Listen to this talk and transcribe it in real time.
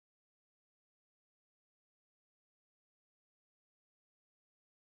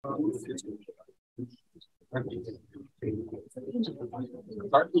Hey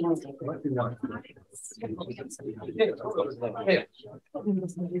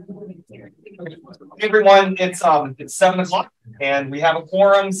everyone, it's 7 o'clock and we have a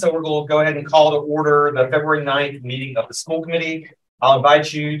quorum, so we're going to go ahead and call to order the February 9th meeting of the school committee. I'll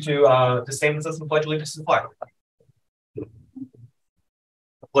invite you to stand with us and pledge allegiance to the flag.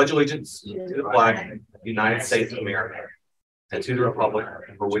 Pledge allegiance to the flag of the United States of America and to the republic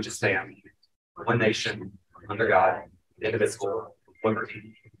for which it stands, one nation, under God, indivisible, with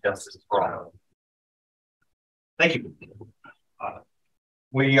liberty and justice for all. Thank you.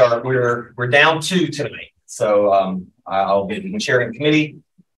 We're down 2 tonight, so I'll be chairing the committee,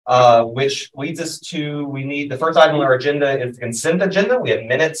 which leads us to the first item on our agenda is the consent agenda. We have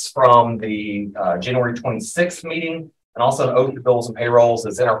minutes from the January 26th meeting, and also an oath of bills and payrolls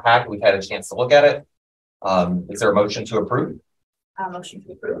is in our packet. We've had a chance to look at it. Is there a motion to approve? Motion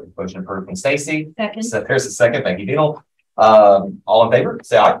to approve. Motion approved from Stacy. Second. So there's a second. Thank you, Dino. All in favor?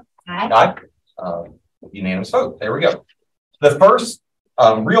 Say aye. Aye. Aye. Unanimous vote. There we go. The first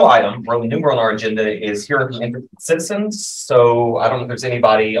real item, Roman numeral on our agenda, is here from interested citizens. So I don't know if there's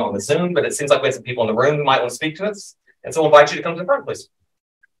anybody on the Zoom, but it seems like we have some people in the room who might want to speak to us. And so we'll invite you to come to the front, please.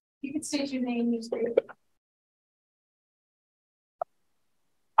 You can state your name.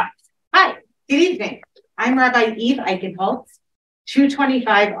 Hi, good evening. I'm Rabbi Eve Eichenholz,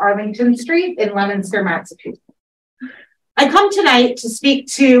 225 Arlington Street in Leominster, Massachusetts. I come tonight to speak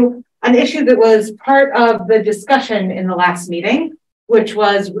to an issue that was part of the discussion in the last meeting, which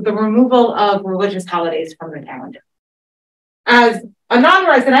was the removal of religious holidays from the calendar. As a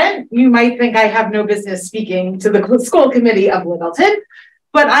non-resident, you might think I have no business speaking to the school committee of Littleton,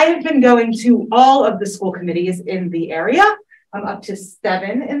 but I have been going to all of the school committees in the area. I'm up to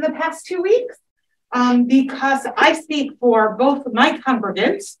 7 in the past 2 weeks, because I speak for both my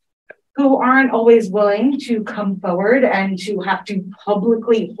congregants who aren't always willing to come forward and to have to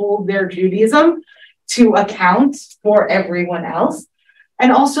publicly hold their Judaism to account for everyone else,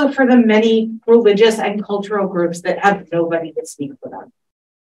 and also for the many religious and cultural groups that have nobody to speak for them.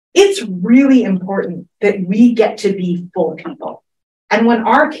 It's really important that we get to be full people. And when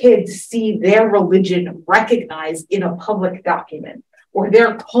our kids see their religion recognized in a public document, or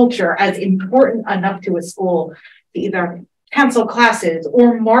their culture as important enough to a school to either cancel classes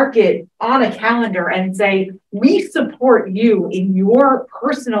or mark it on a calendar and say, we support you in your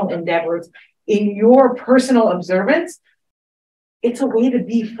personal endeavors, in your personal observance, it's a way to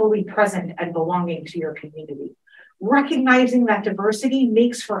be fully present and belonging to your community. Recognizing that diversity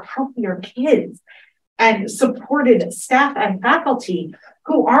makes for healthier kids and supported staff and faculty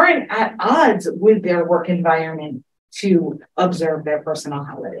who aren't at odds with their work environment to observe their personal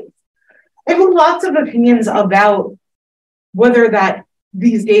holidays. I have lots of opinions about whether that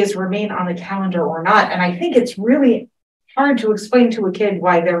these days remain on the calendar or not. And I think it's really hard to explain to a kid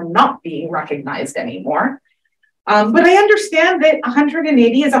why they're not being recognized anymore. But I understand that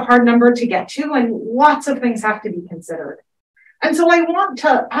 180 is a hard number to get to, and lots of things have to be considered. And so I want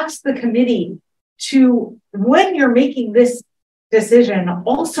to ask the committee to, when you're making this decision,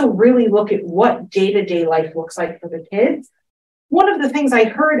 also really look at what day-to-day life looks like for the kids. One of the things I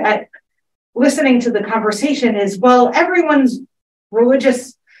heard at listening to the conversation is, well, everyone's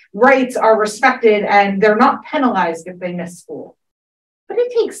religious rights are respected and they're not penalized if they miss school. But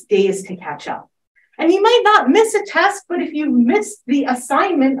it takes days to catch up. And you might not miss a test, but if you miss the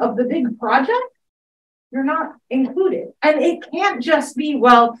assignment of the big project, you're not included. And it can't just be,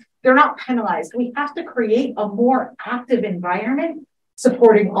 well, they're not penalized. We have to create a more active environment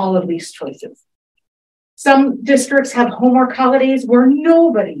supporting all of these choices. Some districts have homework holidays where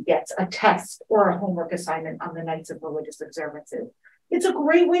nobody gets a test or a homework assignment on the nights of religious observances. It's a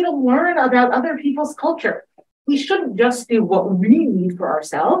great way to learn about other people's culture. We shouldn't just do what we need for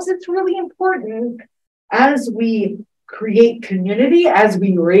ourselves. It's really important as we create community, as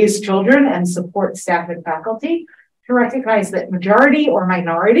we raise children and support staff and faculty, to recognize that majority or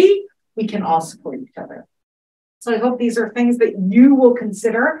minority, we can all support each other. So I hope these are things that you will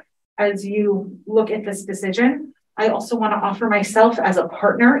consider as you look at this decision. I also want to offer myself as a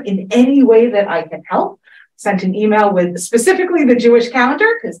partner in any way that I can help. Sent an email with specifically the Jewish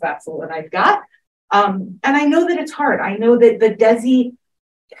calendar, because that's the one I've got. And I know that it's hard. I know that the DESI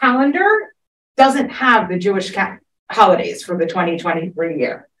calendar doesn't have the Jewish holidays for the 2023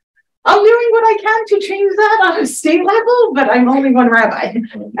 year. I'm doing what I can to change that on a state level, but I'm only one rabbi.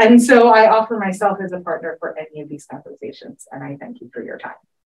 And so I offer myself as a partner for any of these conversations. And I thank you for your time.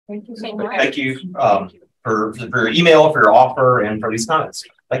 Thank you so much. Thank you for your email, for your offer, and for these comments.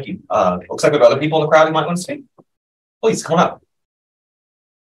 Thank you. Looks like we have other people in the crowd who might want to speak. Please come on up.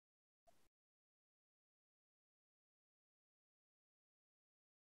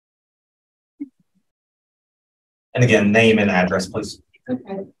 And again, name and address, please.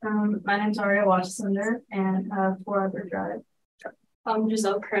 Okay. My name's Aria Washington and 4 Arbor Drive.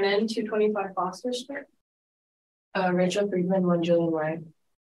 Giselle Kernan, 225 Foster Street. Rachel Friedman, 1 Julian Way.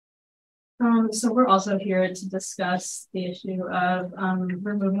 So we're also here to discuss the issue of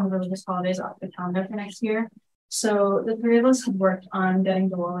removing religious holidays off the calendar for next year. So the 3 of us had worked on getting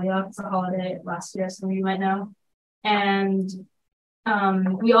Diwali off the holiday last year, some of you might know. And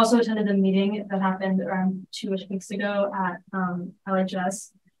we also attended a meeting that happened around 2-ish weeks ago at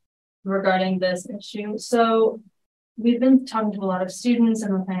LHS regarding this issue. So we've been talking to a lot of students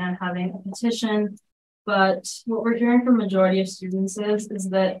and we're planning on having a petition, but what we're hearing from majority of students is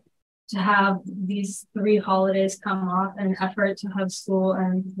that to have these 3 holidays come off in an effort to have school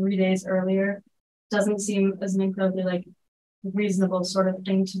and 3 days earlier doesn't seem as an incredibly reasonable sort of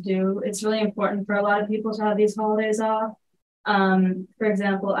thing to do. It's really important for a lot of people to have these holidays off. For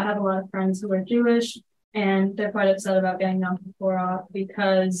example, I have a lot of friends who are Jewish and they're quite upset about getting Yom Kippur off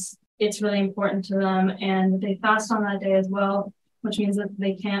because it's really important to them and they fast on that day as well, which means that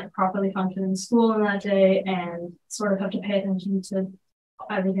they can't properly function in school on that day and sort of have to pay attention to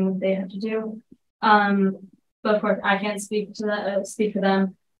everything that they have to do. But of course, I can't speak for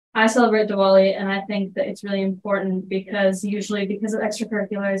them. I celebrate Diwali and I think that it's really important because usually because of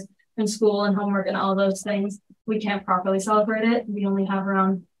extracurriculars in school and homework and all those things, we can't properly celebrate it. We only have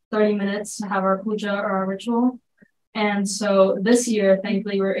around 30 minutes to have our puja or our ritual. And so this year,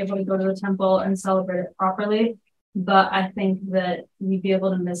 thankfully, we were able to go to the temple and celebrate it properly. But I think that we'd be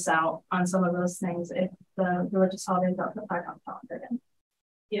able to miss out on some of those things if the religious holidays got put back on calendar again.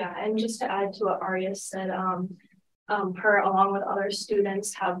 Yeah, and just to add to what Arya said, her along with other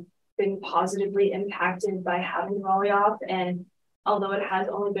students have been positively impacted by having Diwali off. And although it has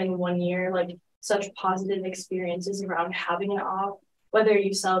only been 1 year, such positive experiences around having it off, whether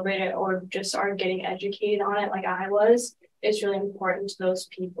you celebrate it or just are getting educated on it like I was, it's really important to those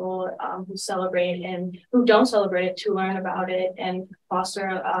people who celebrate and who don't celebrate it to learn about it and foster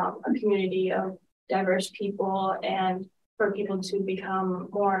a community of diverse people and for people to become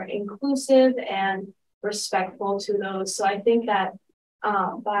more inclusive and respectful to those. So I think that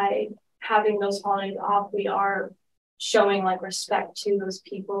by having those holidays off, we are showing respect to those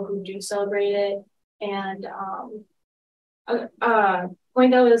people who do celebrate it. And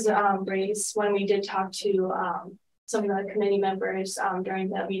point that was raised when we did talk to some of the committee members during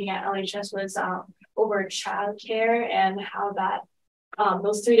the meeting at LHS was over childcare and how that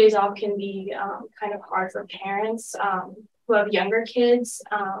those 3 days off can be kind of hard for parents who have younger kids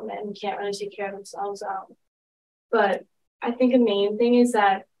and can't really take care of themselves. But I think the main thing is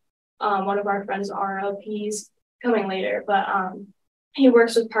that one of our friends, he's coming later, but he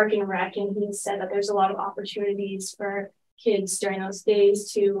works with Park and Rec, and he said that there's a lot of opportunities for kids during those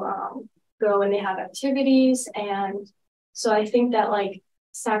days to go and they have activities. And so I think that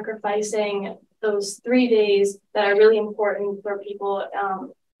sacrificing those 3 days that are really important for people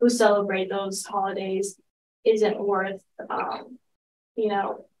who celebrate those holidays isn't worth,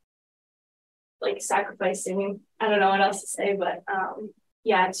 sacrificing. I don't know what else to say, but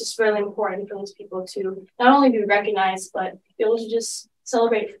yeah, it's just really important for those people to not only be recognized, but be able to just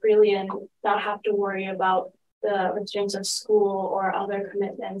celebrate freely and not have to worry about the restraints of school or other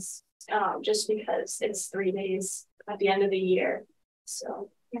commitments just because it's 3 days at the end of the year. So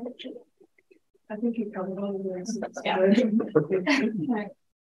I think you covered all the words. yeah.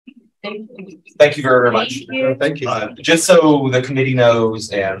 Thank you very much. Thank you. Just so the committee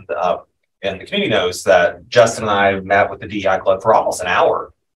knows and the community knows that Justin and I met with the DEI Club for almost an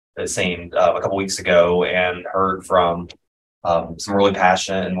hour, it seemed, a couple weeks ago, and heard from some really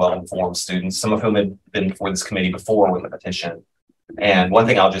passionate and well-informed students, some of whom had been before this committee before with the petition. And one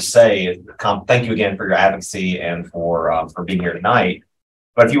thing I'll just say is thank you again for your advocacy and for being here tonight.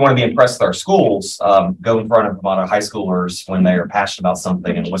 But if you want to be impressed with our schools, go in front of a lot of high schoolers when they are passionate about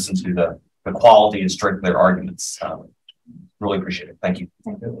something and listen to the quality and strength of their arguments. Really appreciate it. Thank you.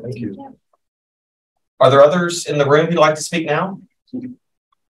 Thank you. Are there others in the room who'd like to speak now?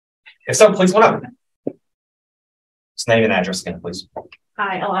 If so, please come up. Just name and address again, please.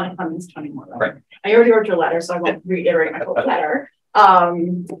 Hi, Alana Clemens, 21. Right. I already wrote your letter, so I won't reiterate my whole letter.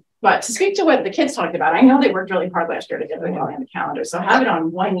 But to speak to what the kids talked about, I know they worked really hard last year to get the on the calendar. So have it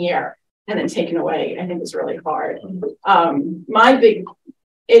on 1 year and then taken away, I think is really hard. My big,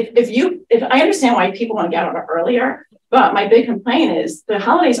 if I understand why people want to get on it earlier, but my big complaint is the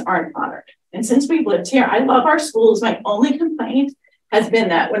holidays aren't honored. And since we've lived here, I love our schools. My only complaint has been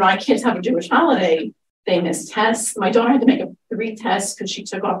that when my kids have a Jewish holiday, they miss tests. My daughter had to make 3 tests because she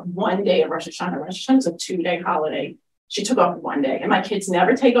took off 1 day of Rosh Hashanah. Rosh Hashanah is a 2-day holiday. She took off 1 day, and my kids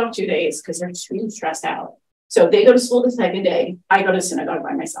never take off 2 days because they're too stressed out. So they go to school the second day. I go to synagogue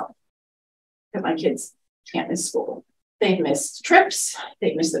by myself because my kids can't miss school. They've missed trips.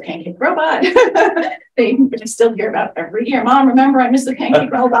 They've missed the pancake robot. They still hear about every year. Mom, remember I missed the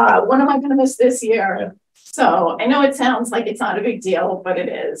pancake robot. What am I going to miss this year? Yeah. So I know it sounds like it's not a big deal, but it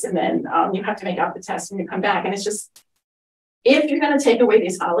is. And then you have to make out the test when you come back. And it's just, if you're going to take away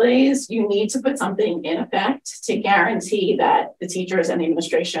these holidays, you need to put something in effect to guarantee that the teachers and the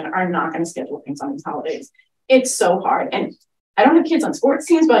administration are not going to schedule things on these holidays. It's so hard. And I don't have kids on sports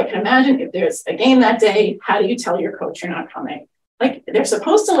teams, but I can imagine if there's a game that day, how do you tell your coach you're not coming? Like, they're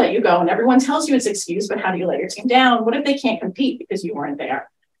supposed to let you go and everyone tells you it's excused, but how do you let your team down? What if they can't compete because you weren't there?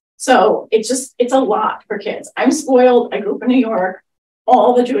 So it's a lot for kids. I'm spoiled. I grew up in New York.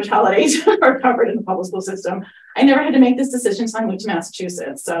 All the Jewish holidays are covered in the public school system. I never had to make this decision until I moved to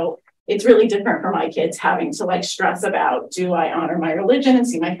Massachusetts. So it's really different for my kids having to like stress about, do I honor my religion and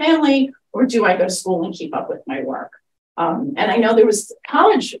see my family, or do I go to school and keep up with my work? And I know there was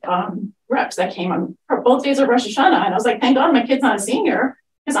college reps that came on for both days of Rosh Hashanah. And I was like, thank God my kid's not a senior,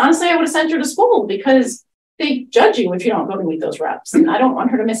 because honestly, I would have sent her to school because they judge you if you don't go to meet those reps. And I don't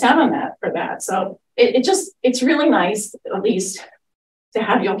want her to miss out on that for that. So it's really nice, at least, to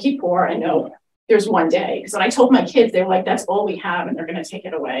have Yom Kippur and know there's one day. Because when I told my kids, they were like, that's all we have, and they're going to take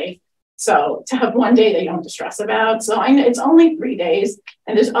it away. So to have one day that you don't have to stress about. So I know it's only 3 days,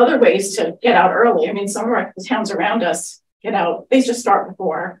 and there's other ways to get out early. I mean, some of the towns around us get out, they just start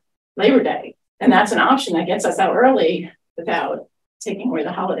before Labor Day. And that's an option that gets us out early without taking away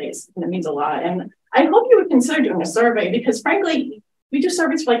the holidays. And it means a lot. And I hope you would consider doing a survey, because frankly, we do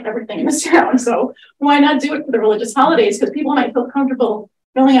surveys for like everything in this town. So why not do it for the religious holidays? Because people might feel comfortable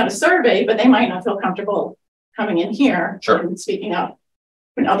filling out a survey, but they might not feel comfortable coming in here and speaking up.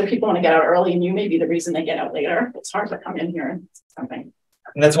 When other people want to get out early and you may be the reason they get out later, it's hard to come in here and say something.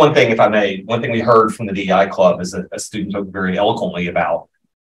 And that's one thing, if I may, one thing we heard from the DEI club is that a student spoke very eloquently about,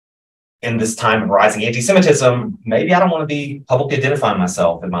 in this time of rising anti-Semitism, maybe I don't want to be publicly identifying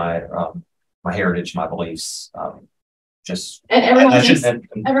myself and my my heritage, my beliefs. And everyone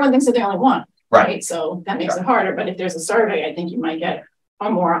thinks that they only one, right? So that makes it harder. But if there's a survey, I think you might get a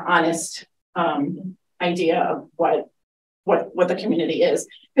more honest idea of what the community is.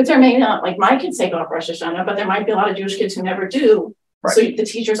 Because there may not, like my kids take off Rosh Hashanah, but there might be a lot of Jewish kids who never do. Right. So the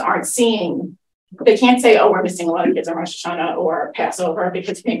teachers aren't seeing, they can't say, oh, we're missing a lot of kids on Rosh Hashanah or Passover,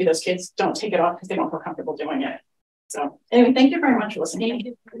 because maybe those kids don't take it off because they don't feel comfortable doing it. So anyway, thank you very much for listening. Thank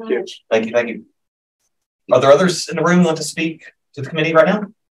you very much. Thank you. Are there others in the room who want to speak to the committee right now?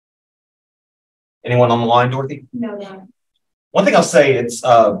 Anyone on the line, Dorothy? No. One thing I'll say, it's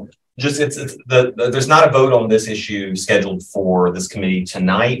there's not a vote on this issue scheduled for this committee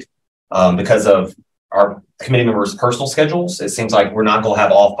tonight because of our committee members' personal schedules. It seems like we're not going to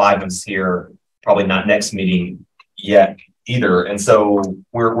have all 5 of us here, probably not next meeting yet either. And so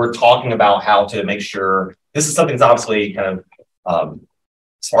we're talking about how to make sure this is something that's obviously kind of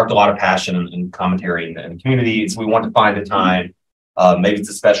sparked a lot of passion and commentary in the community. So we want to find a time. Maybe it's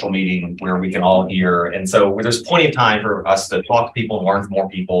a special meeting where we can all hear. And so there's plenty of time for us to talk to people and learn from more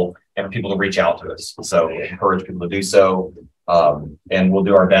people and for people to reach out to us. So we encourage people to do so. And we'll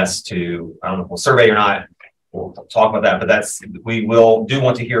do our best to, I don't know if we'll survey or not, we'll talk about that, but we do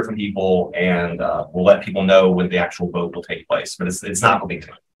want to hear from people, and we'll let people know when the actual vote will take place, but it's not going to be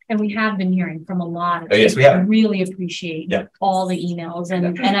tonight. And we have been hearing from a lot of people. Yes, we have. I really appreciate all the emails.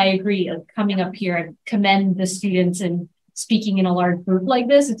 And I agree, coming up here, I commend the students and speaking in a large group like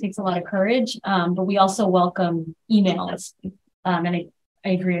this. It takes a lot of courage, but we also welcome emails. And I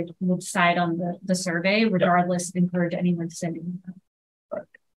agree, we'll decide on the survey, regardless, encourage anyone to send in. Right.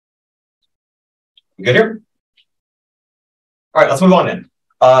 We good here? All right, let's move on then.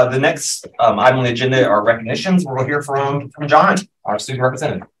 The next item on the agenda are recognitions. We'll hear from John, our student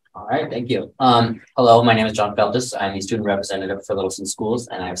representative. All right, thank you. Hello, my name is John Feltus. I'm the student representative for Littleton Schools,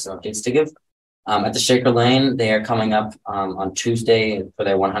 and I have some updates to give. At the Shaker Lane, they are coming up on Tuesday for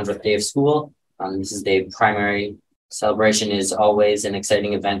their 100th day of school. This is the primary celebration, is always an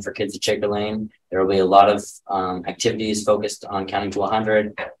exciting event for kids at Shaker Lane. There will be a lot of activities focused on counting to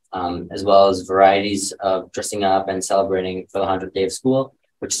 100, as well as varieties of dressing up and celebrating for the 100th day of school,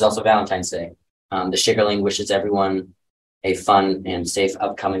 which is also Valentine's Day. The Shaker Lane wishes everyone a fun and safe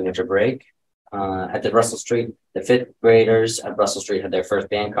upcoming winter break. At the Russell Street, the 5th graders at Russell Street had their first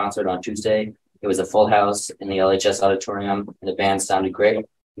band concert on Tuesday. It was a full house in the LHS auditorium, and the band sounded great.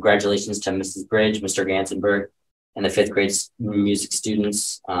 Congratulations to Mrs. Bridge, Mr. Gansenberg, and the 5th grade music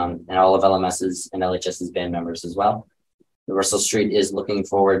students, and all of LMS's and LHS's band members as well. The Russell Street is looking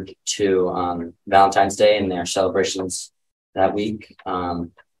forward to Valentine's Day and their celebrations that week.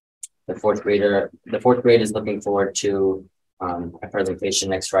 The The fourth grade is looking forward to a presentation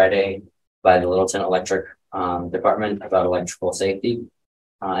next Friday by the Littleton Electric Department about electrical safety.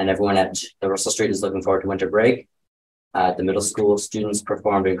 And everyone at the Russell Street is looking forward to winter break. The middle school students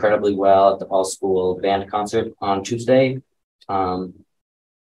performed incredibly well at the all-school band concert on Tuesday. On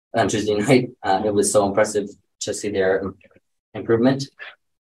Tuesday night, it was so impressive to see their improvement.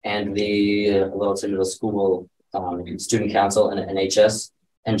 And the Littleton Middle School Student Council and NHS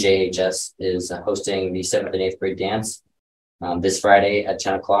and JHS is hosting the 7th and 8th grade dance this Friday at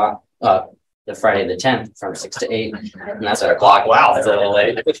 10 o'clock. The Friday the 10th from 6 to 8. And that's 10 o'clock. Wow, that's a little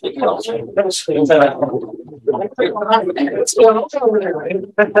late. It's going to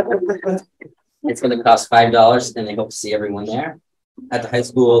cost $5, and they hope to see everyone there. At the high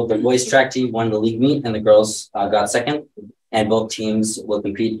school, the boys track team won the league meet, and the girls got second. And both teams will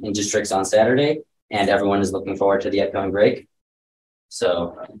compete in districts on Saturday, and everyone is looking forward to the upcoming break.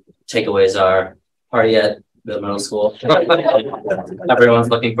 So, takeaways are party at the middle school. Everyone's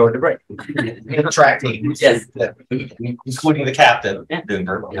looking forward to break. The track team, yes, including the captain. Yeah. Doing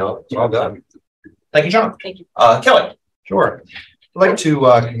very well. Well done. Thank you, John. Thank you. Kelly. Sure. I'd like to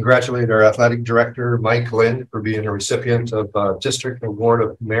congratulate our athletic director, Mike Lynn, for being a recipient of District Award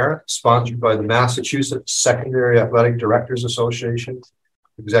of Merit, sponsored by the Massachusetts Secondary Athletic Directors Association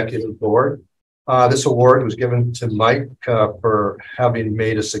Executive Board. This award was given to Mike for having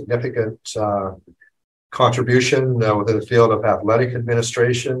made a significant contribution within the field of athletic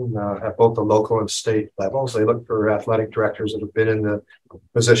administration at both the local and state levels. They look for athletic directors that have been in the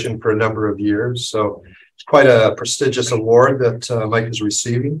position for a number of years. So it's quite a prestigious award that Mike is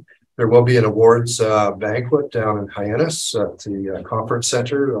receiving. There will be an awards banquet down in Hyannis at the Conference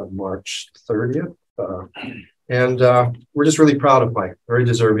Center on March 30th. And we're just really proud of Mike, very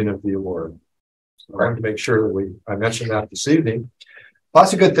deserving of the award. So I wanted to make sure that I mentioned that this evening.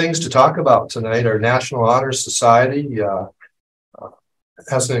 Lots of good things to talk about tonight. Our National Honor Society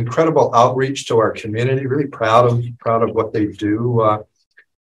has an incredible outreach to our community. Really proud of what they do.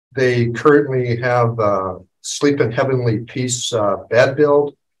 They currently have Sleep in Heavenly Peace bed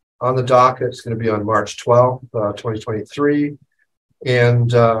build on the docket. It's going to be on March 12th, 2023. And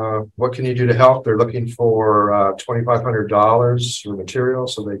what can you do to help? They're looking for $2,500 for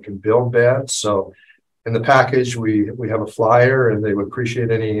materials so they can build beds. So in the package, we have a flyer, and they would appreciate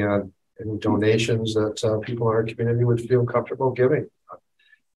any donations that people in our community would feel comfortable giving.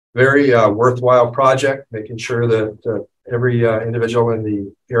 Very worthwhile project, making sure that every individual in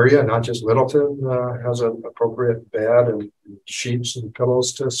the area, not just Littleton, has an appropriate bed and sheets and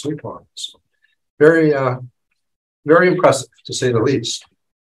pillows to sleep on. So very, very impressive, to say the least.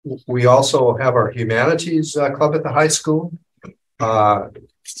 We also have our humanities club at the high school,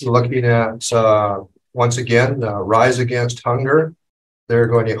 looking at once again, Rise Against Hunger. They're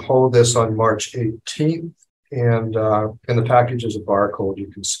going to hold this on March 18th, and in the package is a barcode you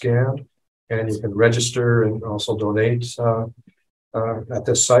can scan, and you can register and also donate at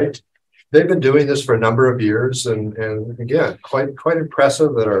this site. They've been doing this for a number of years, and again, quite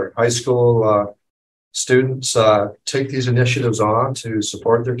impressive that our high school students take these initiatives on to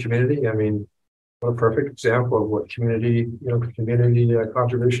support their community. I mean, what a perfect example of what community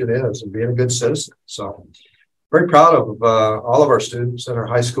contribution is, and being a good citizen. So very proud of all of our students, and our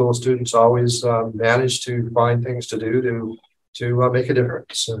high school students always manage to find things to do to make a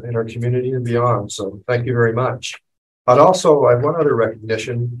difference in our community and beyond. So thank you very much. But also, I have one other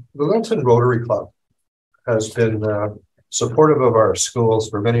recognition. The Littleton Rotary Club has been supportive of our schools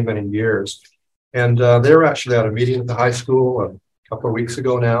for many, many years. And they were actually at a meeting at the high school a couple of weeks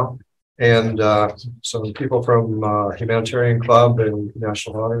ago now. And some people from Humanitarian Club and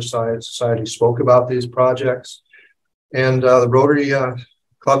National Honor Society spoke about these projects. And the Rotary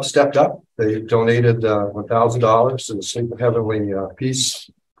Club stepped up. They donated $1,000 to the Sleep in Heavenly Peace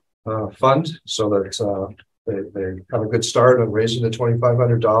Fund, so that they have a good start on raising the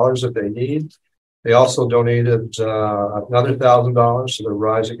 $2,500 that they need. They also donated another $1,000 to the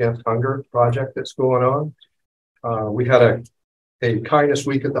Rise Against Hunger project that's going on. We had a kindness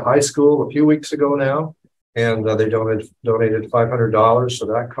week at the high school a few weeks ago now, and they donated $500 to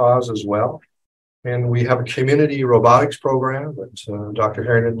that cause as well. And we have a community robotics program that Dr.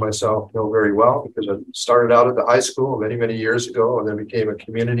 Harrington and myself know very well, because it started out at the high school many, many years ago, and then became a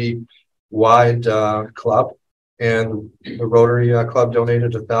community-wide club. And the Rotary Club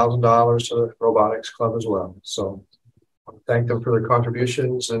donated $1,000 to the robotics club as well. So I thank them for their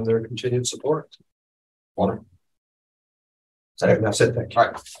contributions and their continued support. Wonderful. That's it. Thank you. All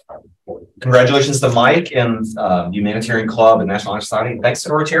right. Congratulations to Mike and Humanitarian Club and National Honor Society. Thanks to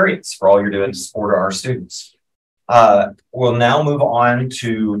Rotarians for all you're doing to support our students. We'll now move on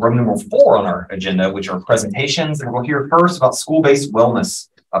to room number 4 on our agenda, which are presentations. And we'll hear first about school-based wellness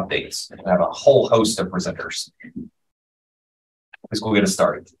updates. We have a whole host of presenters. Let's go get us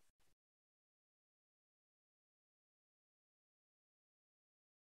started.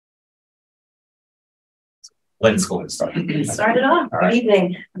 Lynn's going to start. Start it off. All right. Good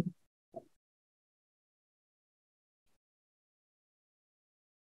evening.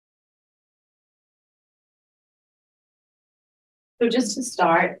 So just to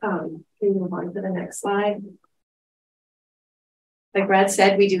start, can we move on to the next slide? Like Brad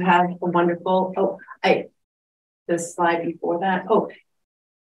said, we do have a wonderful, the slide before that. Oh,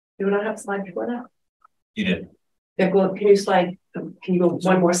 do we not have a slide before that? You did. Yeah, go, can you go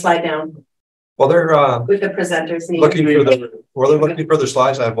one more slide down Well, they're with the presenters? looking for they're looking for the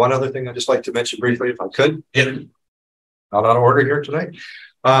slides. I have one other thing I'd just like to mention briefly, if I could. Yeah. Not out of order here tonight.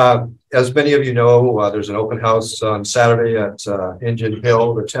 As many of you know, there's an open house on Saturday at Engine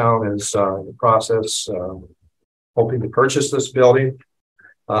Hill. The town is in the process hoping to purchase this building.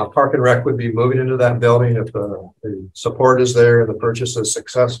 Park and Rec would be moving into that building if the support is there and the purchase is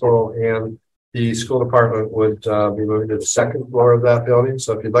successful, and the school department would be moving to the 2nd floor of that building.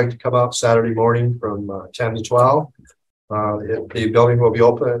 So if you'd like to come out Saturday morning from 10 to 12, the building will be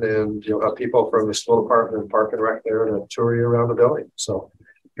open, and you'll have people from the school department and Park and Rec there to tour you around the building. So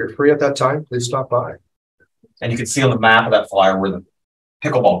if you're free at that time, please stop by. And you can see on the map of that flyer where the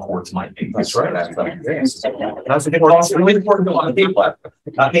pickleball courts might be. That's right. That's really important to a lot of people.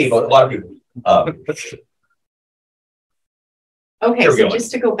 Not me, but a lot of people. Okay, so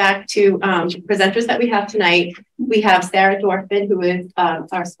just to go back to presenters that we have tonight, we have Sarah Dorfman, who is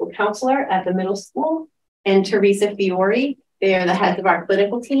our school counselor at the middle school, and Teresa Fiore. They are the heads of our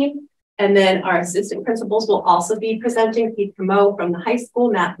clinical team. And then our assistant principals will also be presenting: Keith Camo from the high school,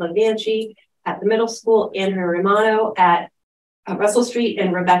 Matt Lavanci at the middle school, Andrew Romano at Russell Street,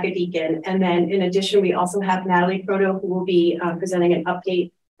 and Rebecca Deacon. And then in addition, we also have Natalie Proto, who will be presenting an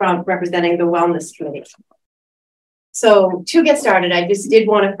update from representing the Wellness Committee. So to get started, I just did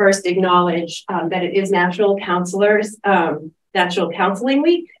want to first acknowledge that it is National Counseling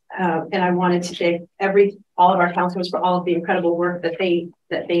Week. And I wanted to thank all of our counselors for all of the incredible work that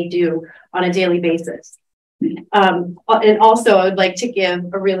they do on a daily basis. And also, I would like to give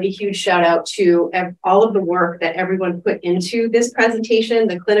a really huge shout out to all of the work that everyone put into this presentation.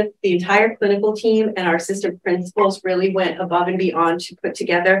 The entire clinical team and our assistant principals really went above and beyond to put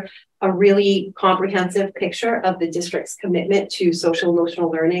together a really comprehensive picture of the district's commitment to social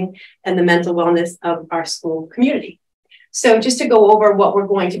emotional learning and the mental wellness of our school community. So just to go over what we're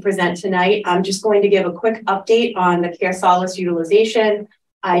going to present tonight, I'm just going to give a quick update on the Care Solace utilization.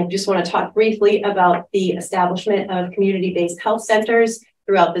 I just want to talk briefly about the establishment of community-based health centers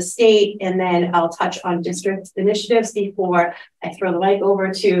throughout the state, and then I'll touch on district initiatives before I throw the mic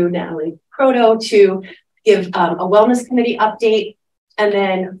over to Natalie Proto to give a wellness committee update. And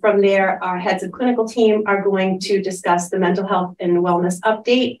then from there, our heads of clinical team are going to discuss the mental health and wellness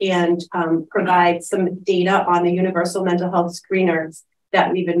update and provide some data on the universal mental health screeners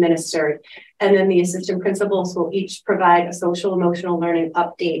that we've administered. And then the assistant principals will each provide a social emotional learning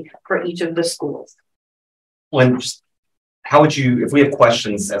update for each of the schools. How would you, if we have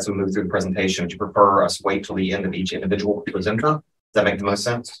questions as we move through the presentation, would you prefer us wait till the end of each individual presenter? Does that make the most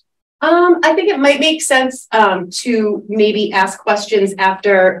sense? I think it might make sense to maybe ask questions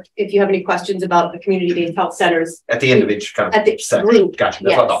after, if you have any questions about the community-based health centers. At the end of each kind of at the group. Gotcha.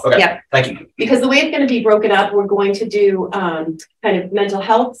 That's what I thought. Okay. Yeah. Thank you. Because the way it's going to be broken up, we're going to do kind of mental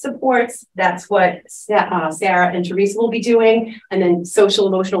health supports. That's what Sarah and Teresa will be doing. And then social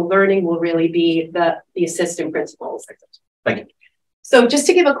emotional learning will really be the assistant principals. Thank you. So just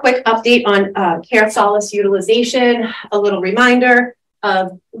to give a quick update on Care Solace utilization, a little reminder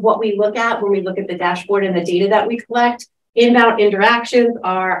of what we look at when we look at the dashboard and the data that we collect. Inbound interactions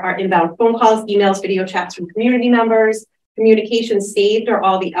are our inbound phone calls, emails, video chats from community members. Communications saved are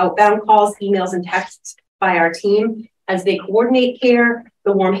all the outbound calls, emails, and texts by our team as they coordinate care.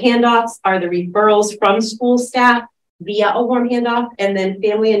 The warm handoffs are the referrals from school staff via a warm handoff, and then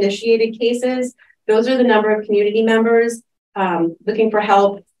family initiated cases. Those are the number of community members looking for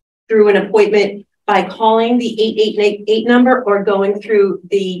help through an appointment by calling the 8888 number or going through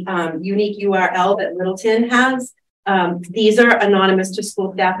the unique URL that Littleton has. These are anonymous to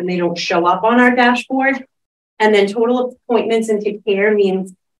school staff and they don't show up on our dashboard. And then total appointments into care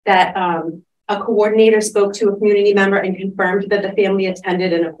means that a coordinator spoke to a community member and confirmed that the family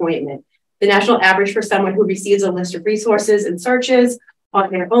attended an appointment. The national average for someone who receives a list of resources and searches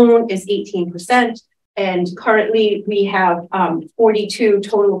on their own is 18%. And currently we have 42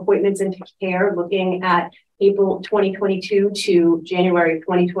 total appointments into care looking at April 2022 to January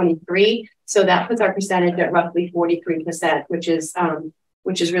 2023. So that puts our percentage at roughly 43%, which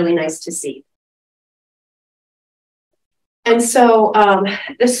is really nice to see. And so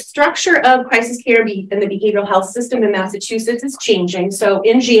the structure of crisis care in the behavioral health system in Massachusetts is changing. So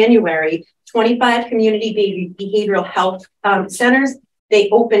in January, 25 community behavioral health centers, they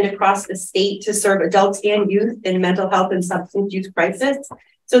opened across the state to serve adults and youth in mental health and substance use crisis.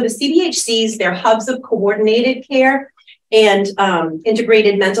 So the CBHCs, they're hubs of coordinated care and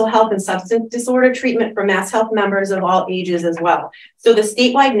integrated mental health and substance disorder treatment for Mass Health members of all ages as well. So the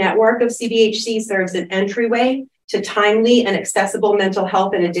statewide network of CBHC serves an entryway to timely and accessible mental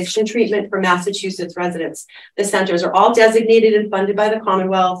health and addiction treatment for Massachusetts residents. The centers are all designated and funded by the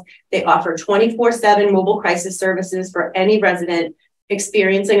Commonwealth. They offer 24/7 mobile crisis services for any resident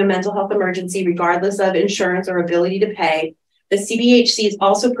experiencing a mental health emergency, regardless of insurance or ability to pay. The CBHCs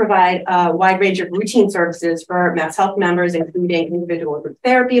also provide a wide range of routine services for Mass Health members, including individual group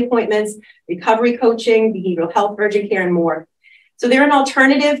therapy appointments, recovery coaching, behavioral health, urgent care, and more. So they're an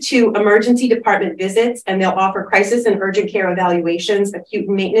alternative to emergency department visits, and they'll offer crisis and urgent care evaluations, acute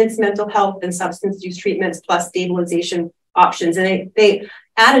maintenance, mental health, and substance use treatments, plus stabilization options. And they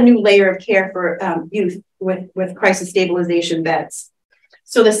add a new layer of care for youth with crisis stabilization beds.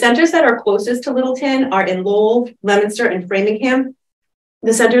 So the centers that are closest to Littleton are in Lowell, Leominster, and Framingham.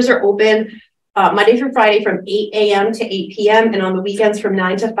 The centers are open Monday through Friday from 8 a.m. to 8 p.m. and on the weekends from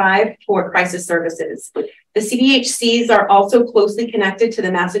 9 to 5 for crisis services. The CBHCs are also closely connected to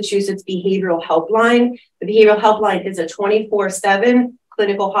the Massachusetts Behavioral Helpline. The Behavioral Helpline is a 24/7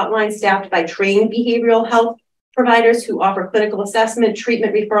 clinical hotline staffed by trained behavioral health providers who offer clinical assessment,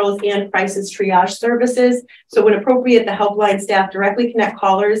 treatment referrals, and crisis triage services. So when appropriate, the helpline staff directly connect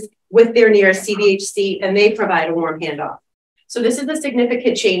callers with their nearest CBHC, and they provide a warm handoff. So this is a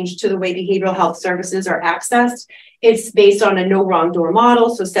significant change to the way behavioral health services are accessed. It's based on a no wrong door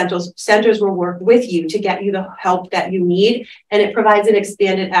model. So centers will work with you to get you the help that you need, and it provides an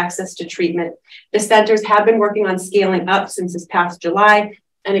expanded access to treatment. The centers have been working on scaling up since this past July.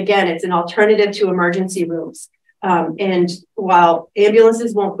 And again, it's an alternative to emergency rooms. And while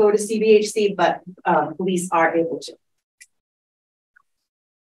ambulances won't go to CBHC, but police are able to.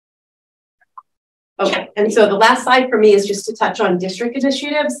 Okay, and so the last slide for me is just to touch on district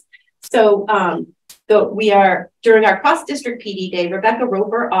initiatives. So we are, during our cross-district PD day, Rebecca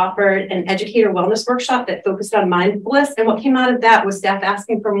Roper offered an educator wellness workshop that focused on mindfulness. And what came out of that was staff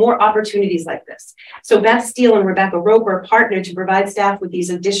asking for more opportunities like this. So Beth Steele and Rebecca Roper partnered to provide staff with these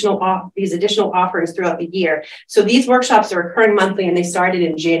additional offerings throughout the year. So these workshops are occurring monthly, and they started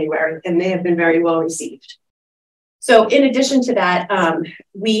in January, and they have been very well received. So in addition to that,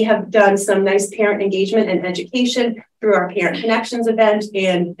 we have done some nice parent engagement and education through our Parent Connections event,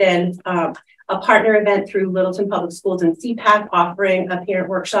 and then a partner event through Littleton Public Schools and CPAC offering a parent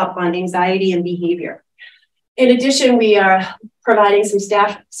workshop on anxiety and behavior. In addition, we are providing some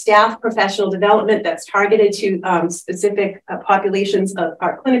staff professional development that's targeted to specific populations of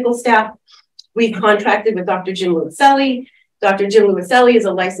our clinical staff. We've contracted with Dr. Jim Luiselli. Dr. Jim Luiselli is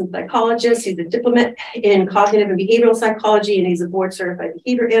a licensed psychologist. He's a diplomate in cognitive and behavioral psychology, and he's a board certified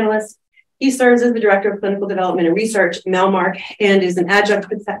behavior analyst. He serves as the director of clinical development and research at Melmark and is an adjunct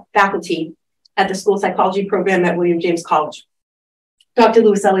faculty at the school psychology program at William James College. Dr.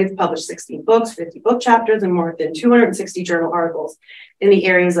 Luiselli has published 16 books, 50 book chapters, and more than 260 journal articles in the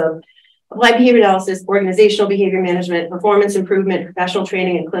areas of applied behavior analysis, organizational behavior management, performance improvement, professional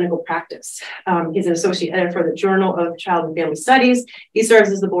training, and clinical practice. He's an associate editor for the Journal of Child and Family Studies. He serves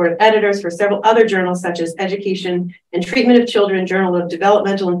as the board of editors for several other journals, such as Education and Treatment of Children, Journal of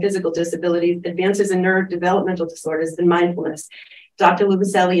Developmental and Physical Disabilities, Advances in Neurodevelopmental Disorders, and Mindfulness. Dr.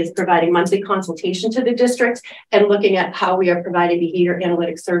 Luiselli is providing monthly consultation to the district and looking at how we are providing behavior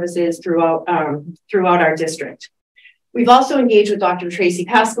analytic services throughout our district. We've also engaged with Dr. Tracy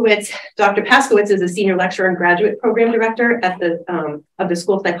Paskowitz. Dr. Paskowitz is a senior lecturer and graduate program director at the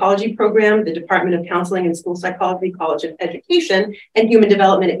school psychology program, the Department of Counseling and School Psychology, College of Education and Human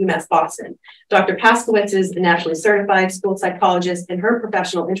Development at UMass Boston. Dr. Paskowitz is a nationally certified school psychologist, and her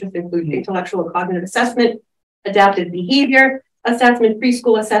professional interests include intellectual and cognitive assessment, adaptive behavior assessment,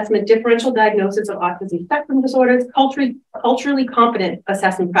 preschool assessment, differential diagnosis of autism spectrum disorders, culturally competent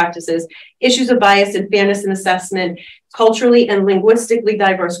assessment practices, issues of bias and fairness in assessment, culturally and linguistically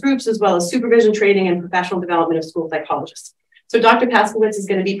diverse groups, as well as supervision, training, and professional development of school psychologists. So Dr. Paskowitz is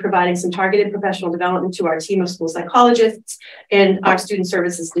going to be providing some targeted professional development to our team of school psychologists and our student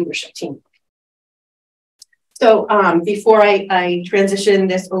services leadership team. So before I transition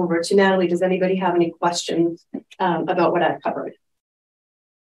this over to Natalie, does anybody have any questions about what I've covered?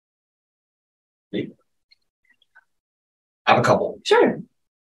 I have a couple. Sure.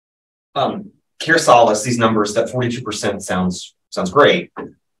 Care Solace, these numbers, that 42% sounds great.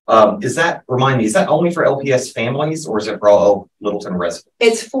 Is that, remind me, is that only for LPS families or is it for all Littleton residents?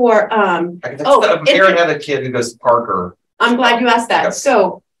 It's for, a parent had a kid who goes to Parker. I'm glad you asked that. Okay.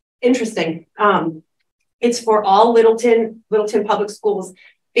 So interesting. It's for all Littleton Public Schools,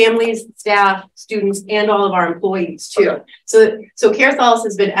 families, staff, students, and all of our employees too. Okay. So Care Solace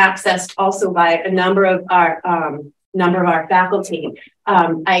has been accessed also by a number of our faculty.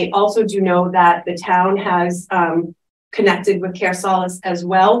 I also do know that the town has connected with Care Solace as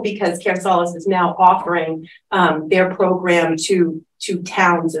well, because Care Solace is now offering their program to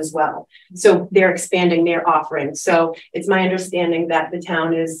towns as well. So they're expanding their offering. So it's my understanding that the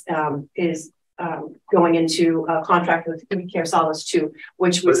town is going into a contract with Care Solace too,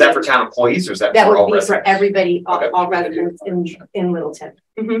 which was that for town employees or is that for all would be residents? For everybody, okay. all residents in Littleton.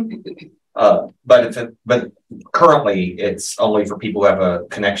 Mm-hmm. But currently it's only for people who have a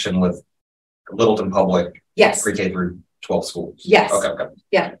connection with Littleton Public. Yes. Pre-K through 12 schools. Yes. Okay.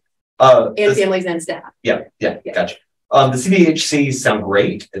 Yeah. And families and staff. Yeah. Gotcha. The CBHCs sound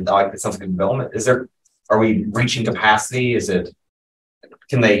great. It sounds like a development. Are we reaching capacity?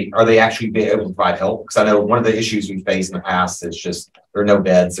 Are they actually be able to provide help? Because I know one of the issues we faced in the past is just there are no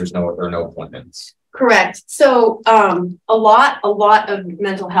beds, there are no appointments. Correct. So a lot of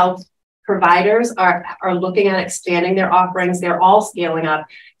mental health providers are looking at expanding their offerings. They're all scaling up.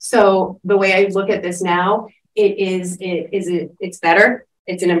 So the way I look at this now, it's better.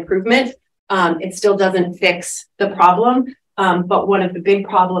 It's an improvement. It still doesn't fix the problem. But one of the big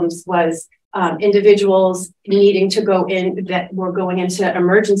problems was individuals needing to go in that were going into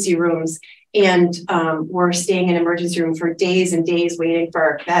emergency rooms and were staying in emergency room for days and days waiting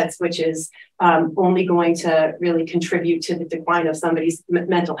for beds, which is only going to really contribute to the decline of somebody's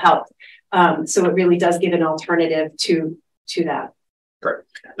mental health. So it really does give an alternative to that. Great.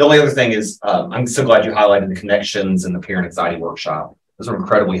 The only other thing is, I'm so glad you highlighted the connections and the parent anxiety workshop. Those are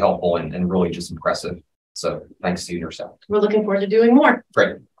incredibly helpful and really just impressive. So thanks to you yourself. We're looking forward to doing more.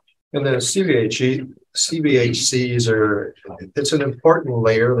 Great. And the CBHCs it's an important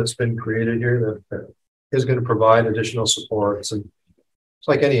layer that's been created here that is going to provide additional supports. And it's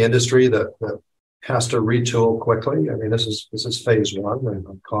like any industry that has to retool quickly. I mean, this is phase one, and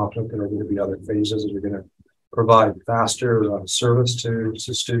I'm confident there are going to be other phases that are going to provide faster service to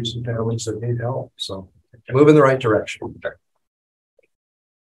students and families that need help. So move in the right direction.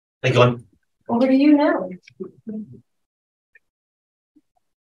 Thank you, Lynn. Over to you now.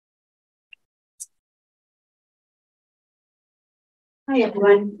 Hi,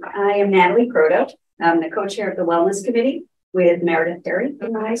 everyone. I am Natalie Croto. I'm the co-chair of the Wellness Committee with Meredith Perry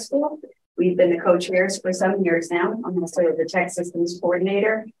from the high school. We've been the co-chairs for some years now. I'm also the tech systems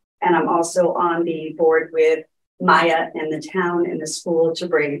coordinator, and I'm also on the board with Maya and the town and the school to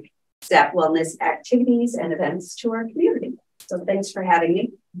bring staff wellness activities and events to our community. So thanks for having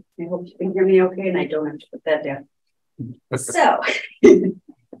me. I hope you can hear me okay and I don't have to put that down. So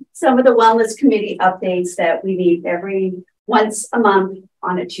some of the Wellness Committee updates that we meet once a month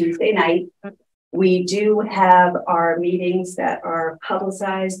on a Tuesday night. We do have our meetings that are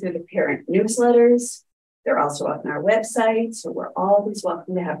publicized through the parent newsletters. They're also up on our website, so we're always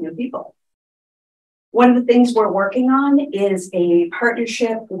welcome to have new people. One of the things we're working on is a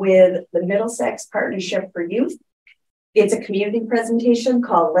partnership with the Middlesex Partnership for Youth. It's a community presentation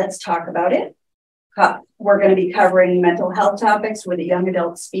called Let's Talk About It. We're going to be covering mental health topics with a young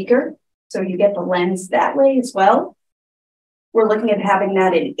adult speaker, so you get the lens that way as well. We're looking at having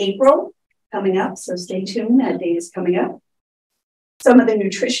that in April coming up, so stay tuned. That date is coming up. Some of the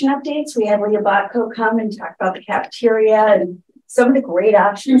nutrition updates, we had Leah Botko come and talk about the cafeteria and some of the great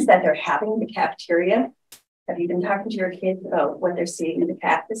options that they're having in the cafeteria. Have you been talking to your kids about what they're seeing in the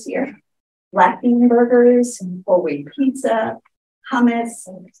caf this year? Black bean burgers, whole wheat pizza, hummus,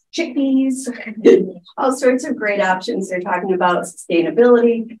 chickpeas, all sorts of great options. They're talking about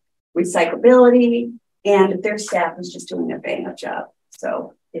sustainability, recyclability, and their staff is just doing a bang-up job.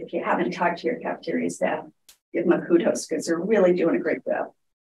 So if you haven't talked to your cafeteria staff, give them a kudos because they're really doing a great job.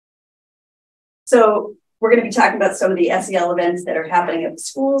 So we're going to be talking about some of the SEL events that are happening at the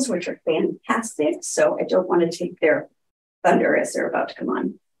schools, which are fantastic. So I don't want to take their thunder as they're about to come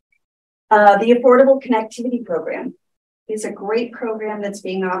on. The Affordable Connectivity Program is a great program that's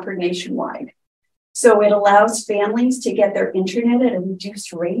being offered nationwide. So it allows families to get their internet at a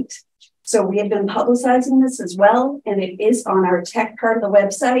reduced rate. So we have been publicizing this as well, and it is on our tech part of the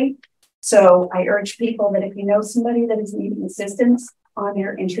website. So I urge people that if you know somebody that is needing assistance on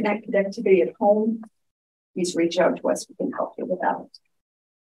their internet connectivity at home, please reach out to us. We can help you with that.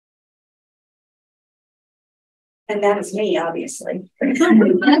 And that is me, obviously.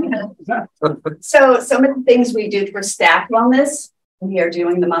 So some of the things we do for staff wellness, we are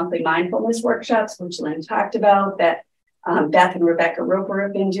doing the monthly mindfulness workshops, which Lynn talked about, that Beth and Rebecca Roper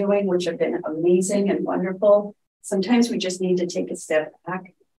have been doing, which have been amazing and wonderful. Sometimes we just need to take a step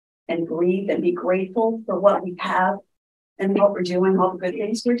back and breathe and be grateful for what we have and what we're doing, all the good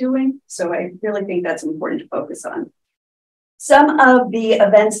things we're doing. So I really think that's important to focus on. Some of the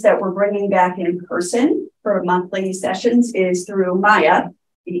events that we're bringing back in person for monthly sessions is through Maya,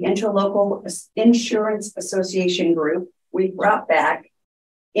 the Interlocal Insurance Association group. We brought back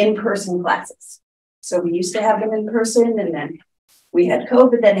in-person classes. So we used to have them in person, and then we had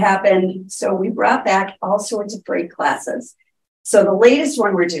COVID that happened. So we brought back all sorts of great classes. So the latest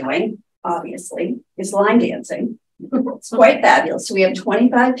one we're doing, obviously, is line dancing. It's quite fabulous. So we have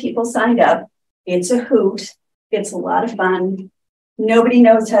 25 people signed up. It's a hoot. It's a lot of fun. Nobody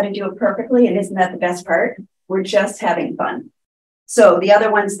knows how to do it perfectly, and isn't that the best part? We're just having fun. So the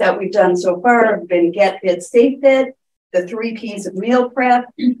other ones that we've done so far have been Get Fit, Stay Fit, the 3 Ps of meal prep.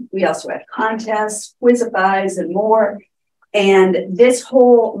 We also have contests, Quizifies, and more. And this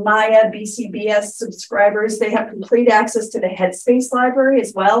whole Maya BCBS subscribers, they have complete access to the Headspace library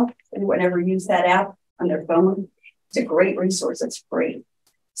as well. Anyone ever use that app on their phone? It's a great resource. It's free.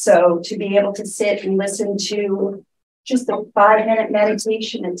 So to be able to sit and listen to just a 5-minute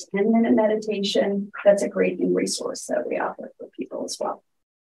meditation, a 10-minute meditation, that's a great new resource that we offer for people as well.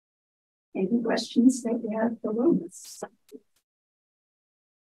 Any questions that you have for wellness?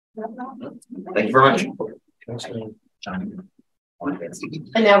 Thank you very much.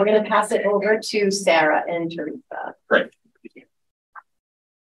 And now we're going to pass it over to Sarah and Teresa. Great.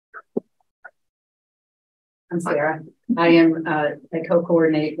 I'm Sarah. I am I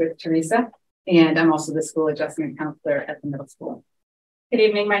co-coordinate with Teresa, and I'm also the school adjustment counselor at the middle school. Good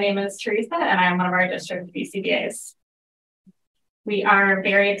evening. My name is Teresa, and I'm one of our district BCBAs. We are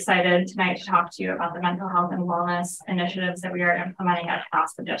very excited tonight to talk to you about the mental health and wellness initiatives that we are implementing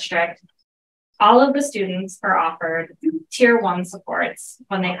across the district. All of the students are offered Tier 1 supports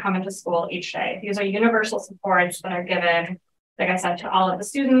when they come into school each day. These are universal supports that are given, like I said, to all of the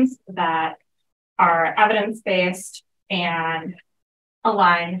students that are evidence-based and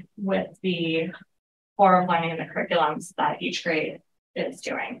align with the core of learning and the curriculums that each grade is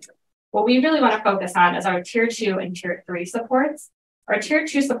doing. What we really want to focus on is our Tier 2 and Tier 3 supports. Our Tier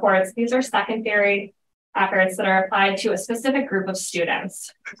 2 supports, these are secondary efforts that are applied to a specific group of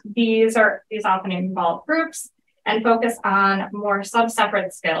students. These often involve groups and focus on more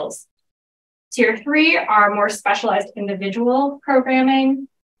sub-separate skills. Tier 3 are more specialized individual programming,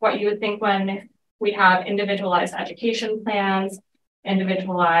 what you would think when we have individualized education plans,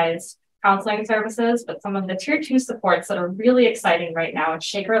 individualized counseling services, but some of the Tier 2 supports that are really exciting right now at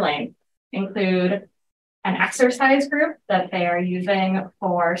Shaker Lane include an exercise group that they are using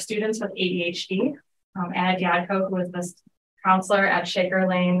for students with ADHD. Anna Diadko, who is this counselor at Shaker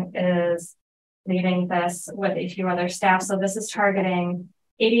Lane, is leading this with a few other staff. So this is targeting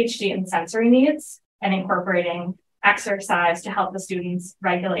ADHD and sensory needs and incorporating exercise to help the students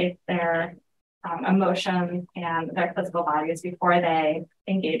regulate their emotions and their physical bodies before they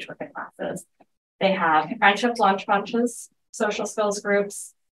engage with the classes. They have friendship lunch bunches, social skills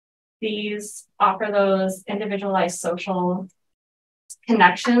groups. These offer those individualized social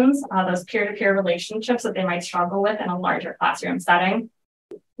connections, those peer-to-peer relationships that they might struggle with in a larger classroom setting.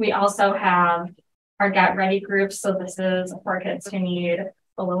 We also have our Get Ready groups. So this is for kids who need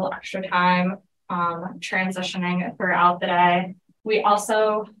a little extra time transitioning throughout the day. We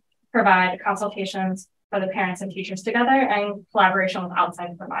also provide consultations for the parents and teachers together and collaboration with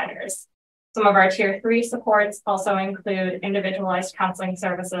outside providers. Some of our Tier 3 supports also include individualized counseling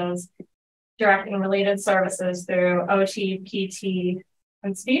services, direct and related services through OT, PT,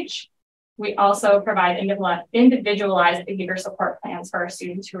 and speech. We also provide individualized behavior support plans for our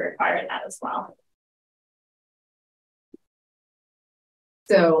students who require that as well.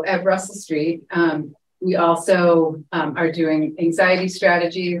 So at Russell Street, we also are doing anxiety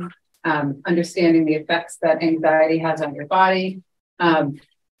strategies, understanding the effects that anxiety has on your body.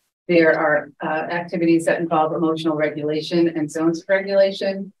 There are activities that involve emotional regulation and zones of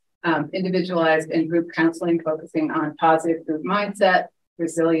regulation, individualized and group counseling focusing on positive group mindset,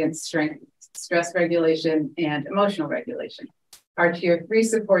 resilience, strength, stress regulation, and emotional regulation. Our Tier 3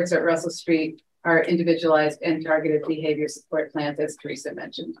 supports at Russell Street are individualized and targeted behavior support plans, as Teresa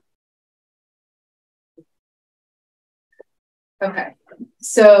mentioned. Okay,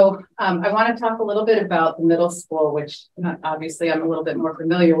 so I want to talk a little bit about the middle school, which obviously I'm a little bit more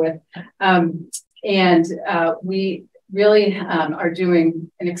familiar with. really are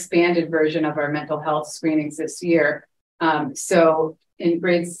doing an expanded version of our mental health screenings this year. So in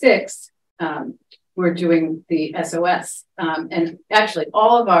grade 6, we're doing the SOS. And actually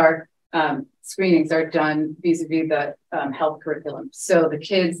all of our screenings are done vis-a-vis the health curriculum. So the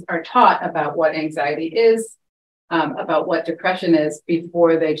kids are taught about what anxiety is, about what depression is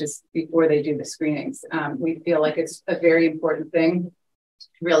before they do the screenings. We feel like it's a very important thing to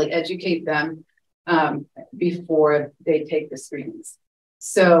really educate them before they take the screenings.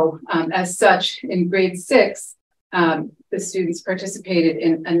 So as such, in grade 6, the students participated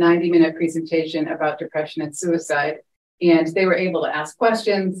in a 90-minute presentation about depression and suicide, and they were able to ask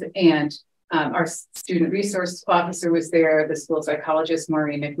questions, and our student resource officer was there, the school psychologist,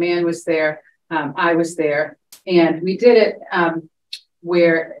 Maureen McMahon, was there, I was there, and we did it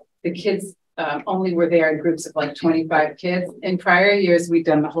where the kids only were there in groups of like 25 kids. In prior years, we'd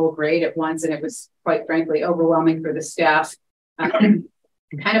done the whole grade at once, and it was quite frankly overwhelming for the staff,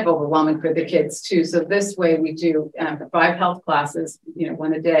 kind of overwhelming for the kids too. So this way we do 5 health classes,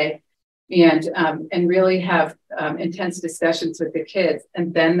 one a day, and really have intense discussions with the kids,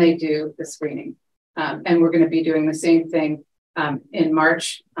 and then they do the screening. And we're going to be doing the same thing in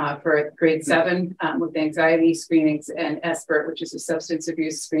March for grade 7 with anxiety screenings and SBIRT, which is a substance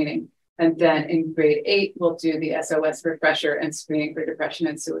abuse screening. And then in grade 8, we'll do the SOS refresher and screening for depression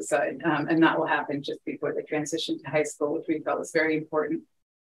and suicide. And that will happen just before the transition to high school, which we felt was very important.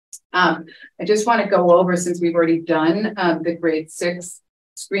 I just want to go over, since we've already done the grade 6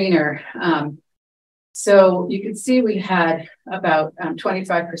 screener. So you can see we had about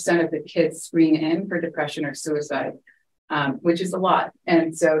 25% of the kids screen in for depression or suicide, which is a lot.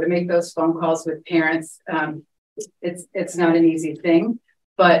 And so to make those phone calls with parents, it's not an easy thing.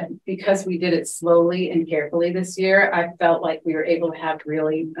 But because we did it slowly and carefully this year, I felt like we were able to have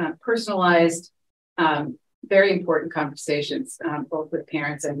really personalized, very important conversations, both with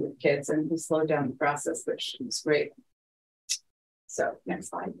parents and with kids, and we slowed down the process, which was great. So next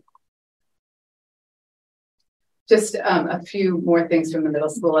slide. Just a few more things from the middle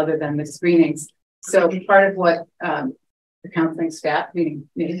school other than the screenings. So part of what the counseling staff, meaning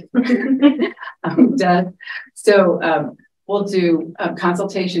me, does. So we'll do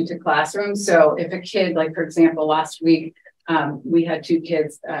consultation to classrooms. So if a kid, like for example, last week, we had 2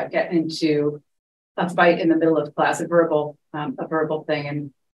 kids get into a fight in the middle of class, a verbal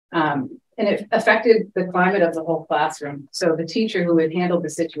thing. And it affected the climate of the whole classroom. So the teacher who had handled the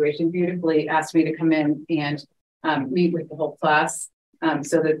situation beautifully asked me to come in and meet with the whole class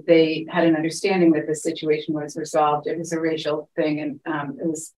so that they had an understanding that the situation was resolved. It was a racial thing, and it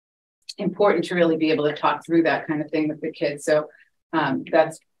was important to really be able to talk through that kind of thing with the kids. So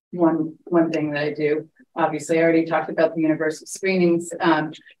that's one thing that I do. Obviously, I already talked about the universal screenings.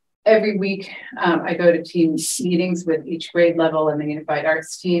 Every week, I go to team meetings with each grade level and the Unified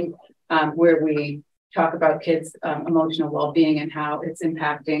Arts team, where we talk about kids' emotional well-being and how it's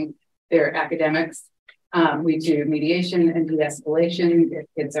impacting their academics. We do mediation and de-escalation if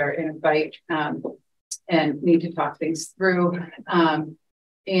kids are in a fight and need to talk things through.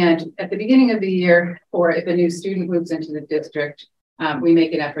 And at the beginning of the year, or if a new student moves into the district, we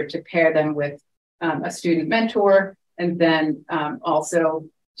make an effort to pair them with a student mentor, and then also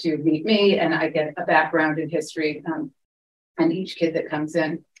to meet me, and I get a background in history on each kid that comes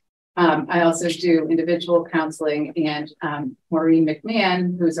in. I also do individual counseling, and Maureen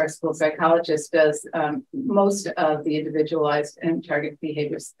McMahon, who's our school psychologist, does most of the individualized and target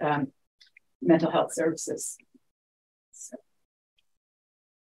behaviors mental health services. So.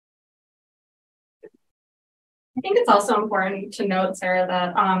 I think it's also important to note, Sarah,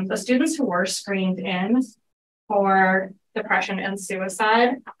 that the students who were screened in for depression and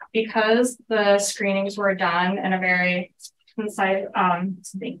suicide, because the screenings were done in a very concise,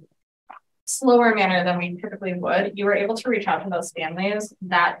 slower manner than we typically would, you were able to reach out to those families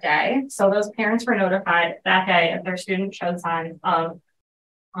that day. So those parents were notified that day if their student showed signs of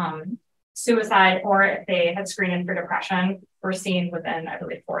suicide, or if they had screened in for depression, were seen within, I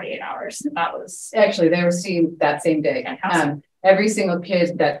believe, 48 hours. That was actually, they were seen that same day. Every single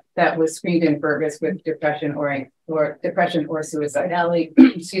kid that was screened in for risk with depression or suicidality,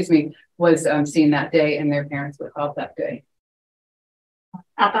 excuse me, was seen that day, and their parents were called that day.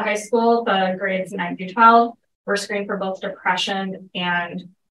 At the high school, the grades 9 through 12 were screened for both depression and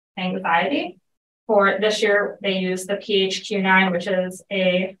anxiety. For this year, they used the PHQ-9, which is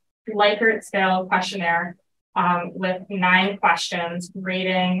a Likert scale questionnaire with 9 questions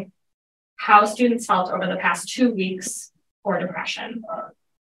rating how students felt over the past 2 weeks for depression.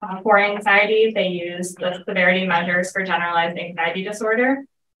 For anxiety, they used the severity measures for generalized anxiety disorder.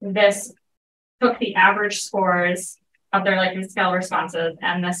 This took the average scores of their liking scale responses,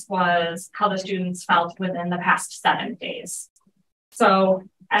 and this was how the students felt within the past 7 days. So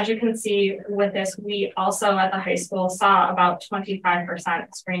as you can see with this, we also at the high school saw about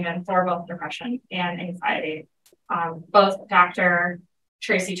 25% screened in for both depression and anxiety. Both Dr.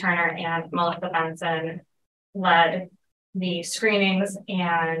 Tracy Turner and Melissa Benson led the screenings,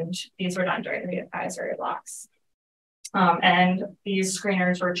 and these were done during the advisory blocks. And these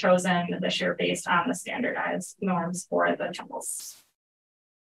screeners were chosen this year based on the standardized norms for the tools.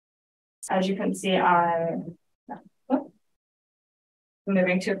 As you can see, I'm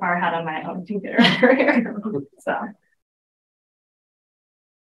moving too far ahead on my own computer here.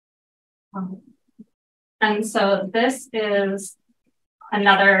 And so this is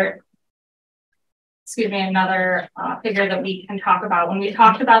another figure that we can talk about. When we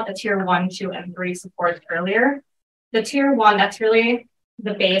talked about the tier 1, 2, and 3 supports earlier, the tier 1, that's really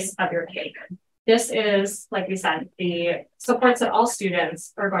the base of your cake. This is, like we said, the supports that all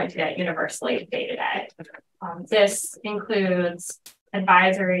students are going to get universally day to day. This includes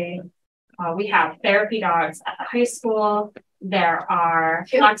advisory. We have therapy dogs at the high school. There are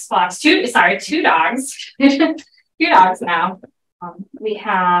two dogs, 2 dogs, 2 dogs now. We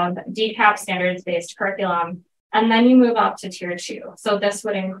have DCAP standards-based curriculum, and then you move up to tier 2. So this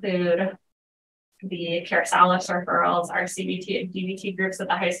would include the Carousel referrals, our CBT and DBT groups at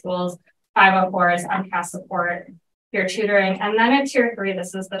the high schools, 504s, MCAS support, peer tutoring, and then at tier 3,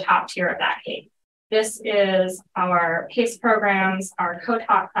 this is the top tier of that cake. This is our PACE programs, our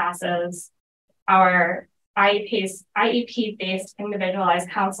co-taught classes, our IEP-based individualized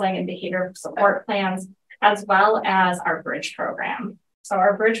counseling and behavior support plans, as well as our Bridge program. So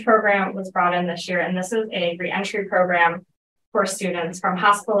our Bridge program was brought in this year, and this is a reentry program for students from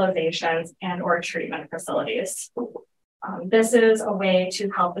hospitalizations and or treatment facilities. This is a way to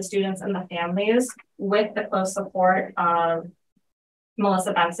help the students and the families with the close support of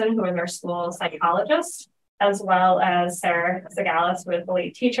Melissa Benson, who is our school psychologist, as well as Sarah Zagalis, who is the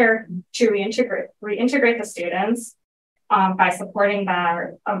lead teacher, to reintegrate the students by supporting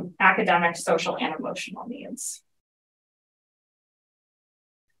their academic, social, and emotional needs.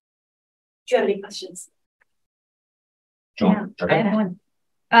 Do you have any questions? Yeah, I have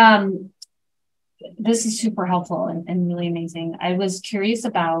one. This is super helpful and really amazing. I was curious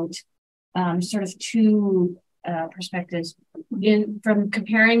about sort of 2 perspectives. From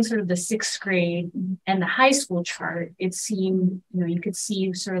comparing sort of the 6th grade and the high school chart, it seemed, you could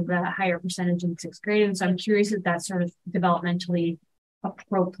see sort of the higher percentage in 6th grade. And so I'm curious if that's sort of developmentally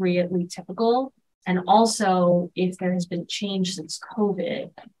appropriately typical. And also if there has been change since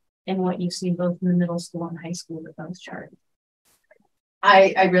COVID and what you've seen both in the middle school and high school with those charts.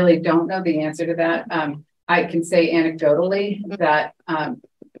 I really don't know the answer to that. I can say anecdotally that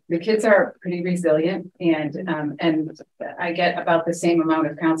the kids are pretty resilient, and I get about the same amount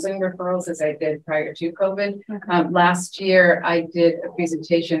of counseling referrals as I did prior to COVID. Okay. Last year, I did a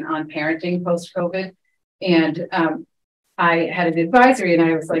presentation on parenting post-COVID, and I had an advisory, and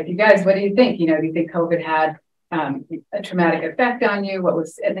I was like, "You guys, what do you think? Do you think COVID had a traumatic effect on you? What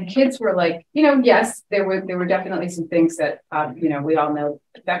was?" And the kids were like, yes, there were definitely some things that we all know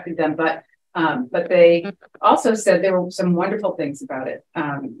affected them, but they also said there were some wonderful things about it.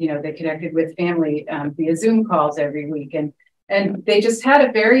 They connected with family via Zoom calls every week, and they just had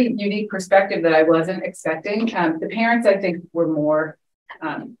a very unique perspective that I wasn't expecting. The parents, I think, were more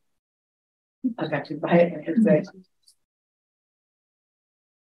affected by it, I should say.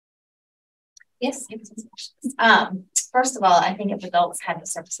 Yes. First of all, I think if adults had the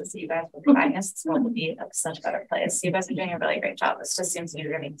services that you guys were providing us, this world would be a such better place. You guys are doing a really great job. This just seems to be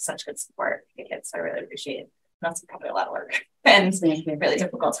giving such good support for the kids. So I really appreciate it. That's probably a lot of work and really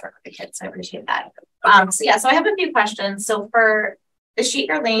difficult to work with the kids. So I appreciate that. So I have a few questions. So for the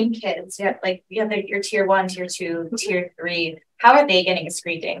Schcmte Lane kids, you have your tier 1, tier 2, tier 3. How are they getting a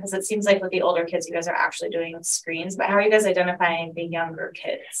screening? Because it seems like with the older kids, you guys are actually doing screens, but how are you guys identifying the younger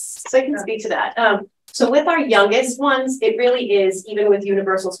kids? So I can speak to that. So with our youngest ones, it really is, even with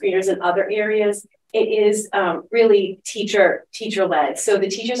universal screeners in other areas, it is really teacher-led. So the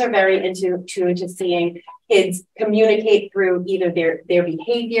teachers are very into seeing kids communicate through either their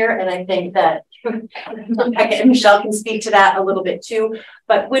behavior, and I think that Rebecca and Michelle can speak to that a little bit too.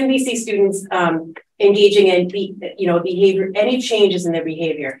 But when we see students engaging in behavior, any changes in their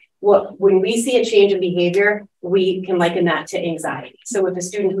behavior, when we see a change in behavior, we can liken that to anxiety. So with a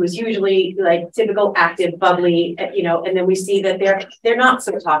student who is usually like typical, active, bubbly, and then we see that they're not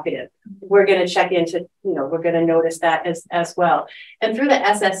so talkative, we're going to check into, we're going to notice that as well. And through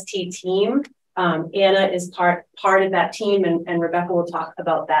the SST team, Anna is part of that team, and Rebecca will talk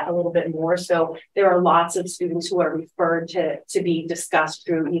about that a little bit more. So there are lots of students who are referred to be discussed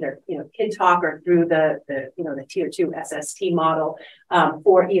through either Kid Talk or through the Tier 2 SST model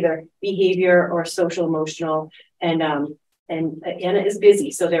for either behavior or social emotional. And Anna is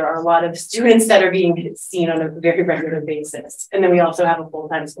busy, so there are a lot of students that are being seen on a very regular basis. And then we also have a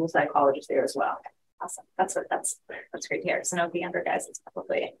full-time school psychologist there as well. Awesome. That's great to hear. So no, the younger guys, it's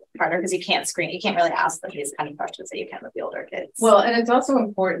probably harder because you can't really ask them these kind of questions that you can with the older kids. Well, and it's also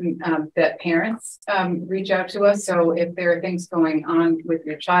important that parents reach out to us. So if there are things going on with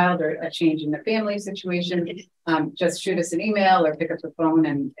your child or a change in the family situation, just shoot us an email or pick up the phone,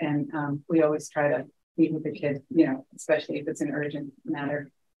 and we always try to meet with the kid, especially if it's an urgent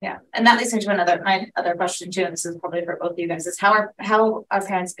matter. Yeah, and that leads into another question too, and this is probably for both of you guys, is how are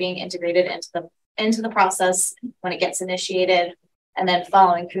parents being integrated into the process when it gets initiated, and then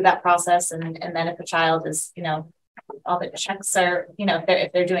following through that process, and then if a child is, all the checks are,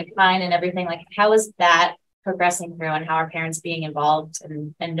 if they're doing fine and everything, like how is that progressing through, and how are parents being involved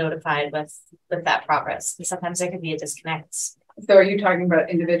and notified with that progress? And sometimes there could be a disconnect. So are you talking about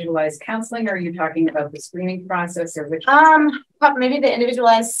individualized counseling, or are you talking about the screening process, or which? Maybe the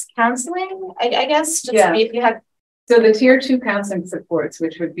individualized counseling, I guess. Just yeah. If you have. So the Tier 2 counseling supports,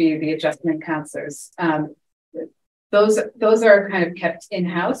 which would be the adjustment counselors, those are kind of kept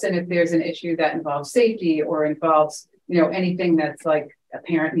in-house. And if there's an issue that involves safety or involves, anything that's like a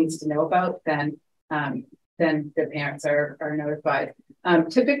parent needs to know about, then the parents are notified.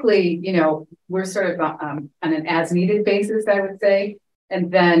 Typically, we're sort of on an as-needed basis, I would say. And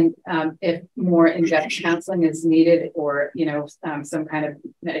then if more in-depth counseling is needed, or, some kind of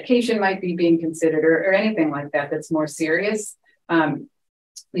medication might be being considered, or anything like that that's more serious,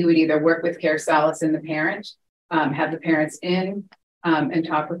 we would either work with Care Solace and the parent, have the parents in and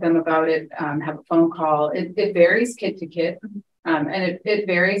talk with them about it, have a phone call. It varies kid to kid, and it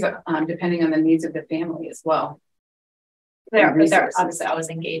varies depending on the needs of the family as well. They're obviously always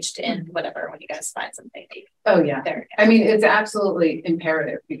engaged in whatever when you guys find something. Oh yeah. I mean, it's absolutely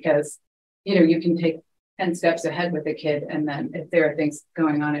imperative, because you can take 10 steps ahead with a kid, and then if there are things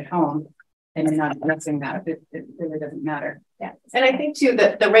going on at home and you're not addressing that, it really doesn't matter. Yeah. And I think too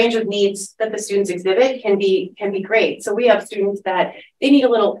that the range of needs that the students exhibit can be great. So we have students that they need a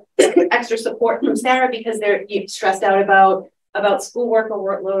little extra support from Sarah because they're stressed out about schoolwork or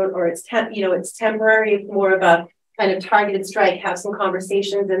workload, or it's temporary. It's more of a kind of targeted strike, have some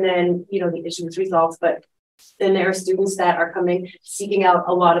conversations, and then, the issue is resolved. But then there are students that are seeking out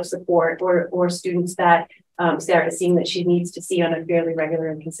a lot of support, or students that Sarah is seeing that she needs to see on a fairly regular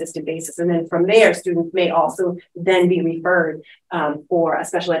and consistent basis. And then from there, students may also then be referred for a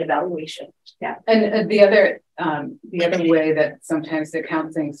special ed evaluation. Yeah. And the other way that sometimes the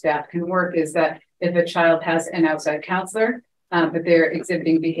counseling staff can work is that if a child has an outside counselor, but they're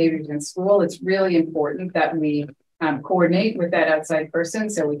exhibiting behaviors in school, it's really important that we coordinate with that outside person.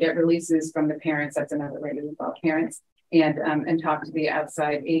 So we get releases from the parents. That's another way to involve parents, and talk to the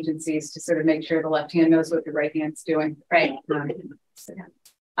outside agencies to sort of make sure the left hand knows what the right hand's doing. Right.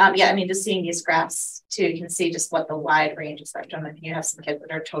 Yeah, I mean, just seeing these graphs too, you can see just what the wide range of spectrum. I mean, you have some kids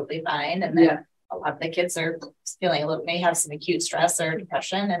that are totally fine, and then a lot of the kids are feeling may have some acute stress or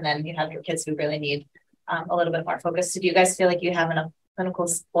depression, and then you have your kids who really need a little bit more focus. So do you guys feel like you have enough clinical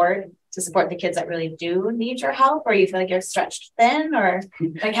support to support the kids that really do need your help, or you feel like you're stretched thin, or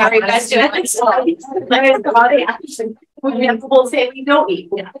like how are you guys doing? We'll say we don't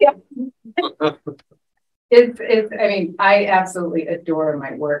eat. I mean, I absolutely adore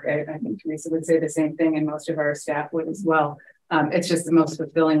my work. I think Teresa would say the same thing, and most of our staff would as well. It's just the most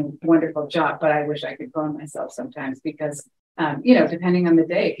fulfilling, wonderful job, but I wish I could clone myself sometimes, because depending on the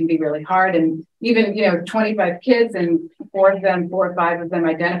day, it can be really hard. And even, 25 kids, and 4 or 5 of them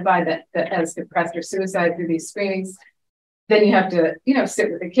identify that as depressed or suicide through these screenings. Then you have to,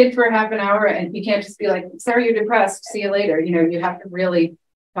 sit with a kid for a half an hour, and you can't just be like, sorry, you're depressed, see you later. You have to really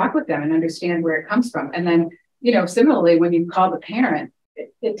talk with them and understand where it comes from. And then, similarly, when you call the parent,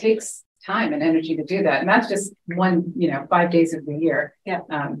 it takes time and energy to do that. And that's just 5 days of the year. Yeah.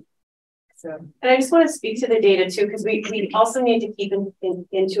 And I just want to speak to the data too, because we also need to keep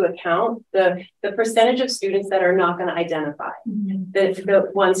into account the percentage of students that are not going to identify. Mm-hmm. The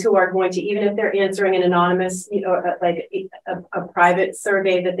ones who are going to, even if they're answering an anonymous, like a private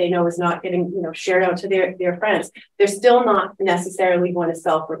survey that they know is not getting, shared out to their friends, they're still not necessarily going to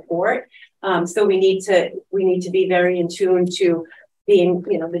self-report. So we need to be very in tune to, being,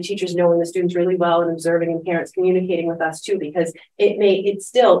 you know, the teachers knowing the students really well and observing, and parents communicating with us too, because it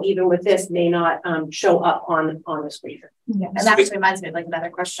still, even with this, may not show up on the screen. Yeah. And that just reminds me of like another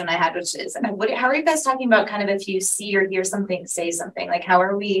question I had, which is, how are you guys talking about kind of if you see or hear something, say something? Like, how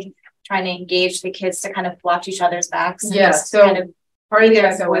are we trying to engage the kids to kind of watch each other's backs? Yeah, so kind of part of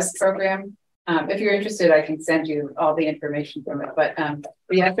the SOS program, if you're interested, I can send you all the information from it. But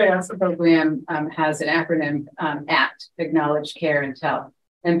the SOS program has an acronym, ACT, Acknowledge, Care, and Tell.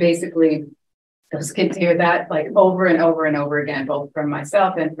 And basically, those kids hear that like over and over and over again, both from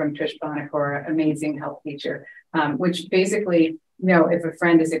myself and from Trish Bonacor, amazing health teacher, which basically, you know, if a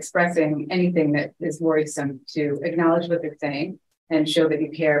friend is expressing anything that is worrisome, to acknowledge what they're saying and show that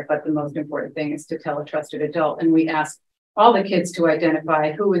you care. But the most important thing is to tell a trusted adult. And we ask all the kids to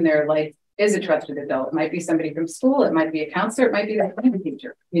identify who in their life is a trusted adult. It might be somebody from school, it might be a counselor, it might be their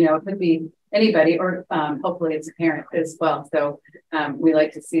teacher, you know, it could be anybody, or hopefully it's a parent as well. So we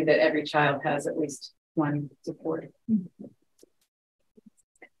like to see that every child has at least one support.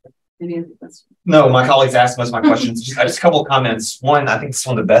 No, my colleagues asked most of my questions. Just a couple of comments. One, I think it's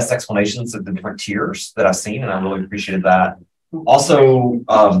one of the best explanations of the different tiers that I've seen, and I really appreciated that. Also,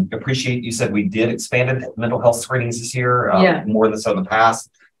 appreciate you said we did expanded mental health screenings this year, more than so in the past.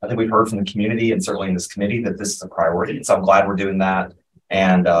 I think we've heard from the community and certainly in this committee that this is a priority. So I'm glad we're doing that.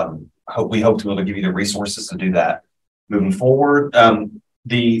 And we hope to be able to give you the resources to do that moving forward.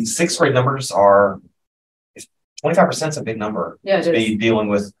 The sixth grade numbers are 25% is a big number to be dealing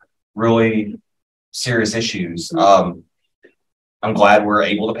with really serious issues. I'm glad we're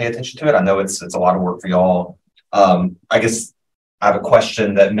able to pay attention to it. I know it's a lot of work for y'all. I guess I have a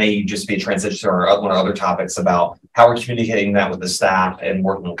question that may just be a transition to one of our other topics about how we're communicating that with the staff and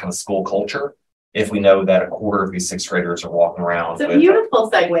working on kind of school culture. If we know that a quarter of these sixth graders are walking around. It's a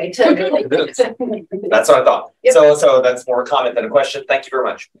beautiful segue to. That's what I thought. Yep. So that's more a comment than a question. Thank you very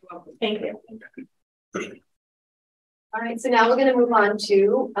much. Thank you. All right, so now we're going to move on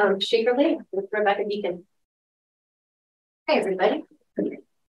to Shaker Lane with Rebecca Deacon. Hey, everybody.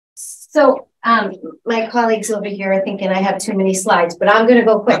 So my colleagues over here are thinking I have too many slides, but I'm going to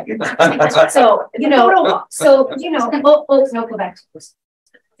go quick. So, no, go back to this.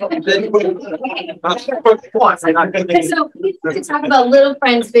 So we to talk about little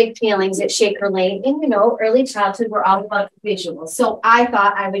friends, big feelings at Shaker Lane. And, early childhood, we're all about visuals. So I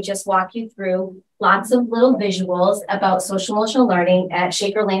thought I would just walk you through lots of little visuals about social emotional learning at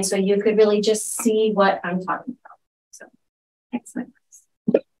Shaker Lane, so you could really just see what I'm talking about. So, excellent.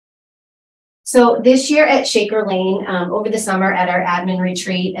 So this year at Shaker Lane, over the summer at our admin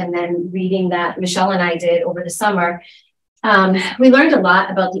retreat, and then reading that Michelle and I did over the summer, we learned a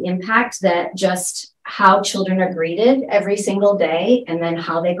lot about the impact that just how children are greeted every single day and then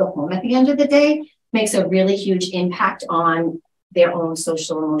how they go home at the end of the day makes a really huge impact on their own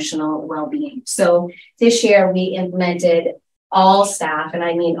social emotional well-being. So this year we implemented all staff, and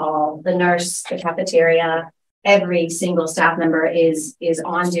I mean all, the nurse, the cafeteria, every single staff member is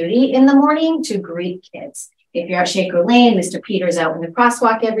on duty in the morning to greet kids. If you're at Shaker Lane, Mr. Peter's out in the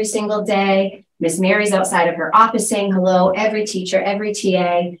crosswalk every single day. Miss Mary's outside of her office saying hello. Every teacher, every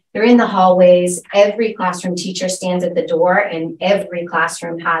TA, they're in the hallways. Every classroom teacher stands at the door, and every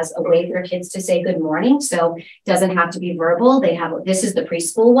classroom has a way for kids to say good morning. So it doesn't have to be verbal. This is the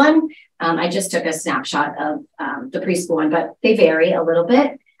preschool one. I just took a snapshot of the preschool one, but they vary a little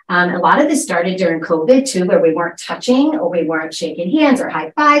bit. A lot of this started during COVID too, where we weren't touching or we weren't shaking hands or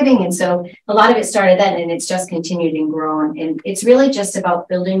high-fiving. And so a lot of it started then, and it's just continued and grown. And it's really just about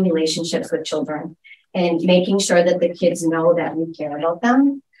building relationships with children and making sure that the kids know that we care about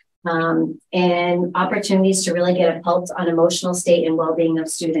them, and opportunities to really get a pulse on emotional state and well-being of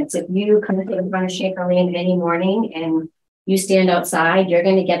students. If you come in front of Shaker Lane any morning and you stand outside, you're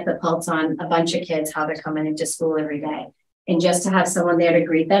going to get the pulse on a bunch of kids, how they're coming into school every day. And just to have someone there to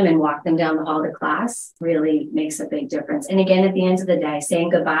greet them and walk them down the hall to class really makes a big difference. And again, at the end of the day,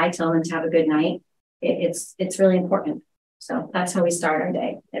 saying goodbye, telling them to have a good night, it's really important. So that's how we start our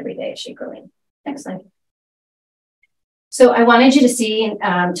day, every day at Shaker Lane. Next slide. So I wanted you to see,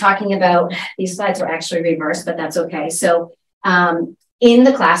 talking about, these slides are actually reversed, but that's okay. So in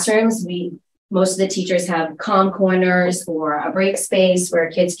the classrooms, most of the teachers have calm corners or a break space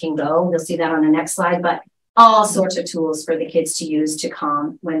where kids can go. You'll see that on the next slide, but all sorts of tools for the kids to use to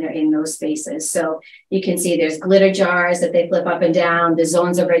calm when they're in those spaces. So you can see there's glitter jars that they flip up and down, the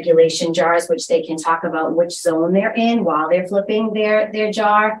zones of regulation jars, which they can talk about which zone they're in while they're flipping their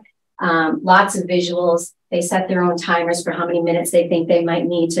jar. Lots of visuals. They set their own timers for how many minutes they think they might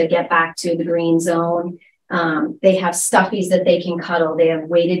need to get back to the green zone. They have stuffies that they can cuddle. They have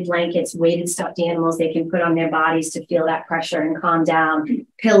weighted blankets, weighted stuffed animals they can put on their bodies to feel that pressure and calm down.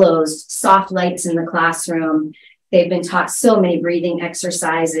 Pillows, soft lights in the classroom. They've been taught so many breathing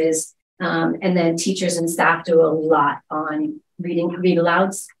exercises. And then teachers and staff do a lot on read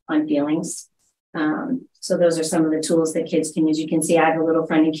alouds, on feelings. So those are some of the tools that kids can use. You can see I have a little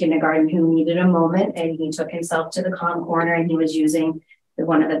friend in kindergarten who needed a moment, and he took himself to the calm corner, and he was using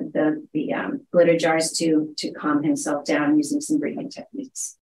one of the glitter jars to calm himself down using some breathing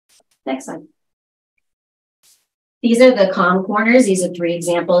techniques. Next slide. These are the calm corners. These are 3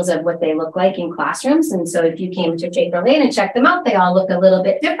 examples of what they look like in classrooms. And so if you came to Shaker Lane and checked them out, they all look a little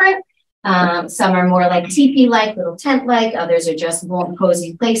bit different. Some are more like teepee-like, little tent-like. Others are just warm,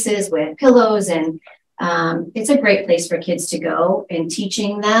 cozy places with pillows. And it's a great place for kids to go. And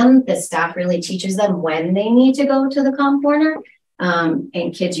teaching them, the staff really teaches them when they need to go to the calm corner.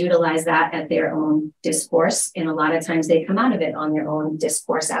 And kids utilize that at their own discourse. And a lot of times they come out of it on their own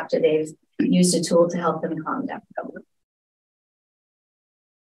discourse after they've used a tool to help them calm down.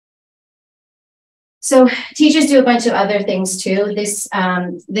 So teachers do a bunch of other things too.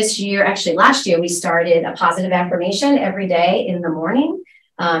 This year, actually last year, we started a positive affirmation every day in the morning.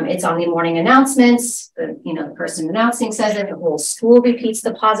 It's on the morning announcements. The person announcing says it. The whole school repeats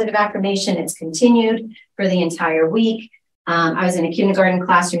the positive affirmation. It's continued for the entire week. I was in a kindergarten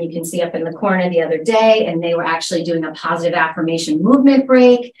classroom, you can see up in the corner the other day, and they were actually doing a positive affirmation movement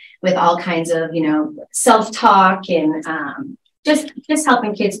break with all kinds of, self-talk and just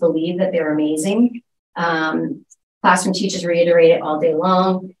helping kids believe that they're amazing. Classroom teachers reiterate it all day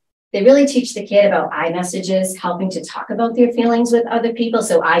long. They really teach the kid about I messages, helping to talk about their feelings with other people.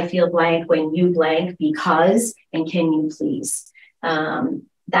 So I feel blank when you blank because, and can you please?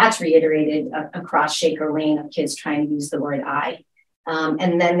 That's reiterated across Shaker Lane of kids trying to use the word I.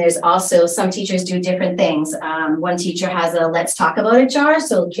 And then there's also some teachers do different things. One teacher has a let's talk about it jar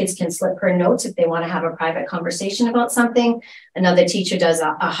so kids can slip her notes if they want to have a private conversation about something. Another teacher does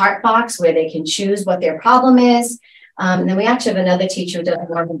a heart box where they can choose what their problem is. And then we actually have another teacher who does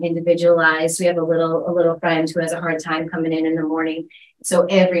more of an individualized. We have a little friend who has a hard time coming in the morning. So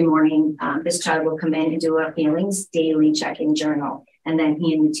every morning, this child will come in and do a feelings daily check-in journal. And then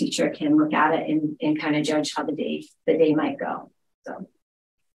he and the teacher can look at it and kind of judge how the day might go. So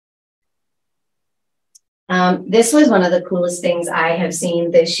this was one of the coolest things I have seen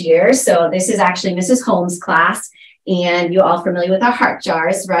this year. So this is actually Mrs. Holmes' class, and you're all familiar with our heart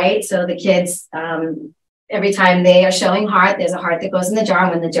jars, right? So the kids, every time they are showing heart, there's a heart that goes in the jar. And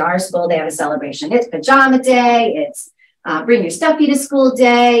when the jar is full, they have a celebration. It's pajama day. It's bring your stuffy to school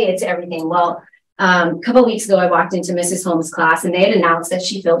day. It's everything. Well, a couple of weeks ago, I walked into Mrs. Holmes' class, and they had announced that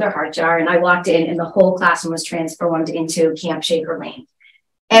she filled her heart jar. And I walked in, and the whole classroom was transformed into Camp Shaker Lane.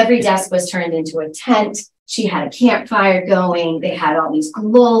 Every desk was turned into a tent. She had a campfire going. They had all these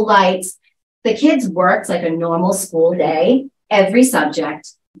glow lights. The kids worked like a normal school day, every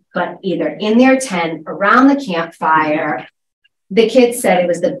subject, but either in their tent, around the campfire. The kids said it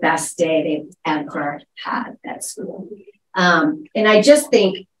was the best day they've ever had at school. And I just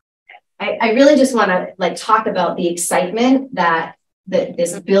think, I really just want to talk about the excitement that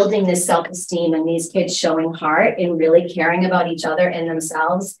this building this self-esteem and these kids showing heart and really caring about each other and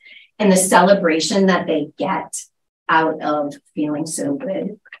themselves and the celebration that they get out of feeling so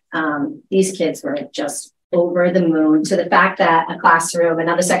good. These kids were just over the moon to the fact that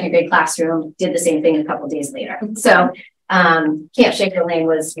another second grade classroom did the same thing a couple of days later. So Camp Shaker Lane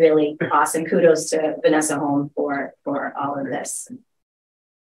was really awesome. Kudos to Vanessa Holm for all of this.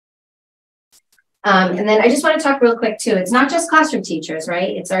 And then I just want to talk real quick too. It's not just classroom teachers, right?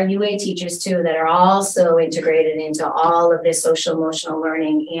 It's our UA teachers too that are also integrated into all of this social emotional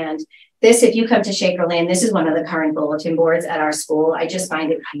learning. And this, if you come to Shaker Lane, this is one of the current bulletin boards at our school. I just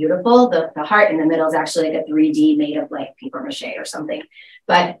find it beautiful. The heart in the middle is actually like a 3D made of like paper mache or something.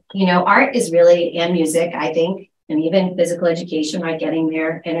 But, art is really, and music, I think, and even physical education, right? Getting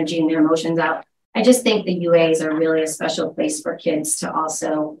their energy and their emotions out. I just think the UAs are really a special place for kids to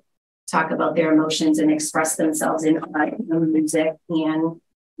also talk about their emotions and express themselves in music and,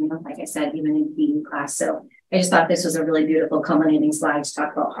 like I said, even in PE class. So I just thought this was a really beautiful culminating slide to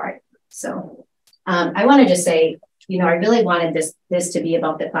talk about heart. So I want to just say, I really wanted this to be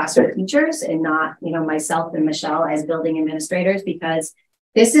about the classroom teachers and not, myself and Michelle as building administrators, because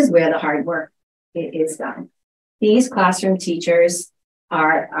this is where the hard work is done. These classroom teachers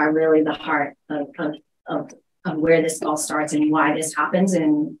are really the heart of where this all starts and why this happens.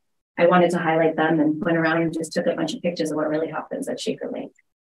 And I wanted to highlight them and went around and just took a bunch of pictures of what really happens at Shaker Lane.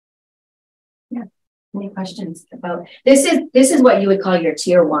 Yeah. Any questions about this? Is what you would call your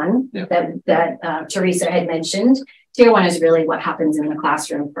tier one that Teresa had mentioned. Tier one is really what happens in the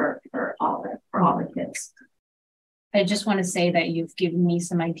classroom for all the kids. I just want to say that you've given me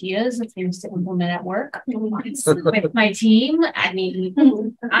some ideas of things to implement at work with my team. I mean,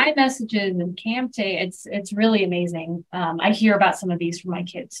 iMessages and Schcmte, it's really amazing. I hear about some of these from my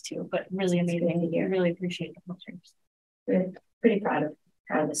kids too, but really amazing. I really appreciate the pictures. We're pretty proud of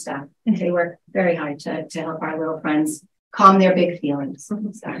the staff. They work very hard to help our little friends calm their big feelings.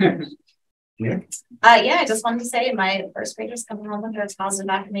 I just wanted to say my first grader's coming home with her positive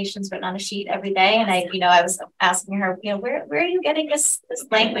affirmations written on a sheet every day. And I was asking her, where are you getting this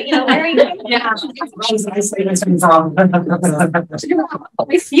language? Where are you getting it?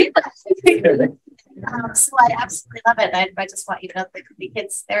 So I absolutely love it. I just want you to know that the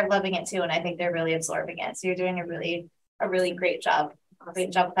kids, they're loving it too. And I think they're really absorbing it. So you're doing a really great job.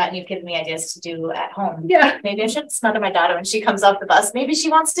 Great job with that. And you've given me ideas to do at home. Yeah. Maybe I should smother my daughter when she comes off the bus. Maybe she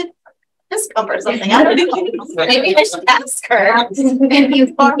wants to discomfort or something. I don't know. Maybe I should ask her. Maybe you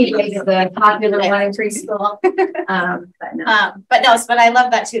is the popular one in preschool. But I love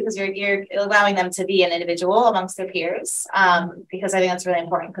that too, because you're allowing them to be an individual amongst their peers. Because I think that's really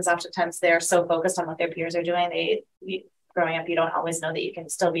important, because oftentimes they're so focused on what their peers are doing. Growing up, you don't always know that you can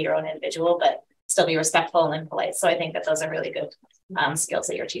still be your own individual, but still be respectful and polite. So I think that those are really good skills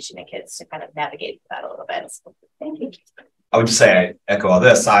that you're teaching the kids to kind of navigate that a little bit. So thank you. I would just say I echo all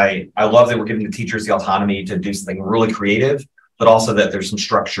this. I love that we're giving the teachers the autonomy to do something really creative, but also that there's some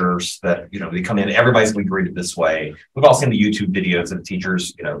structures that, they come in, everybody's going to be greeted this way. We've all seen the YouTube videos of the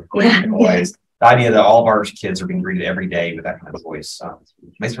teachers, ways. The idea that all of our kids are being greeted every day with that kind of voice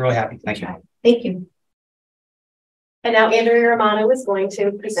makes me really happy. Thank you. Thank you. And now Andrea Romano is going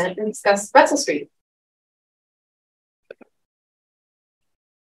to present and discuss Russell Street.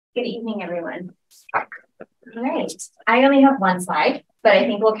 Good evening, everyone. All right. I only have one slide, but I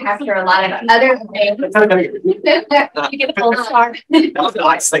think we'll capture a lot of other things. You get a full star.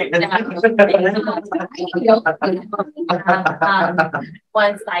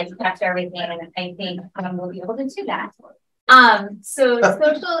 One slide to capture everything, and I think we'll be able to do that. So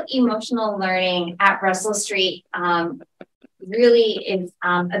social emotional learning at Russell Street really is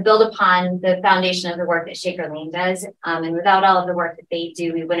a build upon the foundation of the work that Shaker Lane does. And without all of the work that they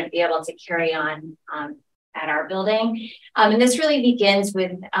do, we wouldn't be able to carry on at our building. And this really begins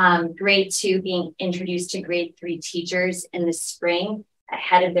with grade 2 being introduced to grade 3 teachers in the spring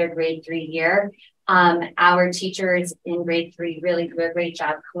ahead of their grade 3 year. Our teachers in grade 3 really do a great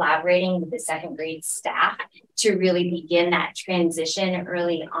job collaborating with the second grade staff to really begin that transition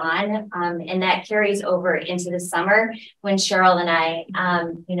early on. And that carries over into the summer when Cheryl and I,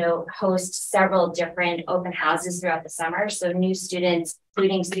 host several different open houses throughout the summer. So new students,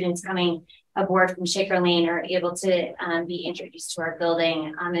 including students coming aboard from Shaker Lane, are able to be introduced to our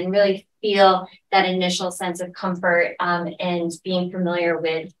building and really feel that initial sense of comfort and being familiar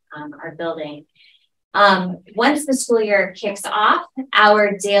with our building. Once the school year kicks off,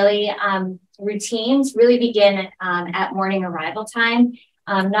 our daily routines really begin at morning arrival time.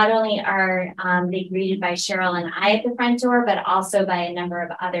 Not only are they greeted by Cheryl and I at the front door, but also by a number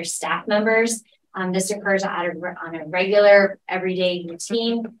of other staff members. This occurs on a regular, everyday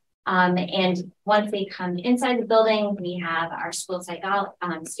routine. And once they come inside the building, we have our school psychologist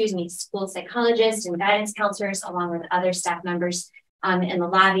and guidance counselors, along with other staff members in the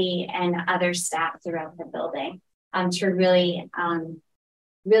lobby and other staff throughout the building to really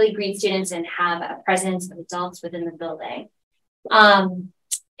greet students and have a presence of adults within the building.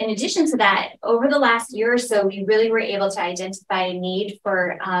 In addition to that, over the last year or so, we really were able to identify a need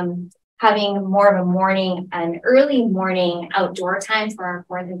for having more of an early morning outdoor time for our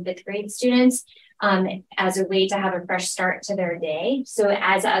 4th and 5th grade students as a way to have a fresh start to their day. So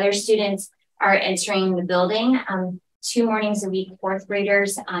as other students are entering the building, 2 mornings a week, 4th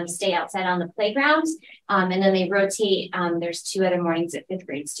graders stay outside on the playgrounds, and then they rotate. There's 2 other mornings that 5th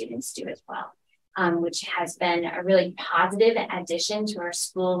grade students do as well, which has been a really positive addition to our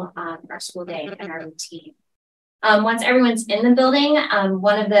school day and our routine. Once everyone's in the building,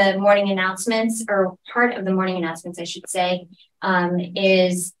 one of the morning announcements, or part of the morning announcements, I should say,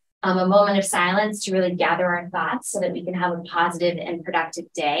 is a moment of silence to really gather our thoughts so that we can have a positive and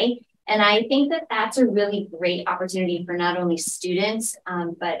productive day. And I think that that's a really great opportunity for not only students,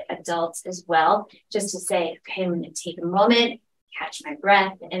 but adults as well, just to say, okay, I'm going to take a moment, catch my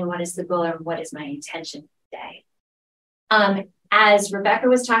breath, and what is the goal or what is my intention today? As Rebecca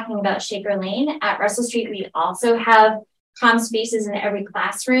was talking about Shaker Lane, at Russell Street, we also have comm spaces in every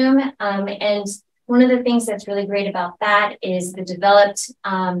classroom. And One of the things that's really great about that is the developed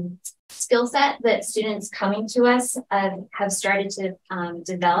skill set that students coming to us have started to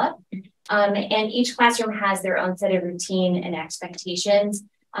develop. And each classroom has their own set of routine and expectations.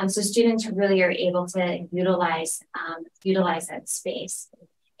 So students really are able to utilize that space.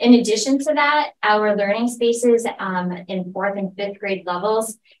 In addition to that, our learning spaces in 4th and 5th grade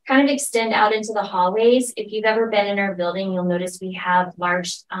levels kind of extend out into the hallways. If you've ever been in our building, you'll notice we have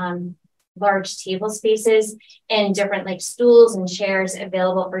large table spaces and different like stools and chairs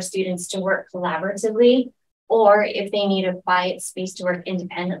available for students to work collaboratively, or if they need a quiet space to work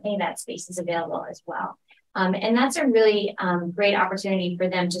independently, that space is available as well. And that's a really great opportunity for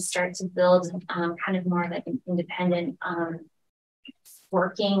them to start to build kind of more like an independent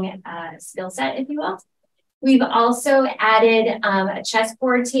working skill set, if you will. We've also added a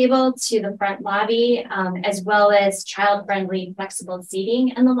chessboard table to the front lobby, as well as child-friendly flexible seating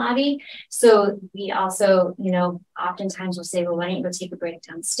in the lobby. So we also, oftentimes we'll say, well, why don't you go take a break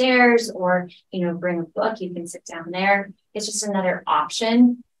downstairs, or, bring a book, you can sit down there. It's just another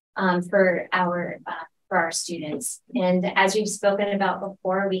option for our students. And as we've spoken about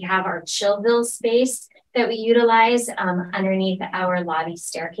before, we have our Chillville space that we utilize underneath our lobby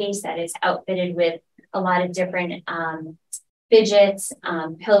staircase that is outfitted with a lot of different fidgets,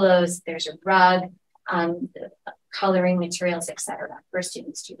 pillows, there's a rug, coloring materials, etc., for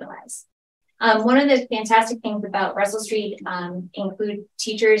students to utilize. One of the fantastic things about Russell Street include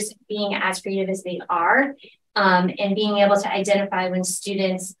teachers being as creative as they are, and being able to identify when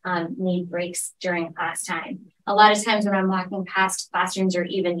students need breaks during class time. A lot of times when I'm walking past classrooms or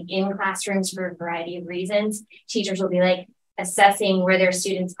even in classrooms for a variety of reasons, teachers will be like assessing where their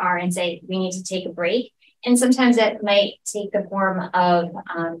students are and say, we need to take a break. And sometimes that might take the form of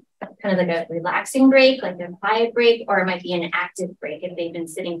kind of like a relaxing break, like a quiet break, or it might be an active break if they've been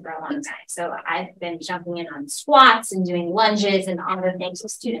sitting for a long time. So I've been jumping in on squats and doing lunges and all the things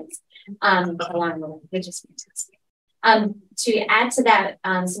with students along the way, which is fantastic. To add to that,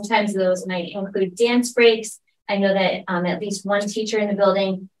 sometimes those might include dance breaks. I know that at least one teacher in the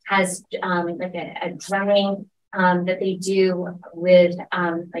building has like a drumming that they do with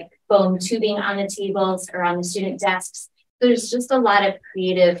like foam tubing on the tables or on the student desks. There's just a lot of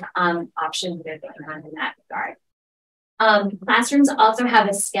creative options that are going on in that regard. Classrooms also have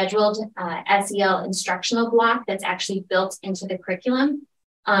a scheduled SEL instructional block that's actually built into the curriculum.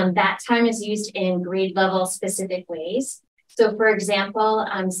 That time is used in grade level specific ways. So for example,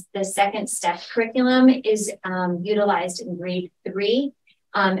 the second step curriculum is utilized in grade 3.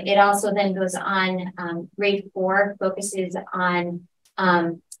 It also then goes on, grade 4 focuses on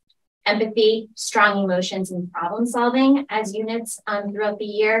empathy, strong emotions, and problem solving as units throughout the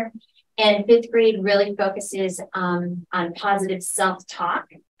year. And 5th grade really focuses on positive self-talk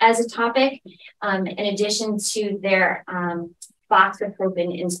as a topic, in addition to their Box of Hope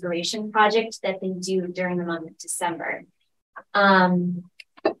and Inspiration project that they do during the month of December. One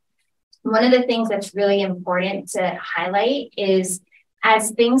of the things that's really important to highlight is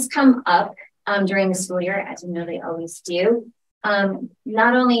as things come up during the school year, as you know they always do,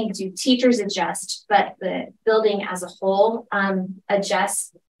 not only do teachers adjust, but the building as a whole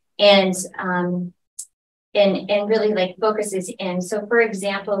adjusts and really like focuses in. So for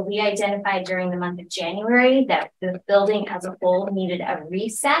example, we identified during the month of January that the building as a whole needed a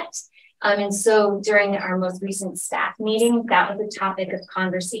reset. And so during our most recent staff meeting, that was a topic of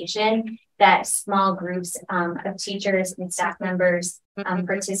conversation that small groups of teachers and staff members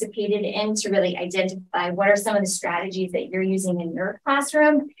participated in to really identify what are some of the strategies that you're using in your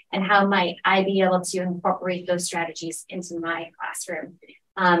classroom and how might I be able to incorporate those strategies into my classroom.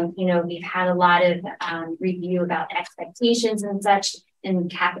 We've had a lot of review about expectations and such in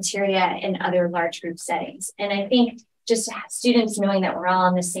cafeteria and other large group settings. And I think just students knowing that we're all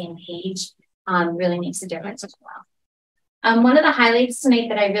on the same page really makes a difference as well. One of the highlights tonight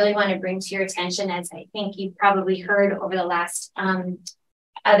that I really want to bring to your attention, as I think you've probably heard over the last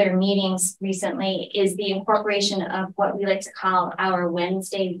other meetings recently, is the incorporation of what we like to call our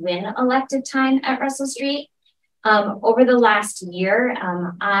Wednesday win elective time at Russell Street. Over the last year,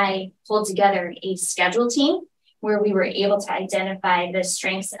 I pulled together a schedule team where we were able to identify the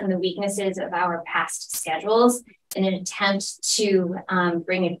strengths and the weaknesses of our past schedules in an attempt to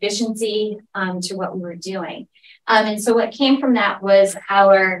bring efficiency to what we were doing. And so what came from that was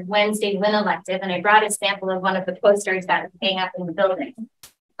our Wednesday win elective, and I brought a sample of one of the posters that is hanging up in the building.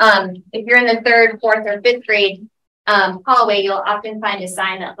 If you're in the 3rd, 4th, or 5th grade hallway, you'll often find a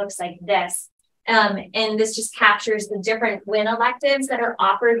sign that looks like this. And this just captures the different WIN electives that are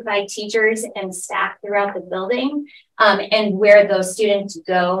offered by teachers and staff throughout the building, and where those students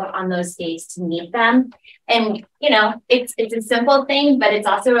go on those days to meet them. And, you know, it's a simple thing, but it's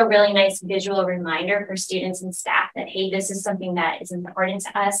also a really nice visual reminder for students and staff that, hey, this is something that is important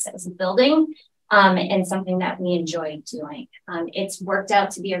to us as a building, and something that we enjoy doing. It's worked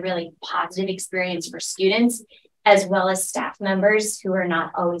out to be a really positive experience for students, as well as staff members who are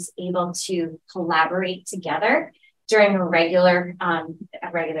not always able to collaborate together during a regular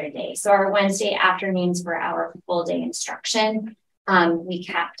day. So our Wednesday afternoons for our full day instruction, we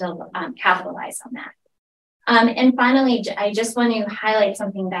capitalize on that. And finally, I just want to highlight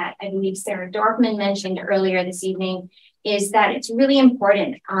something that I believe Sarah Dorfman mentioned earlier this evening, is that it's really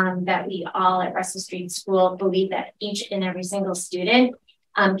important that we all at Russell Street School believe that each and every single student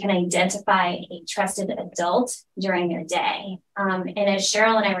can identify a trusted adult during their day. And as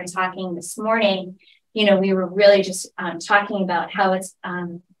Cheryl and I were talking this morning, you know, we were really just talking about how it's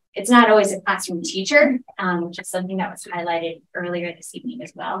not always a classroom teacher, which is something that was highlighted earlier this evening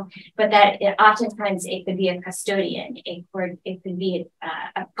as well, but that oftentimes it could be a custodian, it could be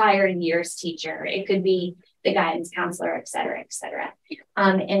a prior year's teacher, it could be the guidance counselor, et cetera, et cetera.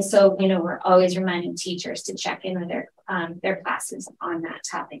 And so, you know, we're always reminding teachers to check in with their classes on that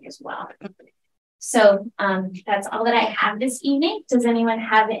topic as well. So that's all that I have this evening. Does anyone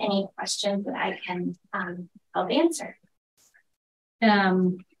have any questions that I can help answer?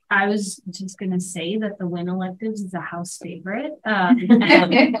 I was just going to say that the WIN electives is a house favorite.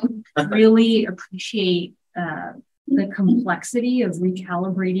 And really appreciate the complexity of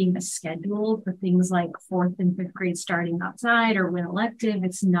recalibrating the schedule for things like 4th and 5th grade starting outside or WIN elective.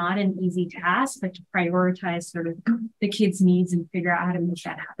 It's not an easy task, but to prioritize sort of the kids' needs and figure out how to make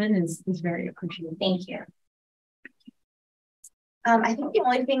that happen is very appreciated. Thank you. I think the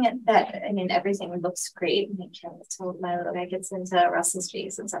only thing that, I mean, everything looks great. Until my little guy gets into Russell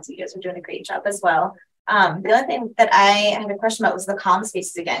Street, and sounds like you guys are doing a great job as well. The other thing that I had a question about was the comm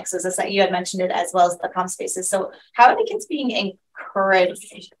spaces again, because as you had mentioned it as well as the comm spaces. So how are the kids being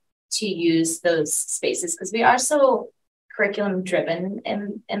encouraged to use those spaces? Because we are so curriculum driven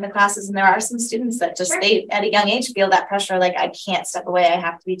in the classes, and there are some students that just they at a young age feel that pressure, like I can't step away, I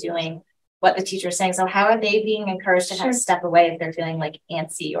have to be doing what the teacher is saying. So how are they being encouraged to kind of step away if they're feeling like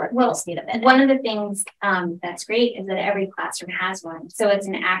antsy or just need a minute? One of the things that's great is that every classroom has one. So it's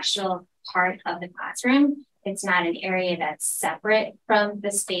an actual part of the classroom. It's not an area that's separate from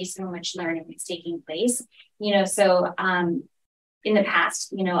the space in which learning is taking place. You know, so in the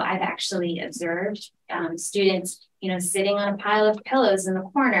past, you know, I've actually observed students, you know, sitting on a pile of pillows in the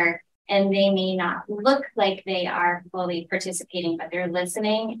corner, and they may not look like they are fully participating, but they're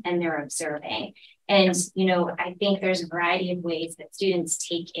listening and they're observing. And, you know, I think there's a variety of ways that students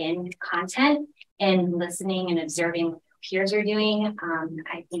take in content, and listening and observing what their peers are doing.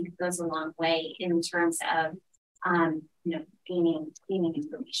 I think goes a long way in terms of, you know, gaining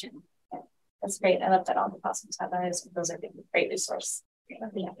information. That's great. I love that all the classrooms have those. Those are great resource.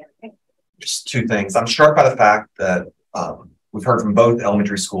 Just two things. I'm struck by the fact that we've heard from both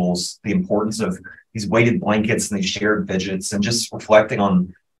elementary schools the importance of these weighted blankets and these shared fidgets, and just reflecting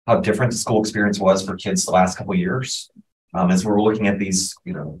on how different the school experience was for kids the last couple of years. As we're looking at these,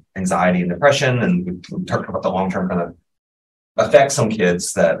 you know, anxiety and depression, and we talked about the long-term kind of effects on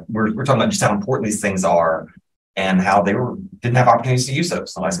kids, that we're talking about just how important these things are and how they didn't have opportunities to use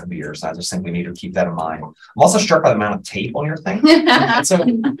those the last couple of years. I just think we need to keep that in mind. I'm also struck by the amount of tape on your thing. So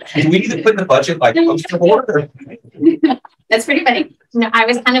do we need to put in the budget like poster board? That's pretty funny. No, I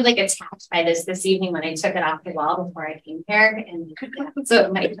was kind of like attacked by this evening when I took it off the wall before I came here, and so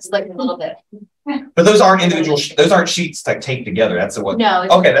it might just look a little bit. But those aren't individual. Those aren't sheets like taped together. That's a what? No.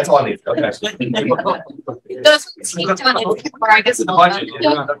 Okay, that's all I need. Okay. Those taped on it before I guess the budget.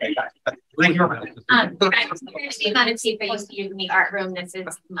 Okay, thank you. The amount of tape I used to use in the art room. This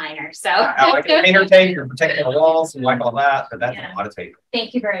is minor, so. I like the painter tape. You're protecting the walls and like all that, but that's a lot of tape.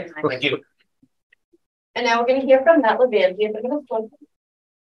 Thank you very much. Thank you. And now we're going to hear from Matt Levin. He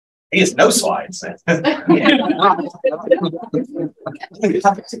has no slides. Hello,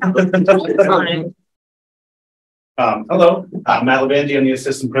 I'm Matt Levandy. I'm the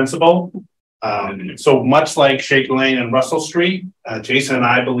assistant principal. So much like Schcmte Lane and Russell Street, Jason and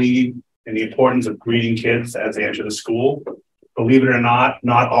I believe in the importance of greeting kids as they enter the school. Believe it or not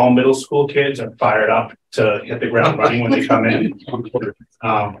all middle school kids are fired up to hit the ground running when they come in.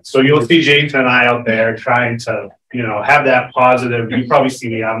 So you'll see Jason and I out there trying to, you know, have that positive. You probably see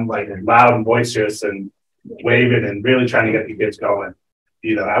me, I'm like loud and boisterous and waving and really trying to get the kids going.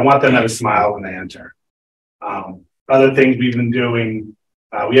 You know, I want them to have a smile when they enter. Other things we've been doing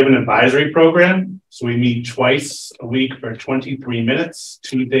We have an advisory program, so we meet twice a week for 23 minutes,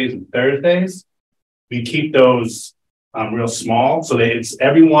 Tuesdays and Thursdays. We keep those real small, so that it's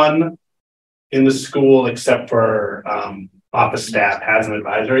everyone in the school except for office staff has an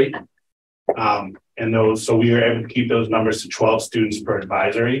advisory. And those, so we were able to keep those numbers to 12 students per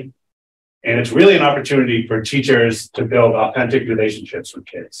advisory. And it's really an opportunity for teachers to build authentic relationships with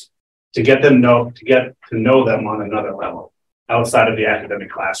kids, to get to know them on another level outside of the academic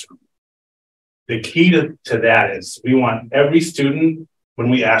classroom. The key to that is we want every student, when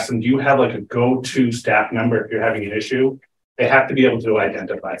we ask them, do you have like a go-to staff member if you're having an issue? They have to be able to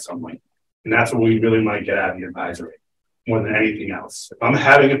identify someone. And that's what we really want to get out of the advisory more than anything else. If I'm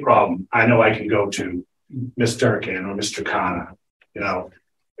having a problem, I know I can go to Ms. Durkin or Mr. Kana, you know,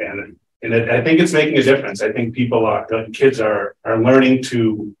 and I think it's making a difference. I think kids are learning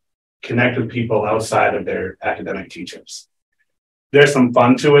to connect with people outside of their academic teachers. There's some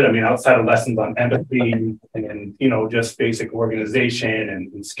fun to it. I mean, outside of lessons on empathy and you know, just basic organization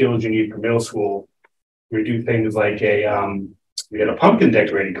and skills you need for middle school, we do things like we had a pumpkin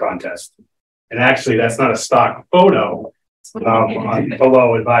decorating contest. And actually, that's not a stock photo on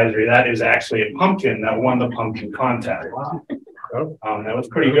below advisory. That is actually a pumpkin that won the pumpkin contest. Wow. That was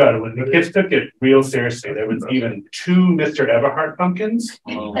pretty good. When the kids took it real seriously, there was even 2 Mr. Everhart pumpkins.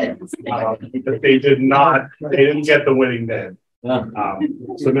 But they didn't get the winning bid.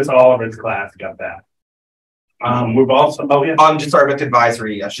 So Miss Oliver's class got that. We've also, I'm just sorry about the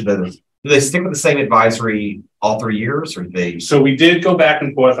advisory. I should have. Do they stick with the same advisory all 3 years, or do they? So we did go back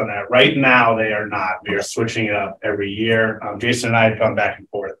and forth on that. Right now, they are not. We are switching it up every year. Jason and I have gone back and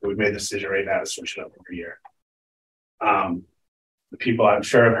forth, but we made the decision right now to switch it up every year. The people I'm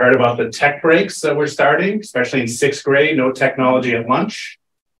sure have heard about the tech breaks that we're starting, especially in 6th grade, no technology at lunch.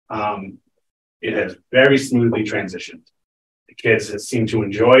 It has very smoothly transitioned. The kids seem to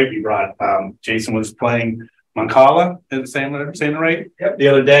enjoy it. We brought, Jason was playing Mancala, is saying it right? Yep. The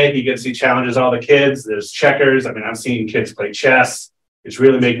other day, he challenges all the kids. There's checkers. I mean, I've seen kids play chess. It's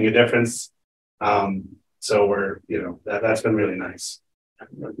really making a difference. So we're, you know, that's been really nice.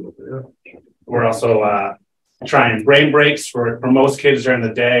 We're also trying brain breaks for most kids during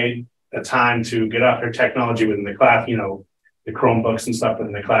the day, a time to get off their technology within the class, you know, the Chromebooks and stuff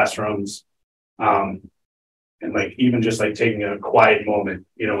within the classrooms. And like even just like taking a quiet moment,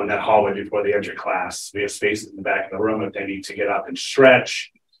 you know, in that hallway before they enter class. We have spaces in the back of the room if they need to get up and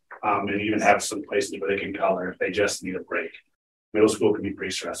stretch, and even have some places where they can color if they just need a break. Middle school can be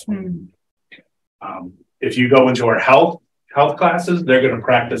pretty stressful. If you go into our health classes, they're going to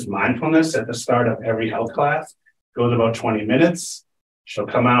practice mindfulness at the start of every health class. It goes about 20 minutes. She'll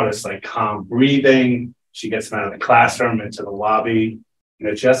come out, it's like calm breathing. She gets them out of the classroom into the lobby, and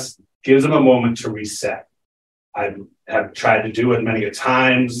it just gives them a moment to reset. I have tried to do it many a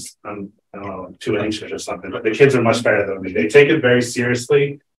times. I don't know, too anxious or something, but the kids are much better than me. They take it very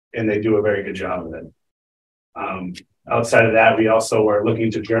seriously and they do a very good job of it. Outside of that, we also are looking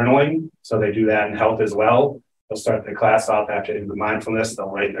to journaling. So they do that in health as well. They'll start the class off after the mindfulness. They'll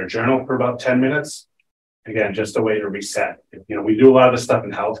write their journal for about 10 minutes. Again, just a way to reset. You know, we do a lot of the stuff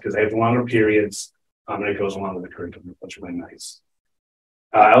in health because they have longer periods and it goes along with the curriculum. That's really nice.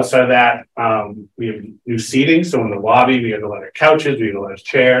 Outside of that, we have new seating. So in the lobby, we have a lot of couches, we have a lot of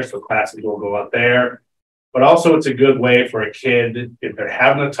chairs, so classes will go up there. But also it's a good way for a kid, if they're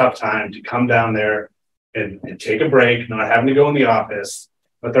having a tough time, to come down there and take a break, not having to go in the office,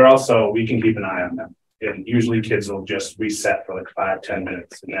 but they're also, we can keep an eye on them. And usually kids will just reset for like 5-10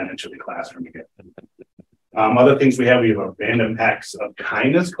 minutes and then into the classroom again. Other things we have a random acts of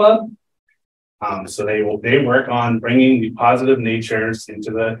kindness club. So they work on bringing the positive natures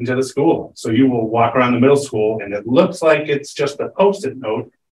into the school. So you will walk around the middle school and it looks like it's just a Post-it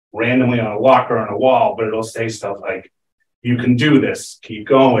note randomly on a locker on a wall, but it'll say stuff like, you can do this, keep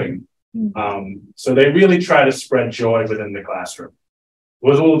going. So they really try to spread joy within the classroom. It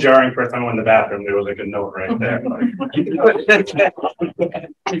was a little jarring first time I went in the bathroom. There was like a note right there.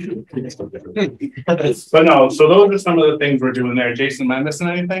 But no, so those are some of the things we're doing there. Jason, am I missing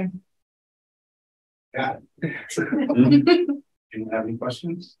anything? Yeah. Do you have any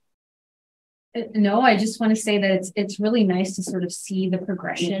questions? No, I just want to say that it's really nice to sort of see the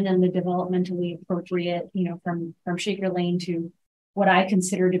progression and the developmentally appropriate, you know, from Shaker Lane to what I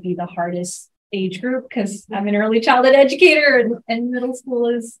consider to be the hardest age group, because I'm an early childhood educator and middle school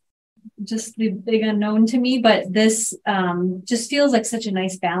is just the big unknown to me. But this just feels like such a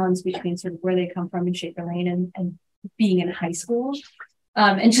nice balance between sort of where they come from in Shaker Lane and being in high school.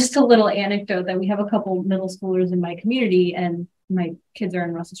 And just a little anecdote that we have a couple middle schoolers in my community, and my kids are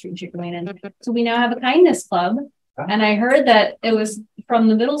in Russell Street and Schcmte. And so we now have a kindness club. And I heard that it was from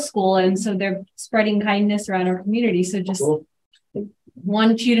the middle school, and so they're spreading kindness around our community. So just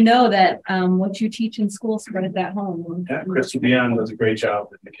want you to know that what you teach in school, spread it at home. Yeah, Crystal Dion does a great job.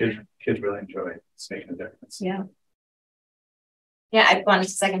 The kids really enjoy it. It's making a difference. Yeah. Yeah, I wanted to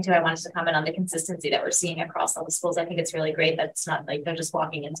second too. I wanted to comment on the consistency that we're seeing across all the schools. I think it's really great that it's not like they're just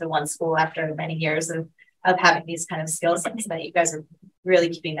walking into one school after many years of having these kind of skill sets, that you guys are really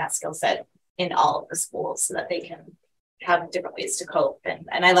keeping that skill set in all of the schools so that they can have different ways to cope.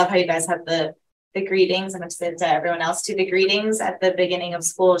 And I love how you guys have the greetings. I'm going to say to everyone else too, the greetings at the beginning of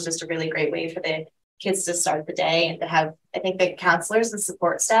school is just a really great way for the kids to start the day, and to have, I think the counselors and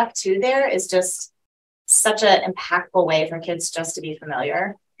support staff too there is just such an impactful way for kids just to be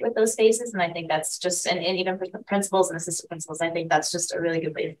familiar with those faces. And I think that's just, and even for principals and assistant principals, I think that's just a really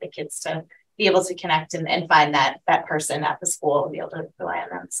good way for the kids to be able to connect and find that person at the school and be able to rely on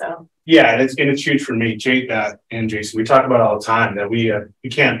them. So yeah, and it's huge for me, Jake and Jason. We talk about all the time that we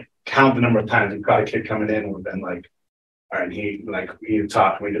can't count the number of times we've got a kid coming in and we've been like, all right, we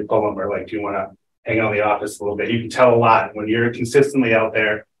talked, we did pull them, we're like, do you want to hang out in the office a little bit? You can tell a lot when you're consistently out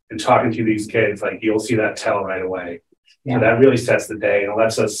there and talking to these kids. Like, you'll see that tell right away. Yeah. So that really sets the day and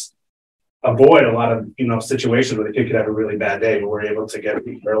lets us avoid a lot of situations where the kid could have a really bad day, but we're able to get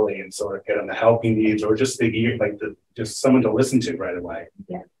them early and sort of get them the help he needs, or just the ear, just someone to listen to right away.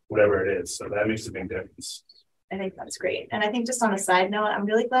 Yeah, whatever it is. So that makes a big difference. I think that's great. And I think just on a side note, I'm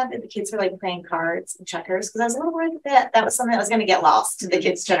really glad that the kids are like playing cards and checkers, because I was a little worried that was something that was going to get lost to the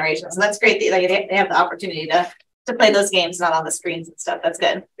kids' generation. So that's great that they have the opportunity to play those games, not on the screens and stuff. That's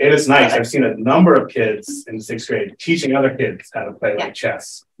good. It is nice. I've seen a number of kids in 6th grade teaching other kids how to play like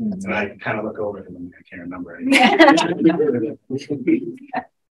chess. Mm-hmm. And I kind of look over them and I can't remember anything.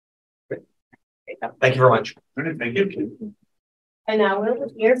 Thank you very much. All right, thank you. And now we'll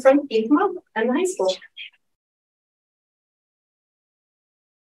hear from Keith Monk at the high school.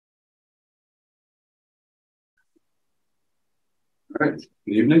 All right,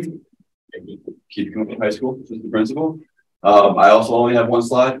 good evening. Keith Monk High School, this is the principal. I also only have one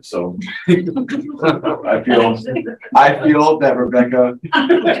slide, so I feel that Rebecca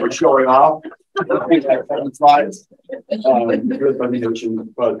was showing off. I think I have 7 slides. Good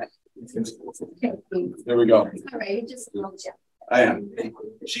presentation, but there we go. All right, just I am.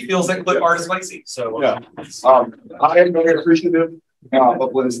 She feels like clip art is lazy, so yeah. I am very appreciative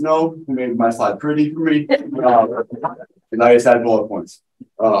of Liz Snow, who made my slide pretty for me. And I just had bullet points.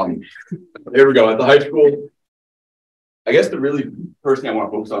 Here we go. At the high school, I guess the really first thing I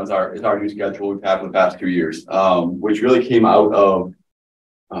want to focus on is our new schedule we've had for the past 2 years, which really came out of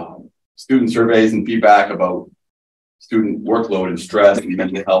student surveys and feedback about student workload and stress and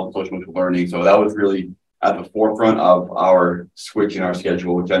mental health, social emotional learning. So that was really at the forefront of our switch in our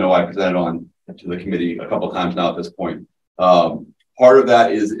schedule, which I know I presented on to the committee a couple of times now at this point. Part of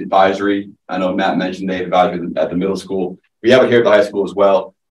that is advisory. I know Matt mentioned they have advisory at the middle school. We have it here at the high school as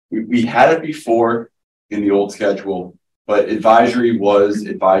well. We had it before in the old schedule, but advisory was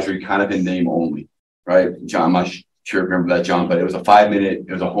advisory kind of in name only, right? John, I'm not sure if you remember that, John, but it was a 5-minute,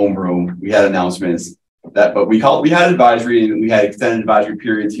 it was a homeroom. We had announcements but we had advisory, and we had extended advisory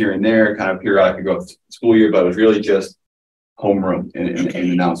periods here and there, kind of periodically throughout the school year, but it was really just homeroom and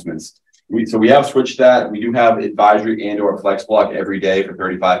announcements. So we have switched that. We do have advisory and or flex block every day for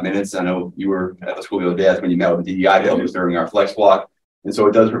 35 minutes. I know you were at the school the other day. That's when you met with the DEI builders during our flex block. And so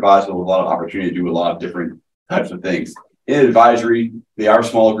it does provide us with a lot of opportunity to do a lot of different types of things. In advisory, they are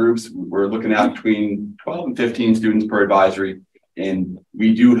small groups. We're looking at between 12 and 15 students per advisory. And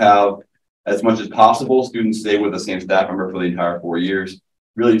we do have, as much as possible, students stay with the same staff member for the entire 4 years.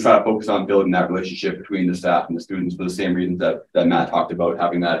 Really try to focus on building that relationship between the staff and the students for the same reasons that Matt talked about,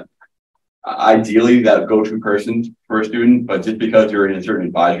 having that ideally that go-to person for a student, but just because you're in a certain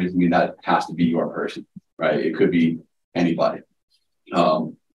advisory doesn't mean that has to be your person, right? It could be anybody.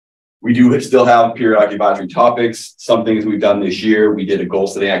 We do still have periodic advisory topics. Some things we've done this year, we did a goal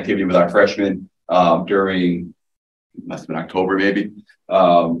setting activity with our freshmen during, must have been October maybe.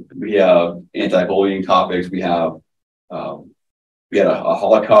 We have anti-bullying topics. We had a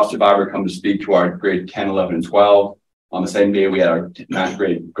Holocaust survivor come to speak to our grade 10, 11, and 12. On the same day, we had our 9th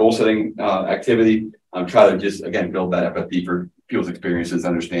grade goal setting activity. Try to just, again, build that empathy for people's experiences,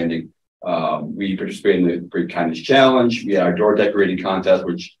 understanding. We participated in the Great Kindness Challenge. We had our door decorating contest,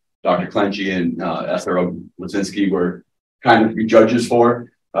 which Dr. Clenchey and SRO Wazinski were kind of judges for.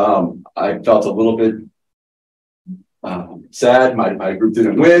 I felt a little bit sad. My group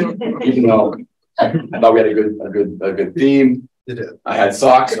didn't win, even though I thought we had a good theme. I had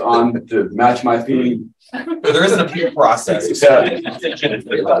socks on to match my theme. So there is an appeal process.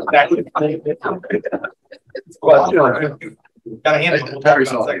 Got a hand. We'll talk about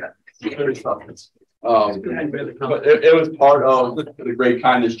it in a second. But it was part of the Great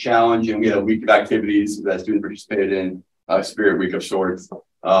Kindness Challenge, and we had a week of activities that students participated in, Spirit Week of sorts.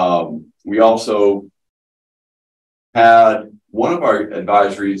 We also had one of our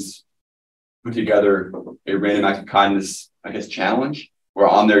advisories put together a random act of kindness, I guess, challenge, where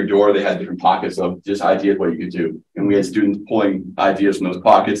on their door they had different pockets of just ideas what you could do. And we had students pulling ideas from those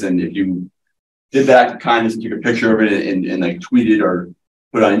pockets. And if you did that act of kindness, took a picture of it and like tweeted or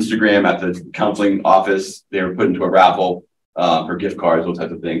put on Instagram at the counseling office, they were put into a raffle for gift cards, those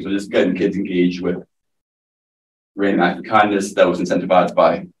types of things. So just getting kids engaged with random act of kindness that was incentivized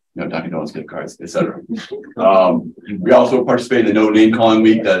by Dunkin' Donuts gift cards, etc. We also participated in the No Name Calling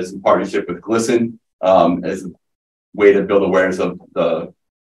Week that is in partnership with GLSEN as a way to build awareness of the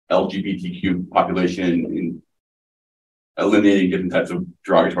LGBTQ population and eliminating different types of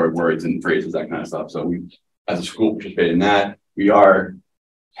derogatory words and phrases, that kind of stuff. So we, as a school, participated in that. We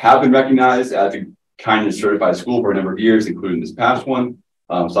have been recognized as a kindness certified school for a number of years, including this past one.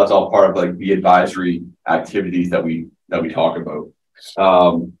 So that's all part of like the advisory activities that we talk about.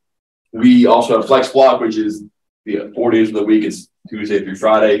 We also have Flex Block, which is the 4 days of the week. It's Tuesday through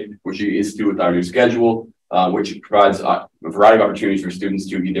Friday, which is due with our new schedule, which provides a variety of opportunities for students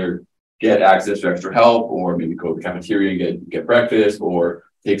to either get access to extra help, or maybe go to the cafeteria and get breakfast, or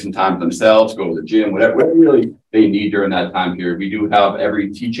take some time for themselves, go to the gym, whatever really they need during that time period. We do have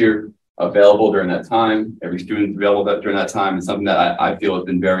every teacher available during that time, every student available during that time, and something that I feel has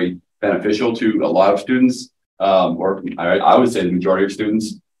been very beneficial to a lot of students, or I would say the majority of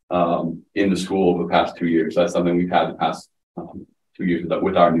students in the school over the past 2 years. That's something we've had the past 2 years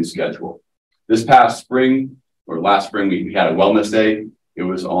with our new schedule. This past spring, or last spring, we had a wellness day. It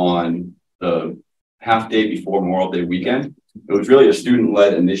was on the half day before Memorial Day weekend. It was really a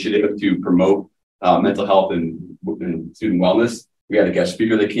student-led initiative to promote mental health and student wellness. We had a guest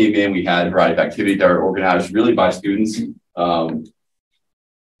speaker that came in. We had a variety of activities that were organized really by students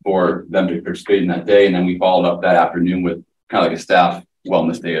for them to participate in that day. And then we followed up that afternoon with kind of like a staff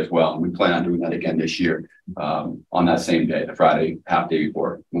wellness day as well. And we plan on doing that again this year on that same day, the Friday half day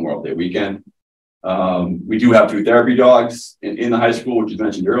before Memorial Day weekend. We do have 2 therapy dogs in the high school, which was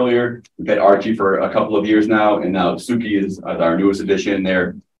mentioned earlier. We've had Archie for a couple of years now, and now Suki is our newest addition.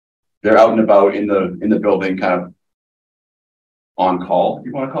 They're out and about in the building, kind of on call, if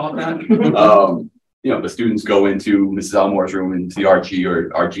you want to call it that. The students go into Mrs. Elmore's room and see Archie,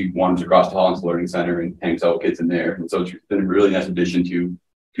 or Archie wanders across the Hollins Learning Center and hangs out with kids in there. And so it's been a really nice addition to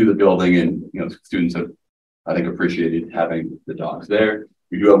the building, and students have, I think, appreciated having the dogs there.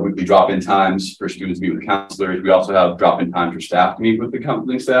 We do have weekly drop-in times for students to meet with counselors. We also have drop-in time for staff to meet with the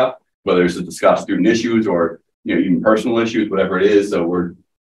counseling staff, whether it's to discuss student issues or even personal issues, whatever it is. So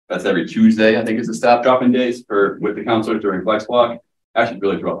that's every Tuesday, I think, is the staff drop-in days with the counselors during Flex Block. Actually,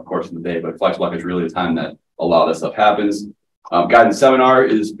 really throughout the course of the day, but Flex Block is really the time that a lot of that stuff happens. Guidance Seminar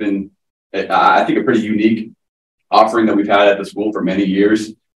has been, I think, a pretty unique offering that we've had at the school for many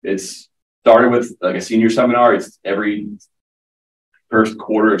years. It's started with like a senior seminar. It's every first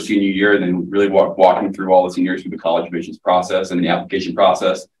quarter of senior year, and then really walking through all the seniors through the college admissions process and the application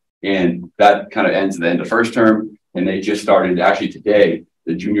process. And that kind of ends at the end of first term. And they just started actually today,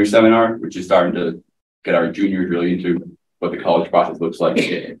 the junior seminar, which is starting to get our juniors really into what the college process looks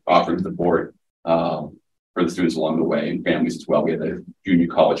like, offering support for the students along the way and families as well. We had a junior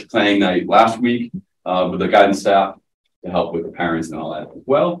college planning night last week with the guidance staff to help with the parents and all that as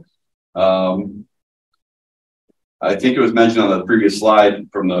well. I think it was mentioned on the previous slide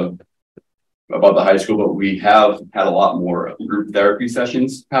about the high school, but we have had a lot more group therapy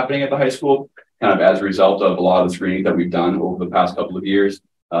sessions happening at the high school, kind of as a result of a lot of the screening that we've done over the past couple of years.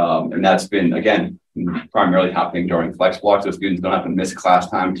 And that's been, again, primarily happening during Flex Block, so students don't have to miss class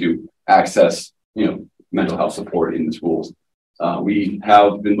time to access, mental health support in the schools. We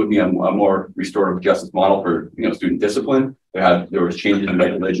have been looking at a more restorative justice model for, student discipline. There was changes in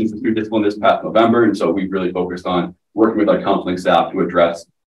regulations for student discipline this past November, and so we've really focused on working with our counseling staff to address,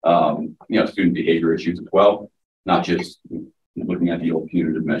 student behavior issues as well, not just looking at the old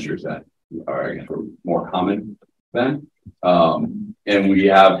punitive measures that are, I guess, more common then. And we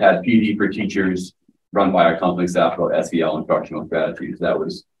have had PD for teachers run by our counseling staff about SEL instructional strategies. That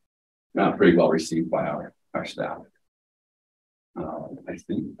was pretty well received by our staff. I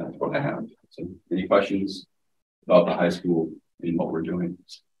think that's what I have. So any questions about the high school and what we're doing?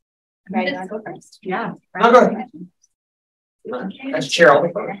 Ready to go first? Yeah. No, go ahead. That's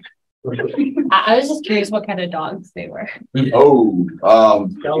Cheryl. I was just curious what kind of dogs they were. Oh,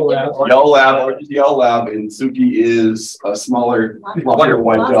 yellow lab, and Suki is a smaller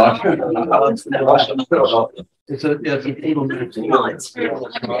white dog. It's a little bit. No, it's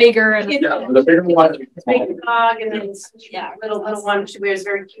Like bigger and The bigger one. big dog, and then it's, yeah, little one. She wears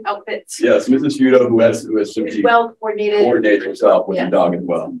very cute outfits. Yes, Mrs. Fudo, who has Schcmte, Well coordinated. coordinates herself with Yeah. the dog as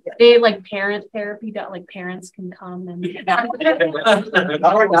well. they like parent therapy that like parents can come and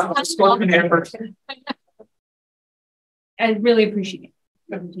I really appreciate it.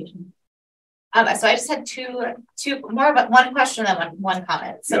 Presentation. So I just had two more, but one question and one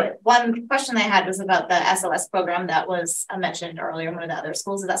comment. So Yeah. one question I had was about the SOS program that was mentioned earlier in one of the other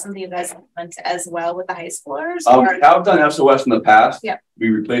schools. Is that something you guys implement as well with the high schoolers? We have done SOS in the past. Yeah. We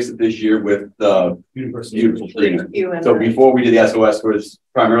replaced it this year with the universal agreement. UMS. So before we did the SOS was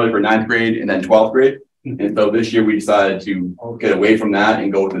primarily for 9th grade and then 12th grade. And so this year we decided to get away from that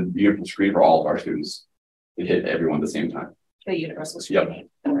and go to the universal screen for all of our students. To hit everyone at the same time. The universal Yep. screening.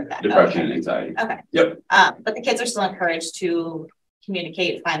 for that. Depression Okay. and anxiety. Okay. Yep. But the kids are still encouraged to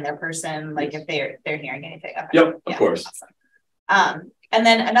communicate, find their person, like if they're hearing anything. Okay. Yep, of Yeah, course. awesome. And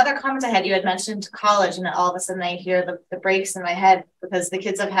then another comment I had, you had mentioned college, and then all of a sudden I hear the breaks in my head because the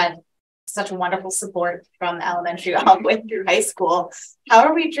kids have had such wonderful support from elementary all the way through high school. How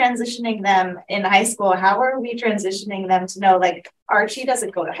are we transitioning them in high school? How are we transitioning them to know, like, Archie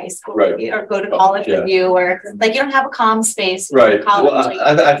doesn't go to high school Right. with you, or go to college with you, or like you don't have a calm space. Right. College,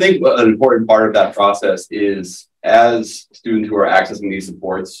 Well, I think an important part of that process is as students who are accessing these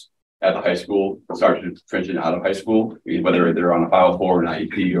supports at the high school start to transition out of high school, whether they're on a 504 or an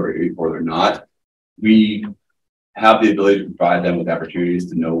IEP or they're not, we have the ability to provide them with opportunities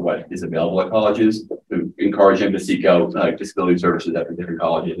to know what is available at colleges, to encourage them to seek out disability services at the different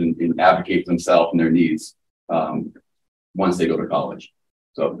colleges and advocate for themselves and their needs once they go to college.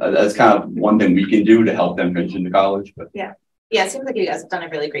 So that's kind of one thing we can do to help them transition to college. But yeah, it seems like you guys have done a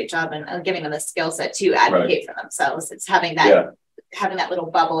really great job in giving them the skill set to advocate for themselves. It's having that having that little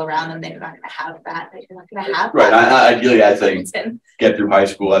bubble around them. They're not going to have that. They're not going to have right. that. Ideally, I'd say get through high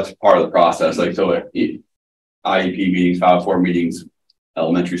school. That's part of the process. Like so, IEP meetings, 504 meetings,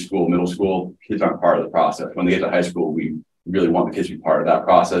 elementary school, middle school, kids aren't part of the process. When they get to high school, we really want the kids to be part of that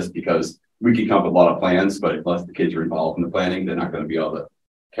process because we can come up with a lot of plans, but unless the kids are involved in the planning, they're not going to be able to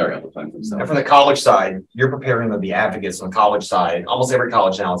carry out the plan themselves. And from the college side, you're preparing them to be advocates on the college side. Almost every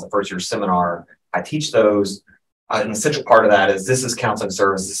college now is a first year seminar. I teach those. An essential part of that is this is counseling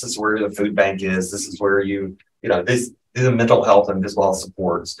service. This is where the food bank is. This is where this is the mental health and physical health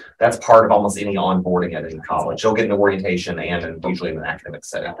supports. That's part of almost any onboarding at any college. You'll get an orientation and usually in an academic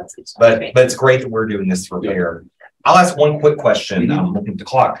setting. But it's great that we're doing this to prepare. I'll ask one quick question. I'm looking at the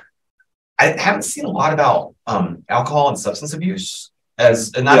clock. I haven't seen a lot about alcohol and substance abuse.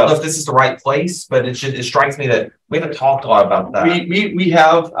 And I don't know if this is the right place, but it strikes me that we haven't talked a lot about that. We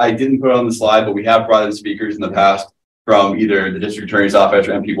have, I didn't put it on the slide, but we have brought in speakers in the past from either the district attorney's office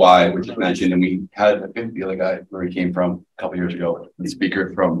or MPY, which is mentioned, and we had, I think the other guy where he came from a couple years ago, the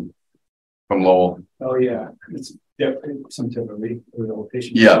speaker from Lowell. Oh yeah, it's some type of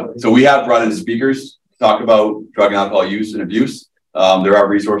rehabilitation. Yeah, so we have brought in speakers to talk about drug and alcohol use and abuse. There are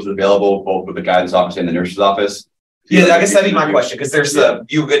resources available both with the guidance office and the nurse's office. Yeah, I guess that'd be my question because there's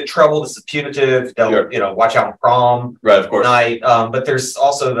you get in trouble. This is punitive. Don't watch out for prom. Right, of course. Night. But there's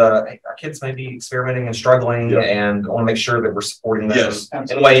also our kids may be experimenting and struggling, and I want to make sure that we're supporting them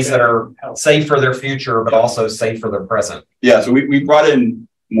in ways that are safe for their future, but also safe for their present. Yeah, so we brought in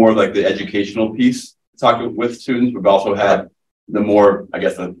more of like the educational piece, talking with students. We've also had the more, I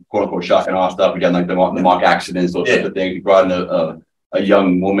guess, the quote unquote shock and awe stuff. We got like the mock accidents, those types of things. We brought in a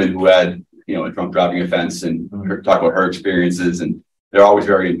young woman who had a drunk driving offense and talk about her experiences, and they're always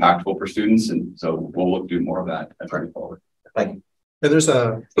very impactful for students. And so we'll look to do more of that as we move forward. Thank you. And there's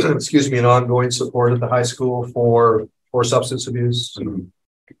an ongoing support at the high school for substance abuse. And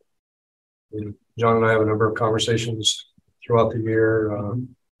John and I have a number of conversations throughout the year. And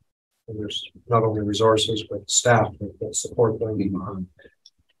there's not only resources, but staff that support them.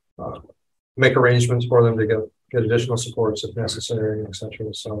 Make arrangements for them to get additional supports if necessary,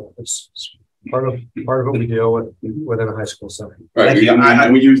 etc. So it's part of what we deal with within a high school setting. Right.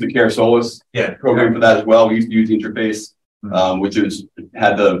 We use the Care Solace program for that as well. We used to use the interface, which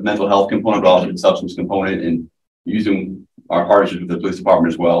had the mental health component, but also the substance component, and using our partnership with the police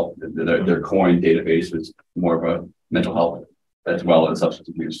department as well. Their COIN database is more of a mental health as well as substance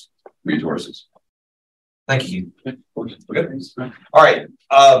abuse resources. Thank you. Good. All right.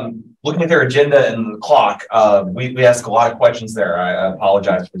 Looking at their agenda and the clock, we asked a lot of questions there. I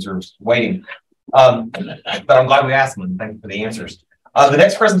apologize for waiting, but I'm glad we asked them. Thank you for the answers. The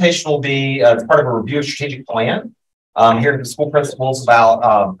next presentation will be as part of a review of strategic plan. Here at the school principals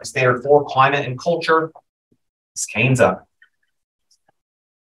about standard 4 climate and culture. Ms. Kane's up.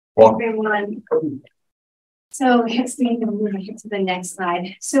 Welcome. So let's see, move to the next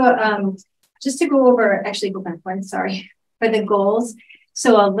slide. So just to go over, actually go back one, sorry, for the goals.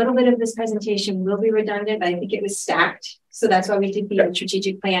 So a little bit of this presentation will be redundant, but I think it was stacked. So that's why we did the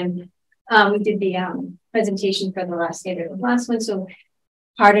strategic plan. We did the presentation for the last day of the last one. So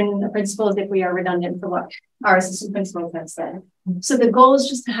pardon the principals if we are redundant for what our assistant principals have said. So the goals,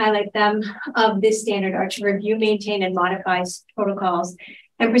 just to highlight them, of this standard are to review, maintain, and modify protocols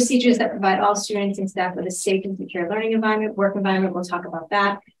and procedures that provide all students and staff with a safe and secure learning environment, work environment. We'll talk about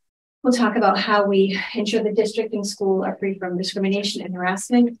that. We'll talk about how we ensure the district and school are free from discrimination and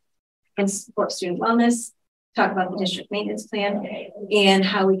harassment and support student wellness. Talk about the district maintenance plan and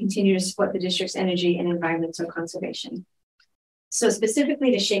how we continue to support the district's energy and environmental conservation. So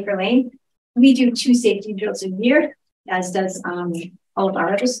specifically to Shaker Lane, we do 2 safety drills a year, as does all of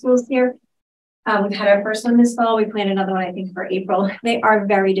our other schools here. We've had our first one this fall. We plan another one, I think, for April. They are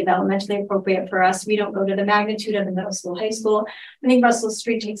very developmentally appropriate for us. We don't go to the magnitude of the middle school, high school. I think Russell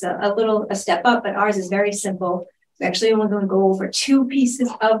Street takes a step up, but ours is very simple. We actually only going to go over 2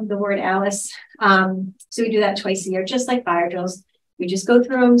 pieces of the word Alice. So we do that twice a year, just like fire drills. We just go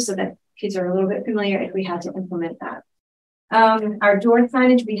through them so that kids are a little bit familiar if we had to implement that. Our door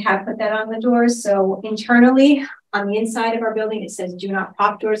signage, we have put that on the doors. So internally, on the inside of our building, it says do not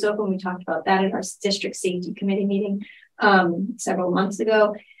prop doors open. We talked about that in our district safety committee meeting several months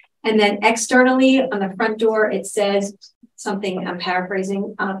ago. And then externally on the front door, it says something, I'm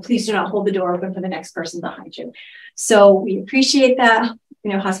paraphrasing, please do not hold the door open for the next person behind you. So we appreciate that,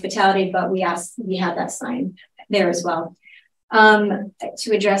 hospitality, but we have that sign there as well.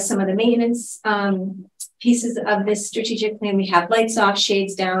 To address some of the maintenance pieces of this strategic plan, we have lights off,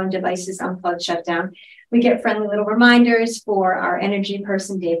 shades down, devices unplugged, shut down. We get friendly little reminders for our energy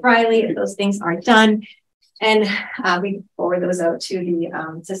person, Dave Riley, if those things aren't done. And we forward those out to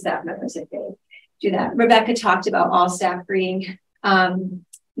the staff members if they do that. Rebecca talked about all staff greeting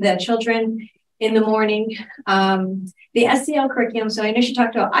the children in the morning. The SEL curriculum, so I know she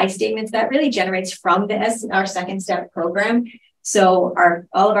talked about I statements, that really generates from our second step program. So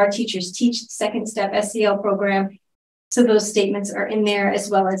all of our teachers teach second step SEL program. So those statements are in there, as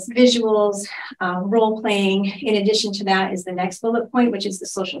well as visuals, role playing. In addition to that is the next bullet point, which is the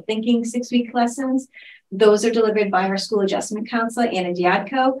social thinking 6-week lessons. Those are delivered by our school adjustment counselor, Anna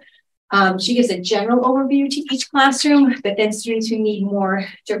Diadco. She gives a general overview to each classroom, but then students who need more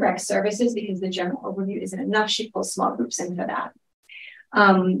direct services, because the general overview isn't enough, she pulls small groups in for that.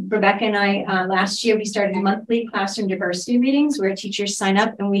 Rebecca and I, last year, we started monthly classroom diversity meetings where teachers sign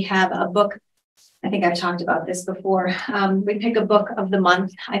up, and we have a book. I think I've talked about this before. We pick a book of the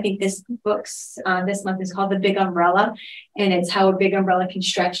month. I think this month is called The Big Umbrella, and it's how a big umbrella can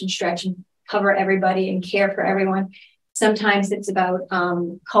stretch and cover everybody and care for everyone. Sometimes it's about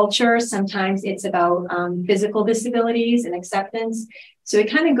culture. Sometimes it's about physical disabilities and acceptance. So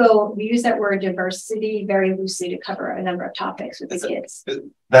we use that word diversity very loosely to cover a number of topics with the kids.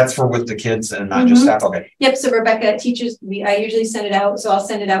 That's with the kids and not just staff. Okay. Yep. So Rebecca teaches, I usually send it out. So I'll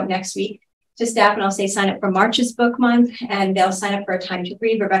send it out next week to staff, and I'll say sign up for March's book month, and they'll sign up for a time to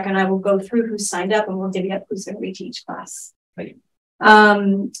read. Rebecca and I will go through who signed up, and we'll divvy up who's going to read to each class. Right.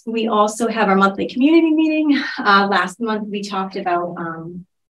 We also have our monthly community meeting. Last month we talked about, I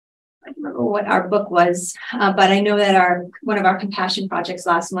don't remember what our book was, but I know that one of our compassion projects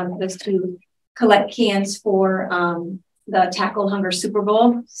last month was to collect cans for the Tackle Hunger Super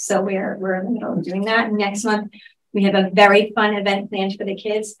Bowl. So we're in the middle of doing that. Next month we have a very fun event planned for the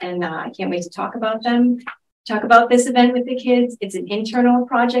kids, and I can't wait to talk about this event with the kids. It's an internal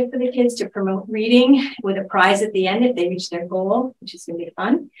project for the kids to promote reading with a prize at the end if they reach their goal, which is going to be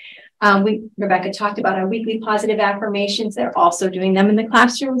fun. Rebecca talked about our weekly positive affirmations. They're also doing them in the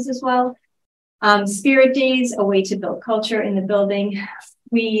classrooms as well. Spirit Days, a way to build culture in the building.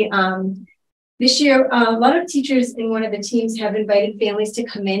 This year, a lot of teachers in one of the teams have invited families to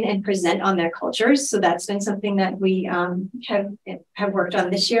come in and present on their cultures. So that's been something that we have worked on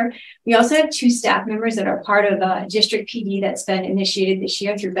this year. We also have 2 staff members that are part of a district PD that's been initiated this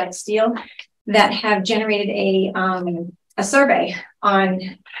year through Beth Steele that have generated a survey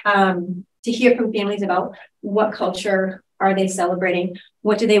on to hear from families about what culture are they celebrating,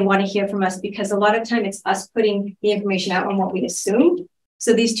 what do they want to hear from us, because a lot of time it's us putting the information out on what we assume.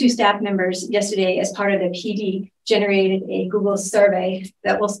 So these 2 staff members yesterday, as part of the PD, generated a Google survey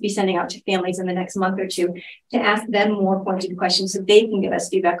that we'll be sending out to families in the next month or 2 to ask them more pointed questions so they can give us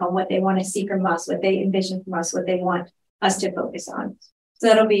feedback on what they want to see from us, what they envision from us, what they want us to focus on. So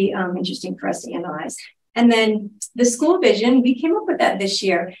that'll be interesting for us to analyze. And then the school vision, we came up with that this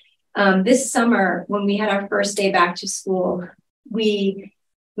year. This summer, when we had our first day back to school, we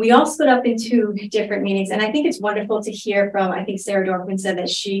we all split up into different meetings. And I think it's wonderful to hear from, I think Sarah Dorfman said that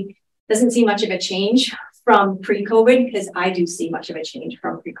she doesn't see much of a change from pre-COVID, because I do see much of a change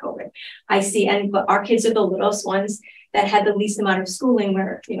from pre-COVID. I see, but our kids are the littlest ones that had the least amount of schooling,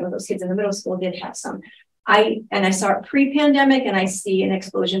 where, you know, those kids in the middle school did have some. I saw it pre-pandemic, and I see an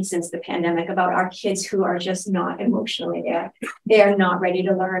explosion since the pandemic about our kids who are just not emotionally there. They are not ready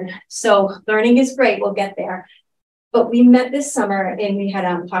to learn. So learning is great, we'll get there. But we met this summer and we had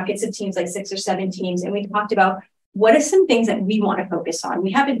pockets of teams, like 6 or 7 teams, and we talked about what are some things that we want to focus on.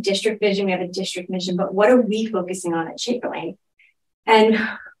 We have a district vision, we have a district mission, but what are we focusing on at Shaker Lane? And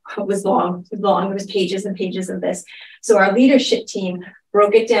it was long, there was pages and pages of this. So our leadership team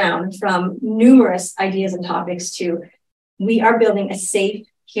broke it down from numerous ideas and topics to, we are building a safe,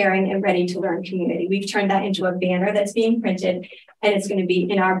 caring, and ready to learn community. We've turned that into a banner that's being printed, and it's going to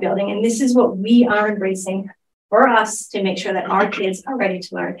be in our building. And this is what we are embracing for us to make sure that our kids are ready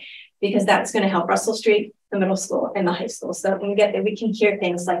to learn, because that's going to help Russell Street, the middle school, and the high school. So when we get there, we can hear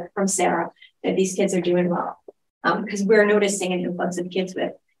things like from Sarah that these kids are doing well, because we're noticing an influx of kids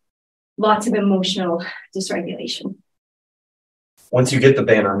with lots of emotional dysregulation. Once you get the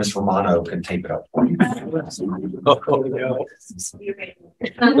banner, Miss Romano can tape it up for you.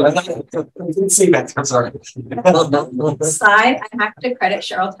 See that? I'm sorry. Side, I have to credit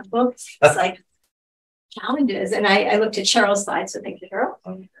Cheryl Temple. It's like challenges, and I looked at Cheryl's slide, so thank you,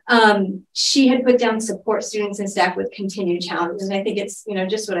 Cheryl. She had put down support students and staff with continued challenges, and I think it's, you know,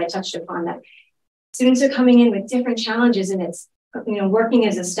 just what I touched upon, that students are coming in with different challenges, and it's, you know, working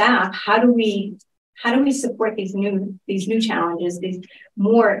as a staff, how do we support these new challenges, these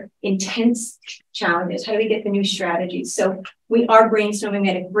more intense challenges? How do we get the new strategies? So we are brainstorming. We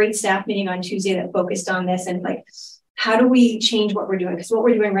had a great staff meeting on Tuesday that focused on this, and like, how do we change what we're doing? Because what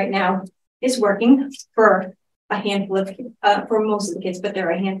we're doing right now is working for a handful of, for most of the kids, but there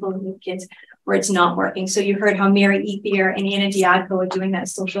are a handful of kids where it's not working. So you heard how Mary Ethier and Anna Diaco are doing that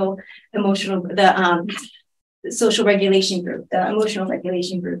social regulation group, the emotional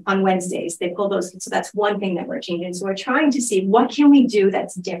regulation group on Wednesdays. They pull those kids. So that's one thing that we're changing. So we're trying to see what can we do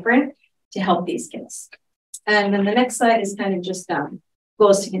that's different to help these kids. And then the next slide is kind of just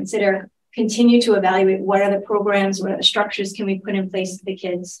goals to consider. Continue to evaluate what are the programs, what are the structures can we put in place for the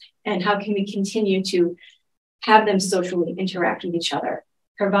kids, and how can we continue to have them socially interact with each other,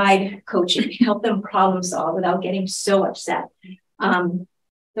 provide coaching, help them problem solve without getting so upset. So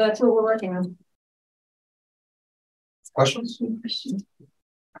that's what we're working on. Questions?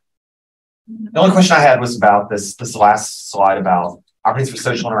 The only question I had was about this last slide about opportunities for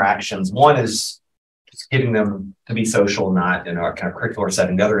social interactions. One is just getting them to be social, not in a kind of curricular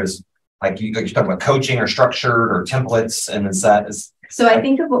setting. The other is like you talk about coaching or structured or templates, and is so I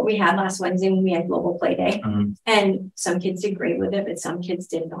think of what we had last Wednesday when we had Global Play Day, and some kids did great with it, but some kids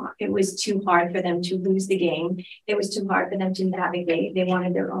did not. It was too hard for them to lose the game. It was too hard for them to navigate. They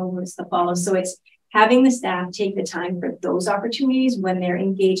wanted their own rules to follow. So it's having the staff take the time for those opportunities when they're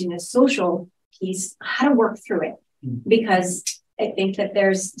engaged in a social piece, how to work through it. Because I think that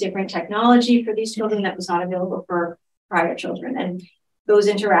there's different technology for these children that was not available for prior children. And those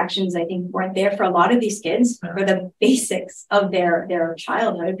interactions, I think, weren't there for a lot of these kids for the basics of their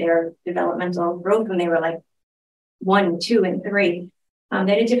childhood, their developmental growth when they were like 1, 2, and 3. They had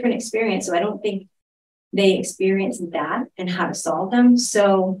a different experience. So I don't think they experienced that and how to solve them.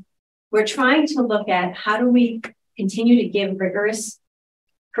 So we're trying to look at how do we continue to give rigorous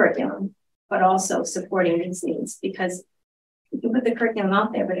curriculum, but also supporting these needs, because you can put the curriculum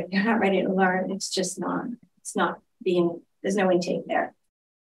out there, but if you're not ready to learn, it's not being, there's no intake there.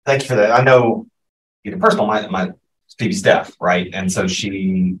 Thank you for that. I know, personal, my Phoebe's deaf, right? And so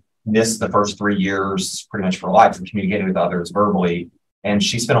she missed the first 3 years pretty much for life from communicating with others verbally. And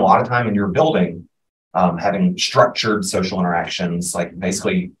she spent a lot of time in your building having structured social interactions, like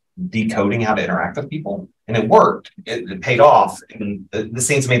basically decoding how to interact with people. And it worked. It paid off. And this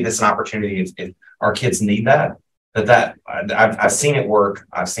seems to me this an opportunity if our kids need that. I've seen it work.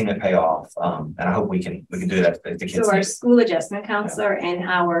 I've seen it pay off, and I hope we can do that if the kids. So our school adjustment counselor and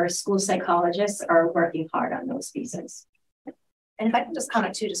our school psychologists are working hard on those pieces. And if I can just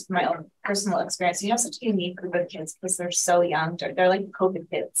comment too, just from my own personal experience, you have such a unique group of kids because they're so young. They're like COVID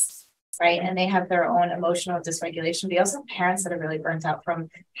kids, right? And they have their own emotional dysregulation. But also have parents that are really burnt out from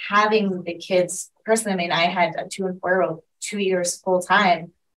having the kids. Personally, I mean, I had a 2 and 4-year-old 2 years full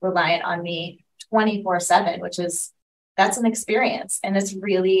time reliant on me 24/7, that's an experience. And it's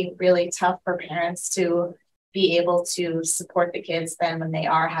really, really tough for parents to be able to support the kids then when they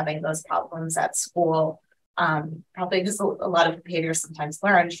are having those problems at school. Probably because a lot of behavior sometimes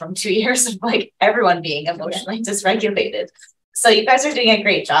learned from 2 years of like everyone being emotionally dysregulated. So you guys are doing a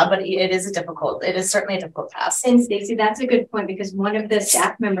great job, but it is certainly a difficult task. And Stacey, that's a good point, because one of the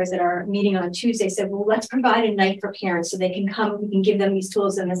staff members at our meeting on Tuesday said, well, let's provide a night for parents so they can come, we can give them these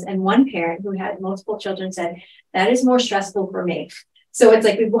tools and this. And one parent who had multiple children said, that is more stressful for me. So it's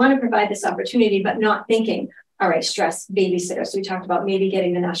like, we want to provide this opportunity, but not thinking, all right, stress, babysitter. So we talked about maybe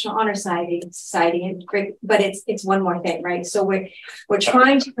getting the National Honor Society and great, but it's one more thing, right? So we're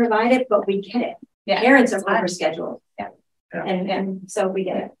trying to provide it, but we get it. Yeah. Parents are overscheduled. Yeah. And so we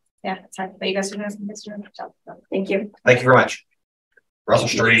get it. Yeah, it's hard, but you guys are doing a good job. Thank you. Thank you very much. Russell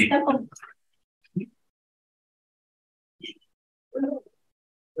Street.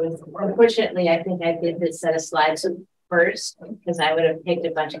 Unfortunately, I think I did this set of slides first because I would have picked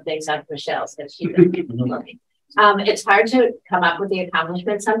a bunch of things off Michelle's that she did. It's hard to come up with the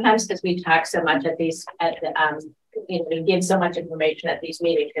accomplishments sometimes because we talk so much we give so much information at these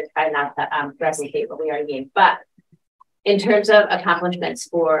meetings to try not to replicate what we already gave. But in terms of accomplishments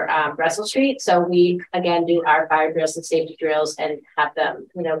for Russell Street, so we again do our fire drills and safety drills and have them,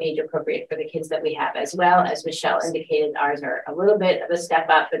 age appropriate for the kids that we have, as well as Michelle indicated. Ours are a little bit of a step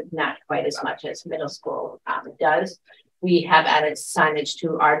up, but not quite as much as middle school does. We have added signage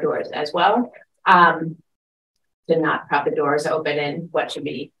to our doors as well, to not prop the doors open and what should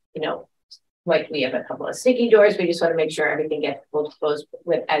be, like we have a couple of sticky doors. We just want to make sure everything gets pulled closed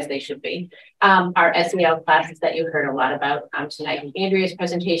with as they should be. Our SEL classes that you heard a lot about tonight in Andrea's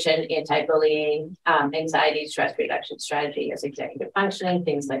presentation, anti-bullying, anxiety, stress reduction strategy as executive functioning,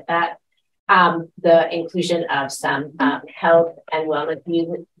 things like that. The inclusion of some health and wellness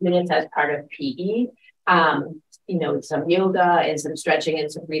units as part of PE. Some yoga and some stretching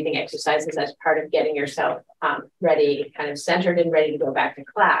and some breathing exercises as part of getting yourself ready, kind of centered and ready to go back to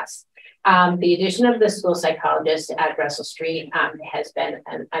class. The addition of the school psychologist at Russell Street has been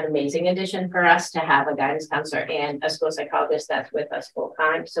an amazing addition for us to have a guidance counselor and a school psychologist that's with us full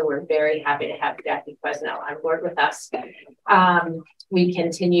time. So we're very happy to have Jackie Quesnell on board with us. We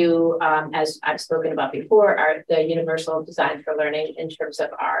continue, as I've spoken about before, the universal design for learning in terms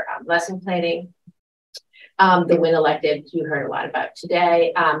of our lesson planning. The WIN elective you heard a lot about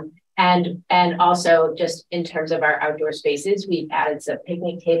today. And also just in terms of our outdoor spaces, we've added some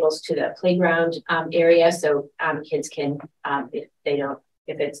picnic tables to the playground area. So kids can, if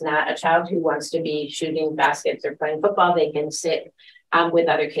it's not a child who wants to be shooting baskets or playing football, they can sit with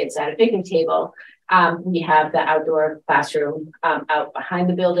other kids at a picnic table. We have the outdoor classroom out behind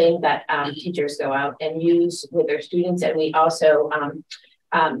the building that teachers go out and use with their students. And we also,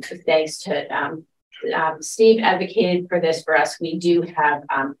 thanks to Steve advocated for this for us. We do have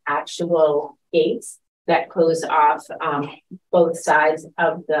actual gates that close off both sides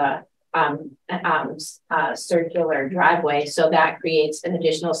of the circular driveway. So that creates an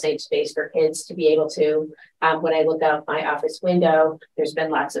additional safe space for kids to be able to, when I look out my office window, there's been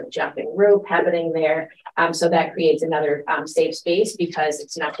lots of jumping rope happening there. So that creates another safe space because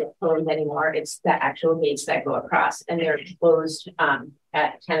it's not just closed anymore. It's the actual gates that go across and they're closed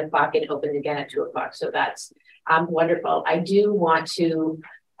at 10 o'clock and open again at 2 o'clock. So that's wonderful. I do want to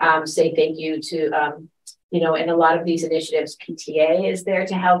say thank you to, in a lot of these initiatives, PTA is there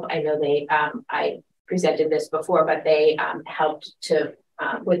to help. I know I presented this before, but they helped to,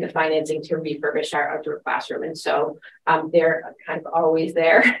 with the financing to refurbish our outdoor classroom. And so they're kind of always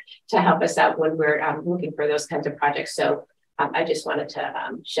there to help us out when we're looking for those kinds of projects. So I just wanted to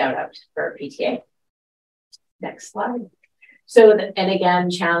shout out for PTA. Next slide. So, and again,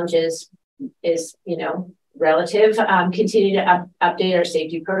 challenges is, relative. Continue to update our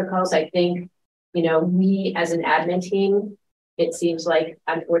safety protocols. I think, we as an admin team, it seems like,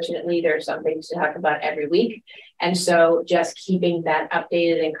 unfortunately, there's something to talk about every week. And so just keeping that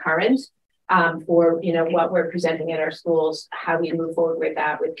updated and current for, what we're presenting at our schools, how we move forward with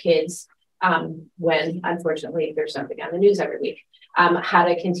that with kids when, unfortunately, there's something on the news every week. How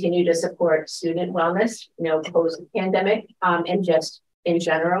to continue to support student wellness, post-pandemic, and just in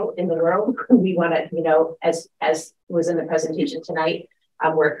general in the world. We want to, as was in the presentation tonight,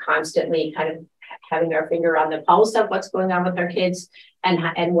 we're constantly kind of having our finger on the pulse of what's going on with our kids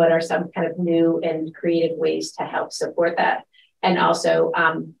and what are some kind of new and creative ways to help support that. And also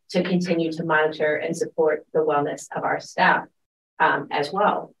to continue to monitor and support the wellness of our staff as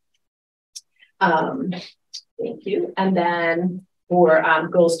well. Thank you. And then for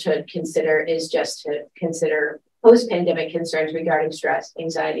goals to consider is just to consider post-pandemic concerns regarding stress,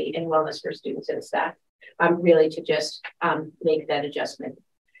 anxiety, and wellness for students and staff. Really to just make that adjustment.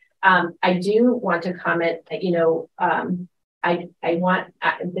 I do want to comment that, I want,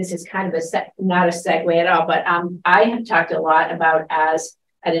 this is kind of not a segue at all, but I have talked a lot about as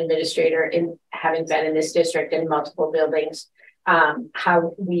an administrator in having been in this district in multiple buildings,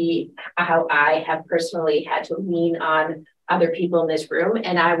 how I have personally had to lean on other people in this room.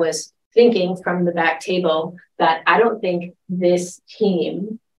 And I was thinking from the back table that I don't think this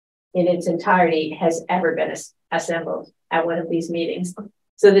team in its entirety has ever been assembled at one of these meetings.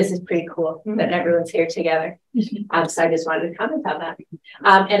 So this is pretty cool that everyone's here together. So I just wanted to comment on that.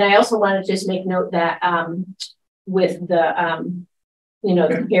 And I also wanted to just make note that with the,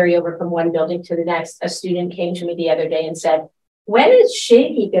 the carryover from one building to the next, a student came to me the other day and said, when is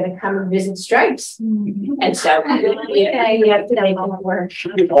Shaky going to come and visit Stripes? And so we have to make them work.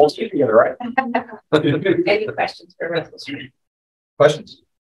 All together, right? Any questions for Russell Street? Questions?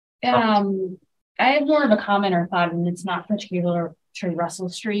 I have more of a comment or thought, and it's not particular to Russell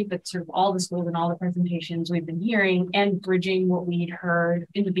Street, but sort of all the schools and all the presentations we've been hearing and bridging what we'd heard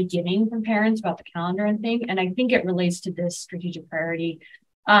in the beginning from parents about the calendar and thing. And I think it relates to this strategic priority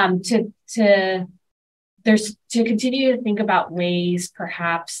to continue to think about ways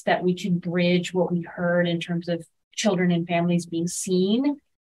perhaps that we can bridge what we heard in terms of children and families being seen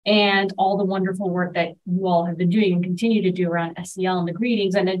and all the wonderful work that you all have been doing and continue to do around SEL and the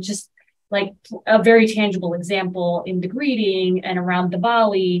greetings. And it just like a very tangible example in the greeting and around the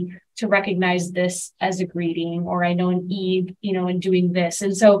Bali to recognize this as a greeting, or I know in Eve, in doing this.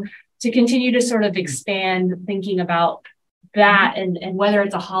 And so to continue to sort of expand thinking about that and whether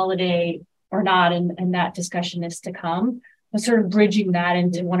it's a holiday or not, and that discussion is to come, but sort of bridging that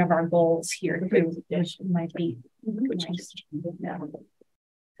into one of our goals here, which might be nice. Yeah.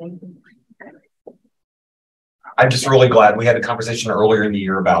 Thank you. I'm just really glad we had a conversation earlier in the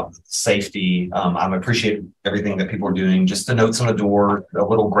year about safety. I appreciate everything that people are doing. Just the notes on the door, a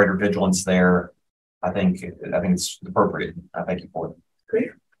little greater vigilance there. I think it's appropriate. I thank you for it.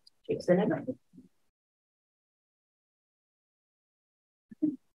 Great.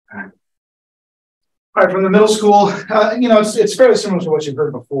 All right, from the middle school, it's fairly similar to what you've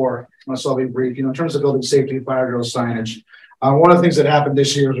heard before. So I'll be brief. In terms of building safety, fire drill signage, one of the things that happened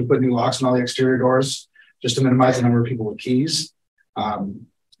this year is we put new locks on all the exterior doors just to minimize the number of people with keys. And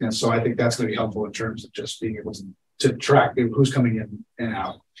so I think that's going to be helpful in terms of just being able to track who's coming in and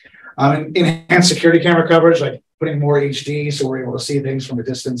out. Enhanced security camera coverage, like putting more HD so we're able to see things from a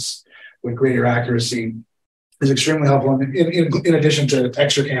distance with greater accuracy, is extremely helpful in addition to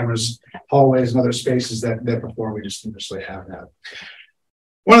extra cameras, hallways, and other spaces that before we just didn't necessarily have that.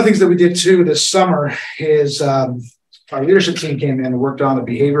 One of the things that we did too this summer is our leadership team came in and worked on the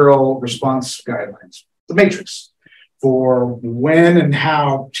behavioral response guidelines, the matrix, for when and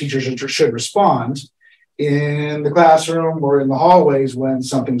how teachers should respond in the classroom or in the hallways when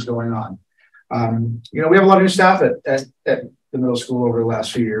something's going on. We have a lot of new staff at the middle school over the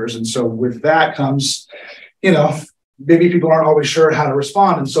last few years. And so with that comes, maybe people aren't always sure how to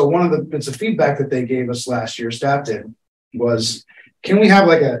respond. And so one of the bits of feedback that they gave us last year, staff did, was, can we have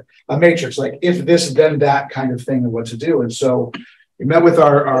like a matrix, like if this, then that kind of thing of what to do? And so we met with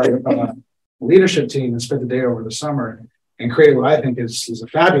our leadership team and spent the day over the summer and created what I think is a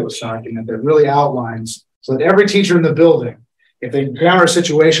fabulous document that really outlines so that every teacher in the building, if they encounter a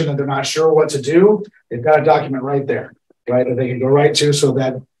situation that they're not sure what to do, they've got a document right there, right, that they can go right to so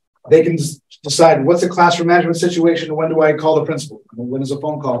that they can decide what's a classroom management situation and when do I call the principal? When is a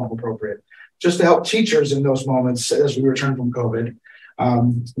phone call appropriate? Just to help teachers in those moments as we return from COVID.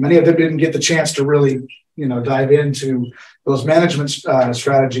 Many of them didn't get the chance to really, dive into those management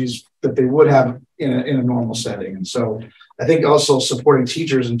strategies that they would have in a normal setting. And so I think also supporting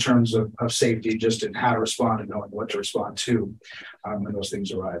teachers in terms of safety, just in how to respond and knowing what to respond to when those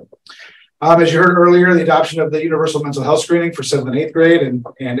things arrive. As you heard earlier, the adoption of the universal mental health screening for 7th and 8th grade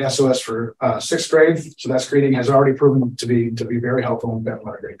and SOS for 6th grade. So that screening has already proven to be very helpful, and we've got a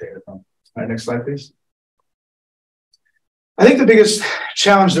lot of great data from. All right, next slide, please. I think the biggest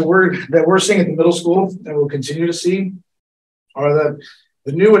challenge that we're seeing at the middle school and we'll continue to see are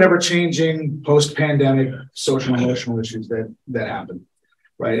the new and ever-changing post-pandemic social and emotional issues that happen.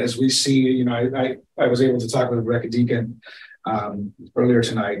 Right, as we see, I was able to talk with Rebecca Deacon earlier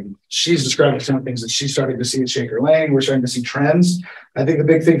tonight. She's describing some of the things that she's starting to see at Shaker Lane. We're starting to see trends. I think the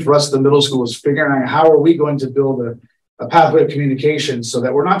big thing for us at the middle school is figuring out how are we going to build a pathway of communication so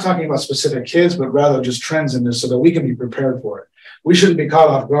that we're not talking about specific kids, but rather just trends in this so that we can be prepared for it. We shouldn't be caught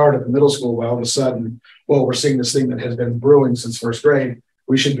off guard at the middle school while all of a sudden, we're seeing this thing that has been brewing since 1st grade.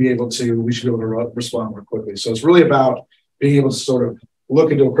 We should be able to respond more quickly. So it's really about being able to sort of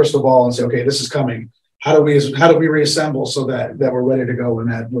look into a crystal ball and say, okay, this is coming. How do we reassemble so that we're ready to go when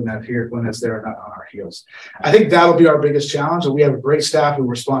that's there and not on our heels? I think that'll be our biggest challenge. And we have a great staff who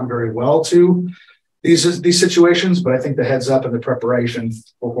respond very well to these situations, but I think the heads up and the preparation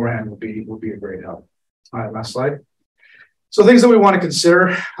beforehand will be a great help. All right, last slide. So things that we want to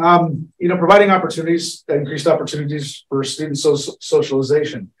consider, providing opportunities, increased opportunities for student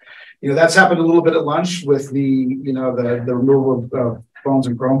socialization. That's happened a little bit at lunch with the removal of phones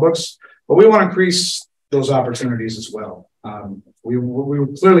and Chromebooks, but we want to increase those opportunities as well. We were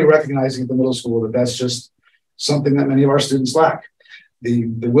clearly recognizing at the middle school that that's just something that many of our students lack. The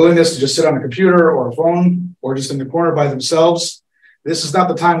willingness to just sit on a computer or a phone or just in the corner by themselves. This is not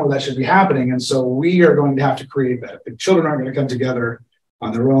the time where that should be happening. And so we are going to have to create that. The children aren't going to come together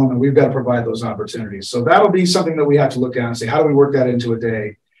on their own, and we've got to provide those opportunities. So that'll be something that we have to look at and say, how do we work that into a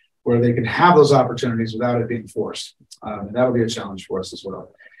day where they can have those opportunities without it being forced? And that'll be a challenge for us as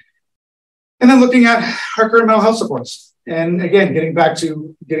well. And then looking at our current mental health supports. And again, getting back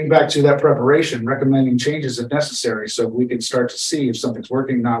to that preparation, recommending changes if necessary, so we can start to see if something's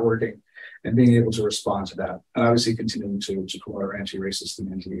working, not working, and being able to respond to that. And obviously continuing to promote our anti-racist and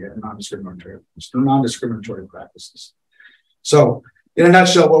non-discriminatory practices. So in a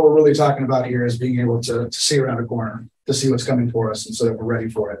nutshell, what we're really talking about here is being able to see around a corner, to see what's coming for us, and so that we're ready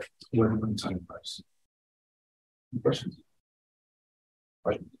for it when the time comes. Questions?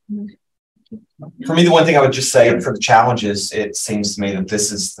 For me, the one thing I would just say for the challenges, it seems to me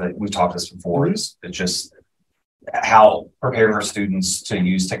that we've talked this before, is just how preparing our students to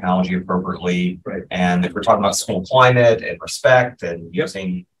use technology appropriately. Right. And if we're talking about school climate and respect and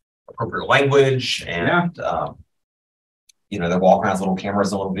using appropriate language and, they're walking around with little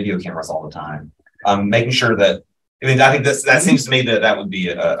cameras and little video cameras all the time. Making sure that, I think that seems to me that would be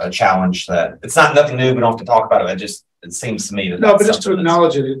a challenge that it's nothing new. We don't have to talk about it. It seems to me that no, but just to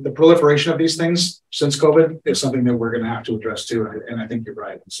acknowledge it, the proliferation of these things since COVID is something that we're going to have to address too. And I think you're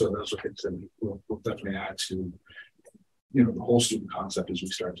right. So those are things that we'll definitely add to, the whole student concept as we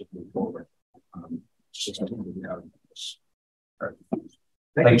start to move forward. So something that we have. All right.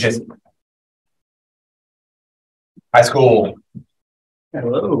 Thank you, Jason. High school.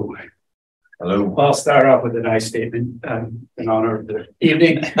 Hello. Hello. I'll start off with a nice statement in honor of the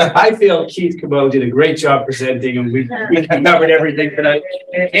evening. I feel Keith Cabot did a great job presenting, and we covered everything tonight.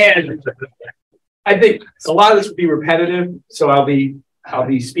 And I think a lot of this will be repetitive, so I'll be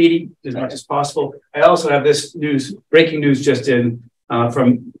speedy as much as possible. I also have this breaking news just in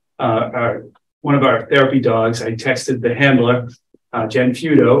from one of our therapy dogs. I texted the handler, Jen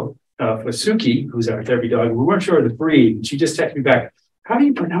Feudo, for Suki, who's our therapy dog. We weren't sure of the breed. She just texted me back, how do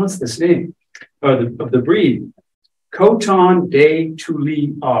you pronounce this name? Of the breed, Coton de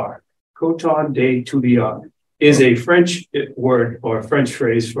Tuliar. Coton de Tuliar is a French word or a French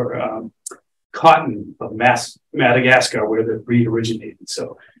phrase for cotton of Madagascar, where the breed originated.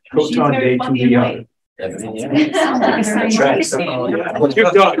 So Coton de Tuliar.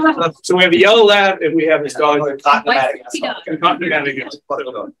 So we have a yellow lab and we have this dog. Cotton Madagascar.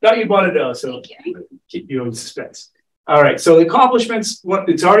 Not you bought it though, so keep you in suspense. All right, so the accomplishments,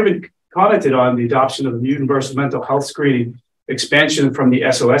 it's already been commented on, the adoption of the universal mental health screening, expansion from the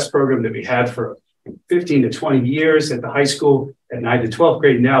SOS program that we had for 15 to 20 years at the high school, at 9th to 12th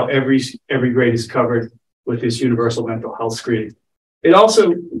grade. Now every grade is covered with this universal mental health screening. It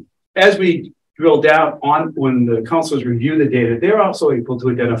also, as we drill down on when the counselors review the data, they're also able to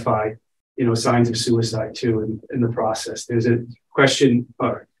identify, signs of suicide too in the process. There's a question,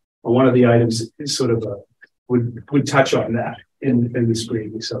 or one of the items is sort of would touch on that in the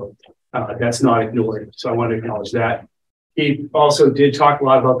screening. So that's not ignored. So I want to acknowledge that. He also did talk a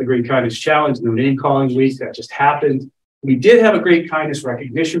lot about the Great Kindness Challenge, the name calling week that just happened. We did have a Great Kindness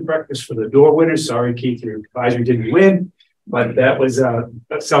recognition breakfast for the door winners. Sorry, Keith, your advisor didn't win, but that was a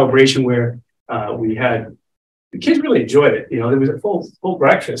celebration where we had, the kids really enjoyed it. There was a full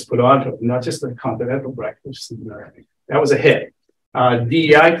breakfast put on, not just a continental breakfast. And, that was a hit.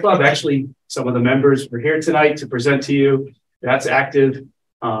 DEI Club, actually, some of the members were here tonight to present to you. That's active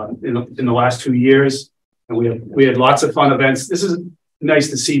in the last 2 years. And we had lots of fun events. This is nice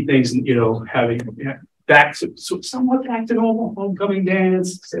to see things, having somewhat back to normal, homecoming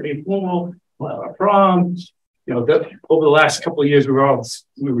dance, semi-formal, prom. Over the last couple of years,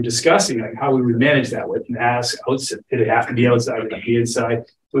 we were discussing how we would manage that with masks. Did it have to be outside? Did it be inside?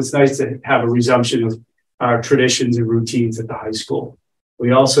 So it's nice to have a resumption of our traditions and routines at the high school.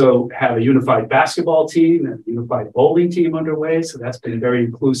 We also have a unified basketball team and a unified bowling team underway. So that's been very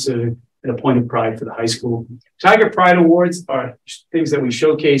inclusive and a point of pride for the high school. Tiger Pride Awards are things that we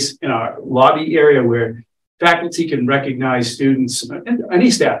showcase in our lobby area where faculty can recognize students, and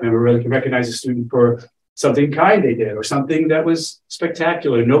any staff member really can recognize a student for something kind they did or something that was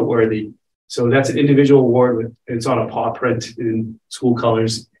spectacular, noteworthy. So that's an individual award. It's on a paw print in school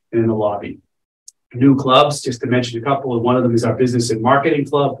colors and in the lobby. New clubs, just to mention a couple, and one of them is our business and marketing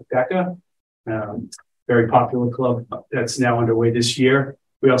club, BECA. very popular club that's now underway this year.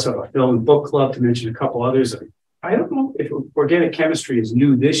 We also have a film and book club, to mention a couple others. I don't know if organic chemistry is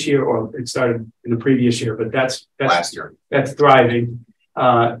new this year or it started in the previous year, but that's last year. That's thriving.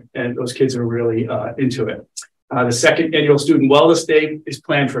 And those kids are really into it. The second annual Student Wellness Day is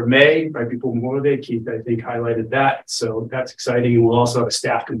planned for May, right before Memorial Day. Keith, I think, highlighted that. So that's exciting. And we'll also have a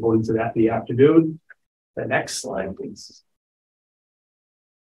staff component to that in the afternoon. The next slide, please.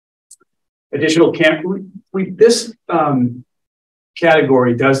 Additional camp. This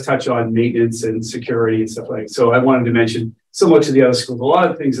category does touch on maintenance and security and stuff like that. So I wanted to mention, similar to the other schools, a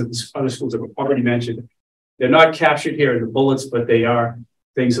lot of things that the other schools have already mentioned. They're not captured here in the bullets, but they are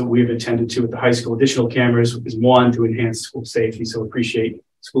things that we've attended to at the high school. Additional cameras is one to enhance school safety. So appreciate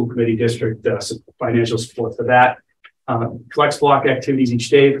school committee district financial support for that. Flex block activities each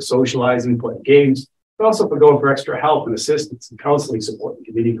day for socializing, playing games, but also for going for extra help and assistance and counseling support in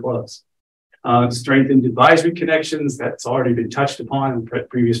community clubs. Strengthened advisory connections, that's already been touched upon in the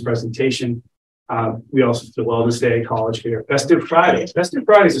previous presentation. We also do Wellness Day, College Fair, Festive Fridays. Festive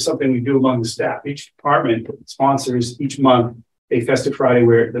Fridays is something we do among the staff. Each department sponsors each month a Festive Friday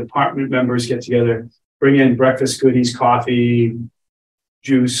where the department members get together, bring in breakfast goodies, coffee,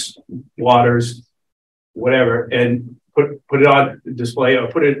 juice, waters, whatever, and put it on display or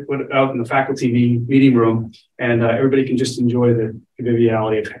put it out in the faculty meeting room, and everybody can just enjoy the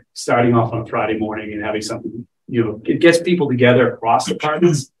conviviality of starting off on a Friday morning and having something. It gets people together across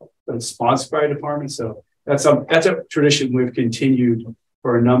departments, but it's sponsored by a department. So that's a tradition we've continued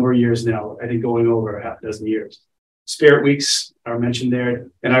for a number of years now. I think going over a half dozen years. Spirit Weeks are mentioned there,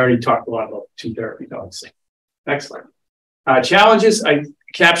 and I already talked a lot about 2 therapy dogs. Next slide. Challenges. I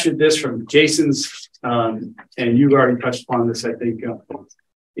captured this from Jason's, and you've already touched upon this. I think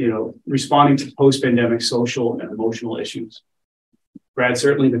responding to post-pandemic social and emotional issues. Brad,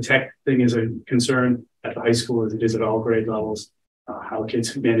 certainly the tech thing is a concern at the high school as it is at all grade levels. How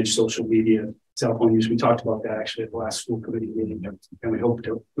kids manage social media, cell phone use. We talked about that actually at the last school committee meeting, and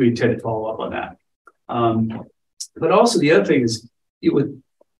we intend to follow up on that. But also the other thing is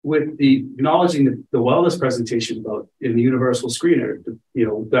with the acknowledging the wellness presentation about in the universal screener,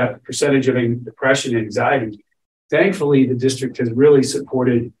 that percentage of depression and anxiety. Thankfully, the district has really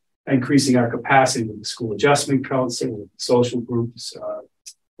supported increasing our capacity with the school adjustment council, social groups,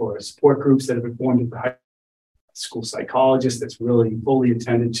 or support groups that have been formed at the high school psychologist that's really fully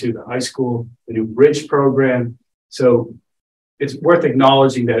attended to the high school, the new bridge program. So it's worth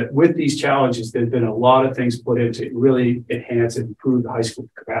acknowledging that with these challenges, there's been a lot of things put into it, really enhance and improve the high school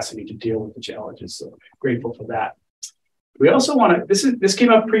capacity to deal with the challenges. So grateful for that. We also want to, this came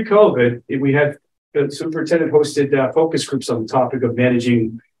up pre-COVID. We had the superintendent hosted focus groups on the topic of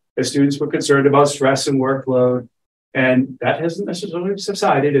managing as students were concerned about stress and workload. And that hasn't necessarily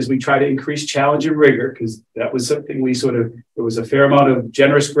subsided as we try to increase challenge and rigor, because that was something there was a fair amount of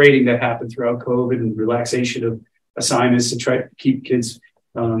generous grading that happened throughout COVID and relaxation of assignments to try to keep kids,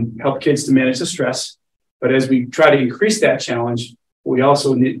 help kids to manage the stress. But as we try to increase that challenge, we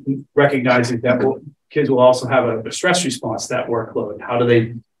also recognize that kids will also have a stress response to that workload. How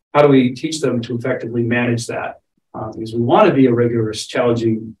do we teach them to effectively manage that? Because we want to be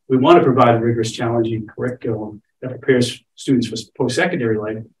we want to provide a rigorous, challenging curriculum that prepares students for post-secondary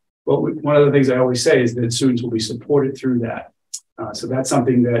life. But one of the things I always say is that students will be supported through that. So that's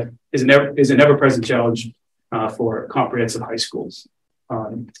something that is an ever-present challenge for comprehensive high schools.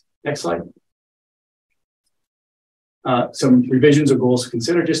 Next slide. Some revisions or goals to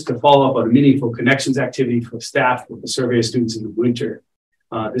consider just to follow up on a meaningful connections activity for staff with the survey of students in the winter,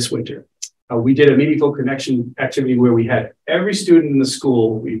 this winter. We did a meaningful connection activity where we had every student in the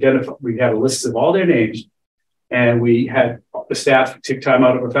school, we had a list of all their names, and we had the staff take time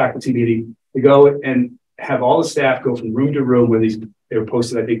out of a faculty meeting to go and have all the staff go from room to room where they were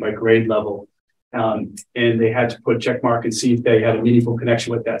posted, I think, by grade level. And they had to put a check mark and see if they had a meaningful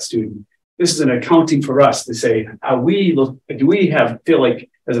connection with that student. This is an accounting for us to say how do we feel like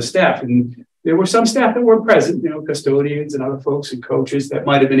as a staff, and there were some staff that weren't present, custodians and other folks and coaches that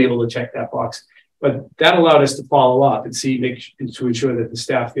might have been able to check that box, but that allowed us to follow up and to ensure that the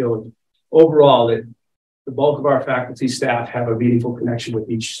staff feel overall that the bulk of our faculty staff have a meaningful connection with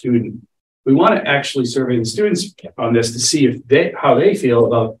each student. We want to actually survey the students on this to see how they feel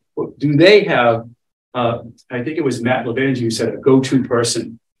about. Do they have, I think it was Matt Levangi who said a go-to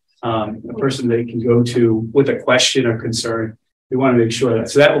person, a person they can go to with a question or concern. We want to make sure that.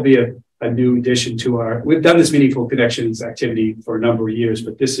 So that will be a new addition to we've done this meaningful connections activity for a number of years,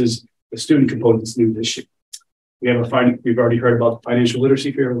 but this is the student component that's new this year. We have we've already heard about the financial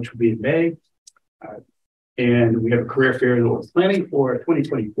literacy fair, which will be in May. And we have a career fair that we're planning for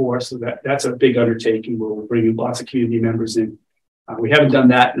 2024. So that's a big undertaking where we're bringing lots of community members in. We haven't done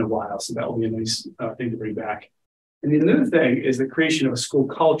that in a while, so that will be a nice thing to bring back. And the other thing is the creation of a school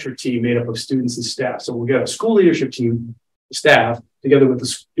culture team made up of students and staff. So we'll get a school leadership team, staff, together with the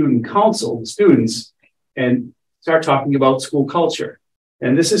student council, the students, and start talking about school culture.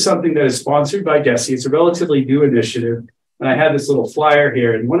 And this is something that is sponsored by DESE. It's a relatively new initiative. And I have this little flyer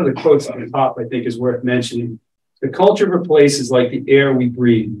here. And one of the quotes on the top, I think, is worth mentioning. The culture of a place is like the air we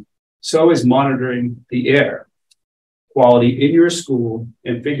breathe. So is monitoring the air quality in your school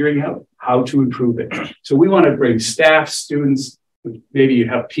and figuring out how to improve it. So we want to bring staff, students, maybe you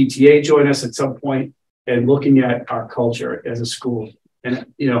have PTA join us at some point, and looking at our culture as a school. And,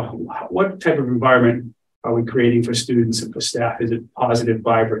 what type of environment are we creating for students and for staff? Is it positive,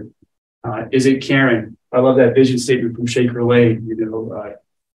 vibrant? Is it caring? I love that vision statement from Shaker Lane,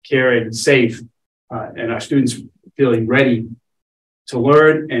 caring, safe, and our students feeling ready to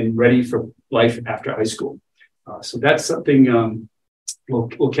learn and ready for life after high school. So that's something we'll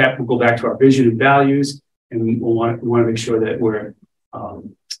go back to our vision and values, and we want to make sure that we're,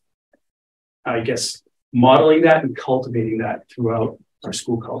 modeling that and cultivating that throughout our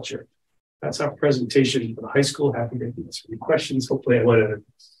school culture. That's our presentation for the high school. Happy to answer any questions. Hopefully I want to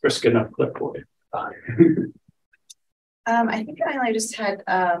risk enough clip for you. I think I only just had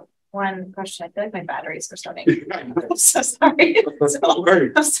one question. I feel like my batteries are starting. I'm so sorry. I'm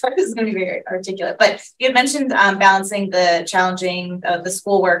sorry, this is going to be very articulate. But you had mentioned balancing the challenging of the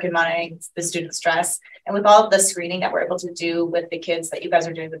schoolwork and monitoring the student stress. And with all of the screening that we're able to do with the kids that you guys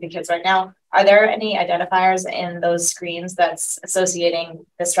are doing with the kids right now, are there any identifiers in those screens that's associating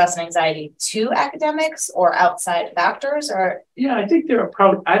the stress and anxiety to academics or outside factors? Or yeah, I think there are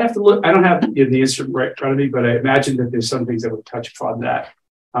probably, I'd have to look. I don't have the instrument right in front of me, but I imagine that there's some things that would touch upon that.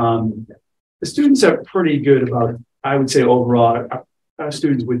 The students are pretty good about it. I would say overall, our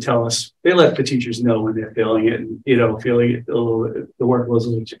students would tell us, they let the teachers know when they're feeling it, and, feeling it, the work was a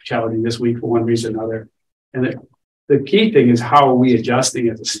little challenging this week for one reason or another. And the key thing is, how are we adjusting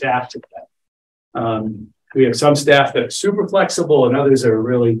as a staff to that? We have some staff that are super flexible, and others are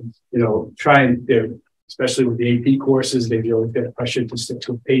really, especially with the AP courses, they really feel pressure to stick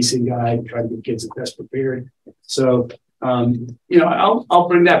to a pacing guide and try to get kids best prepared. So, I'll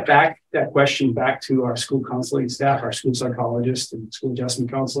bring that question back to our school counseling staff, our school psychologist and school adjustment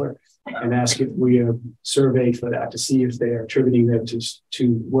counselor, and ask if we have surveyed for that to see if they are attributing them to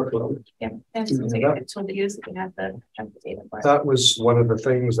workload. Yeah, and it's what they use if you have the data for it. That was one of the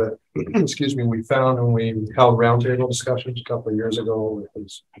things that, we found when we held roundtable discussions a couple of years ago. It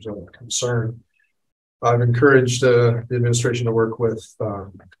was a concern. I've encouraged the administration to work with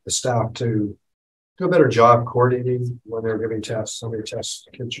the staff to do a better job coordinating when they're giving tests. How many tests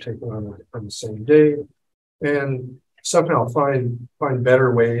kids are taking on the same day, and somehow find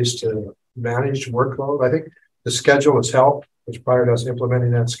better ways to manage workload. I think the schedule has helped, which prior to us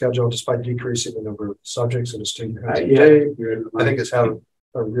implementing that schedule, despite decreasing the number of subjects in a student has a day, I think it's had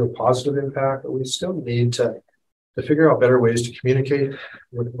a real positive impact. But we still need to figure out better ways to communicate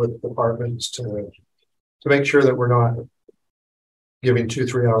with departments to make sure that we're not giving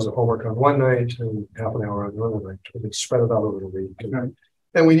 2-3 hours of homework on one night and half an hour on another night. We can spread it out over the week.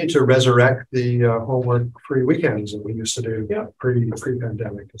 And we need to resurrect the homework-free weekends that we used to do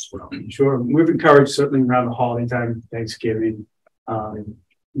pre-pandemic as well. Sure. We've encouraged certainly around the holiday time, Thanksgiving, other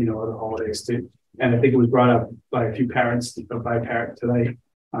holidays too. And I think it was brought up by a few parents, by a parent today,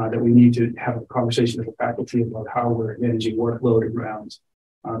 that we need to have a conversation with the faculty about how we're managing workload around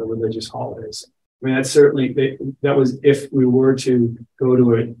the religious holidays. I mean, that's certainly, that was if we were to go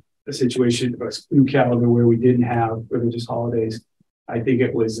to a situation, a new calendar where we didn't have religious holidays. I think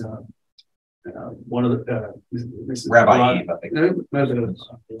it was one of the Rabbi Eve,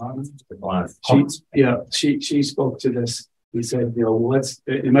 she spoke to this. He said,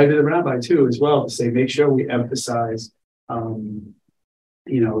 it might be the rabbi too as well, to say, make sure we emphasize, the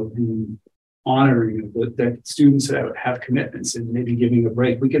honoring that students have commitments and maybe giving a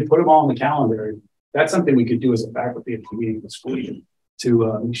break. We could put them all on the calendar. That's something we could do as a faculty at the beginning of the school year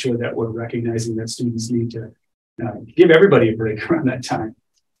to make sure that we're recognizing that students need to give everybody a break around that time.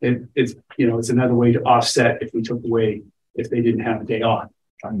 It's another way to offset if we took away, if they didn't have a day off.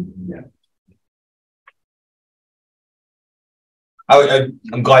 Yeah.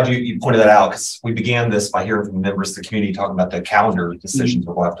 I'm glad you pointed that out, because we began this by hearing from members of the community talking about the calendar decisions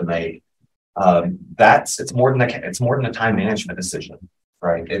we'll have to make. It's more than a time management decision,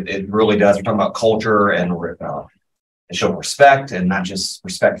 right? It really does. We're talking about culture and show respect, and not just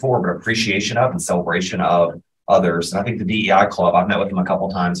respect for, but appreciation of and celebration of others. And I think the DEI club, I've met with them a couple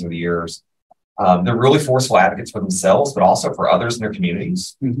of times over the years. they're really forceful advocates for themselves, but also for others in their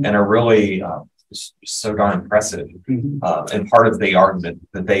communities, and are really just so darn impressive. And part of the argument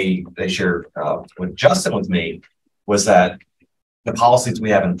that they shared with Justin with me was that the policies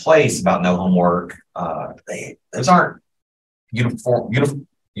we have in place about no homework, those aren't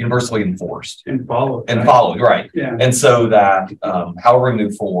universally enforced and followed. Right. Yeah. And so that however we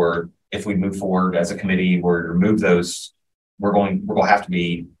move forward, if we move forward as a committee where to remove those, we're going to have to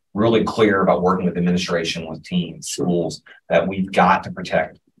be really clear about working with administration, with teams, schools, that we've got to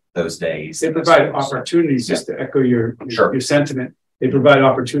protect those days. They provide opportunities, just to echo your sentiment. They provide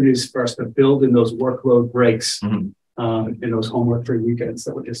opportunities for us to build in those workload breaks in those homework-free weekends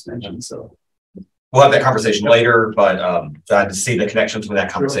that were just mentioned. So we'll have that conversation later, but glad to see the connections with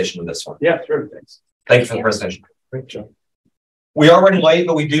that conversation with this one. Yeah, sure. Thanks. Thank you for the presentation. Great job. We are running late,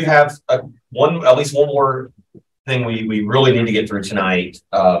 but we do have at least one more thing we really need to get through tonight.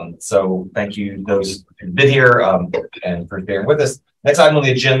 So thank you those who've been here and for bearing with us. Next item on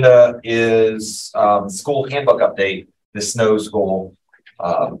the agenda is school handbook update. The Snow School.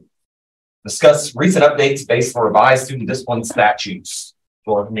 Discuss recent updates based on revised student discipline statutes.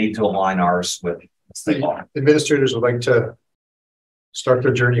 We'll need to align ours with state law. Administrators would like to start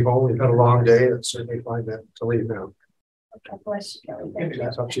their journey home. We've had a long day and certainly find that to leave now.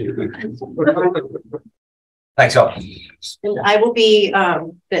 That's up to you. Thanks, y'all. And I will be,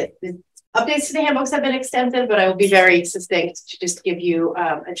 the updates to the handbooks have been extensive, but I will be very succinct to just give you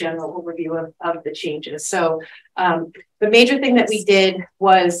a general overview of the changes. So the major thing that we did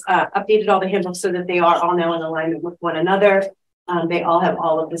was updated all the handbooks so that they are all now in alignment with one another. They all have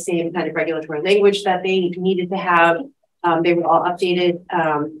all of the same kind of regulatory language that they needed to have. They were all updated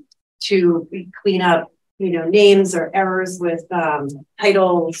to clean up, names or errors with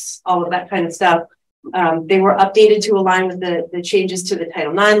titles, all of that kind of stuff. They were updated to align with the changes to the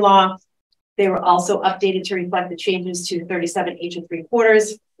Title IX law. They were also updated to reflect the changes to 37H and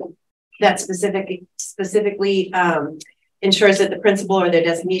 3/4. That specifically ensures that the principal or their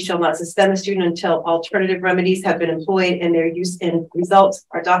designee shall not suspend the student until alternative remedies have been employed and their use and results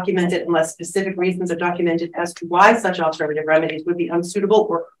are documented unless specific reasons are documented as to why such alternative remedies would be unsuitable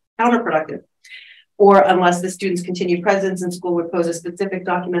or counterproductive, or unless the student's continued presence in school would pose a specific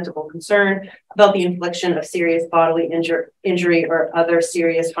documentable concern about the infliction of serious bodily injury or other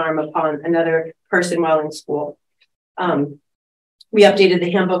serious harm upon another person while in school. We updated the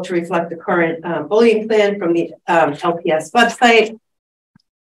handbook to reflect the current bullying plan from the LPS website.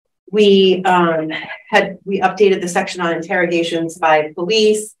 We updated the section on interrogations by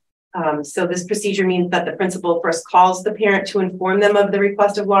police. So this procedure means that the principal first calls the parent to inform them of the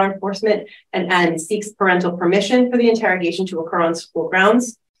request of law enforcement and seeks parental permission for the interrogation to occur on school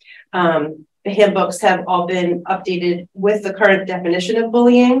grounds. The handbooks have all been updated with the current definition of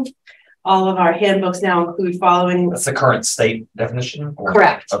bullying. All of our handbooks now include following. That's the current state definition?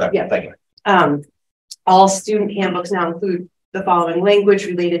 Correct. Okay, yeah. Thank you. All student handbooks now include the following language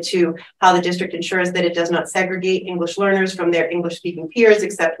related to how the district ensures that it does not segregate English learners from their English speaking peers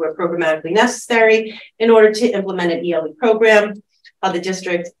except where programmatically necessary in order to implement an ELE program. How the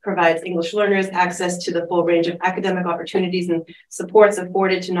district provides English learners access to the full range of academic opportunities and supports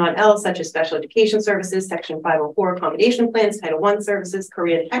afforded to non-ELs such as special education services, Section 504 accommodation plans, Title I services,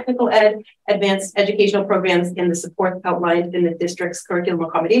 career and technical ed, advanced educational programs, and the supports outlined in the district's curriculum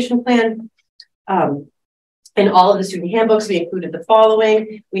accommodation plan. In all of the student handbooks, we included the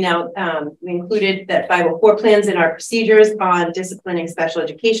following. We included that 504 plans in our procedures on disciplining special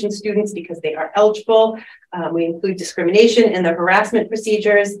education students because they are eligible. We include discrimination in the harassment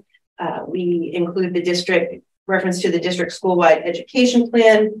procedures. We include the district reference to the district school-wide education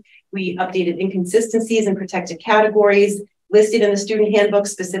plan. We updated inconsistencies in protected categories listed in the student handbook,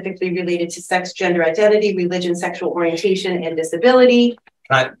 specifically related to sex, gender identity, religion, sexual orientation, and disability.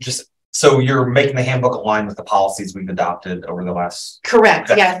 So you're making the handbook align with the policies we've adopted over the last. Correct.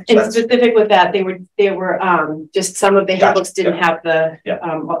 Yeah, and specific with that, they were just some of the handbooks didn't have those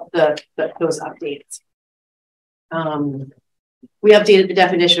updates. We updated the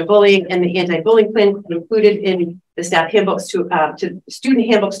definition of bullying and the anti-bullying plan included in the staff handbooks to student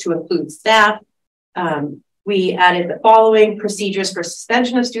handbooks to include staff. We added the following: procedures for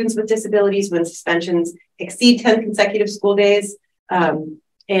suspension of students with disabilities when suspensions exceed 10 consecutive school days.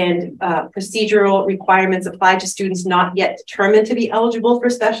 And procedural requirements applied to students not yet determined to be eligible for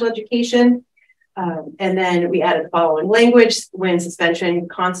special education. And then we added the following language: when suspension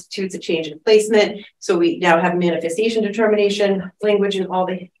constitutes a change in placement. So we now have manifestation determination language in all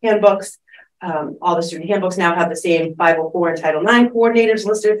the handbooks. All the student handbooks now have the same 504 and Title IX coordinators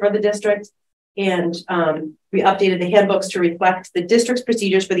listed for the district. And we updated the handbooks to reflect the district's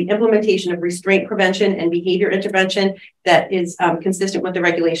procedures for the implementation of restraint prevention and behavior intervention that is consistent with the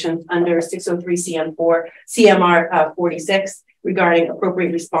regulations under 603 CMR 46 regarding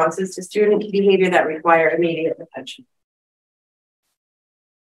appropriate responses to student behavior that require immediate attention.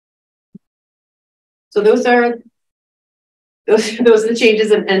 So those are the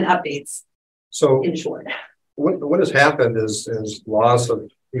changes and updates. So in short, what has happened is laws have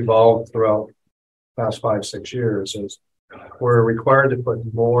evolved throughout the past 5-6 years. Is we're required to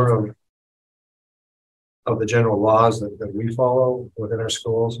put more of the general laws that we follow within our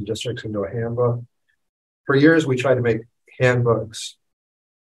schools and districts into a handbook. For years, we tried to make handbooks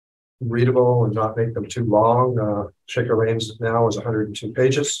readable and not make them too long. Shaker Lane's now is 102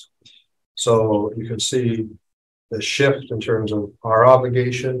 pages. So you can see the shift in terms of our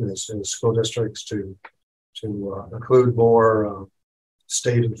obligation as school districts to include more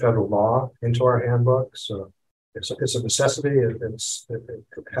state and federal law into our handbooks. So it's a necessity. It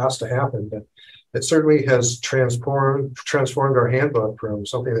has to happen, but it certainly has transformed our handbook from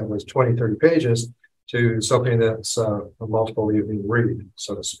something that was 20, 30 pages to something that's a multiple evening read,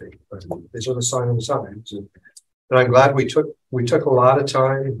 so to speak. But these are the sign of the times. And I'm glad we took a lot of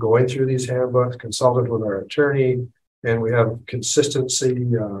time going through these handbooks, consulted with our attorney, and we have consistency.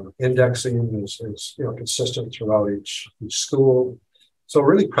 Indexing is consistent throughout each school. So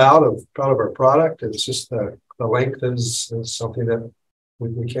really proud of our product. It's just the length is something that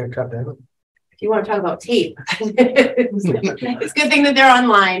we can't cut down. If you want to talk about tape, it's a good thing that they're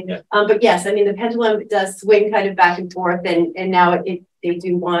online. Yeah. But yes, I mean the pendulum does swing kind of back and forth, and now they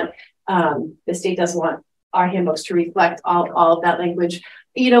do want the state does want our handbooks to reflect all of that language,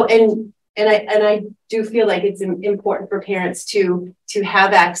 and I do feel like it's important for parents to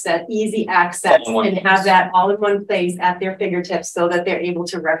have easy access, and have that all in one place at their fingertips so that they're able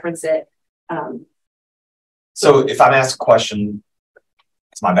to reference it. So if I'm asked a question,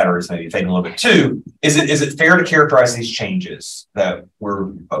 it's my battery's maybe fading a little bit too. Is it fair to characterize these changes that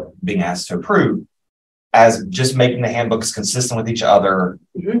we're being asked to approve as just making the handbooks consistent with each other,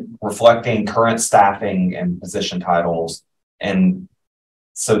 reflecting current staffing and position titles, and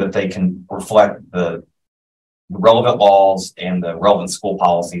so that they can reflect the relevant laws and the relevant school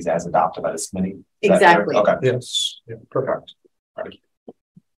policies as adopted by this committee? Exactly. Okay. Yes. Yeah, perfect. Right.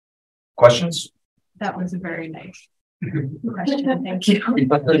 Questions? That was a very nice question. Thank you.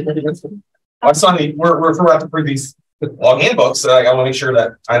 I'm sorry, we're about to approve these long handbooks, so I want to make sure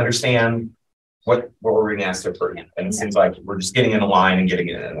that I understand what we're being asked to approve. And it seems like we're just getting in a line and getting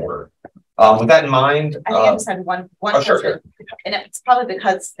it in order. With that in mind, I think I just had one sure. And it's probably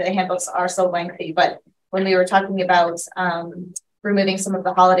because the handbooks are so lengthy, but when we were talking about removing some of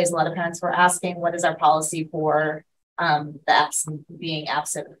the holidays, a lot of parents were asking, what is our policy for being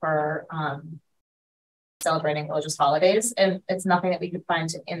absent for celebrating religious holidays? And it's nothing that we could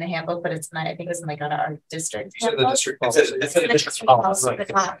find in the handbook, but it's not, I think it's like on our district handbook. The district policy. It's in the district policy, but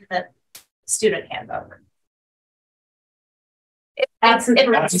not the student handbook. That's for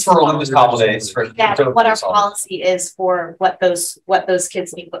religious holidays. What our policy is for what those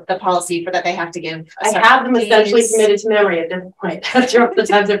kids need, the policy for that they have to give. I have them essentially committed to memory at this point. After the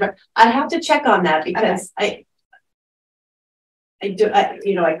times I have to check on that because I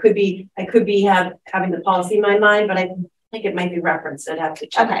could be having the policy in my mind, but I think it might be referenced. I'd have to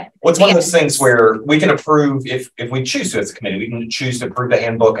check. Okay. Well, it's one of those things where we can approve if we choose to as a committee, we can choose to approve the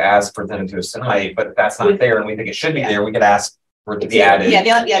handbook as presented to us tonight, but if that's not there and we think it should be there, we could ask for it to be added.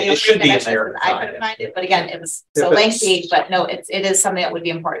 It should be in there. I couldn't find it, but again, it was so lengthy, but no, it is something that would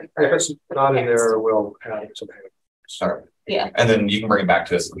be important for. If it's not in there, we'll add it to the handbook. Sorry. Yeah. And then you can bring it back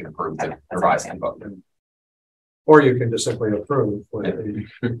to us and we can approve the revised handbook. Or you can just simply approve with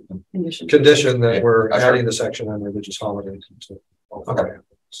the condition that we're adding the section on religious holidays. Okay.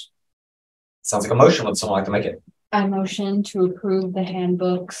 Sounds like a motion. Would someone like to make it? I motion to approve the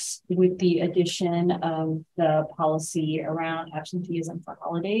handbooks with the addition of the policy around absenteeism for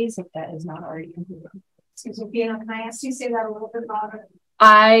holidays, if that is not already included. Excuse me, Fiona, can I ask you to say that a little bit louder?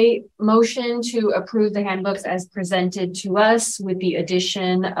 I motion to approve the handbooks as presented to us with the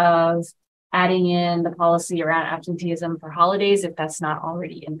addition of adding in the policy around absenteeism for holidays, if that's not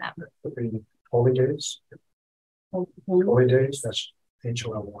already in them. Holy days? Holy days, that's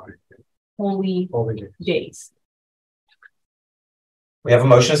HOLY. Holy days. We have a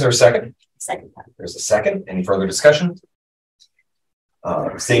motion. Is there a second? Second. There's a second. Any further discussion?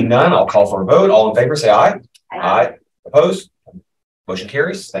 Seeing none, I'll call for a vote. All in favor, say aye. Aye. Opposed? Motion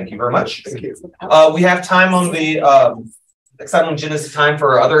carries. Thank you very much. Thank you. We have time on the next item on the agenda is time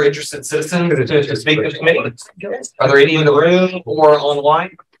for other interested citizens to speak to the committee. Are there any in the room or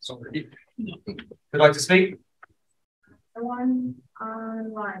online? Who'd like to speak? The one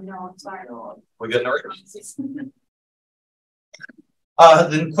online, no, I'm sorry. We good in order?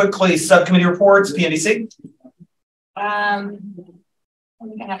 Then quickly, subcommittee reports, PNDC. I don't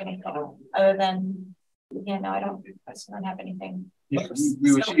think I have anything other than, yeah, no, I don't have anything.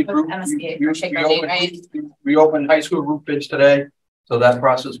 We opened high school roof bids today, so that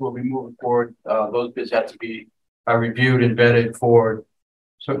process will be moving forward. Those bids have to be reviewed and vetted for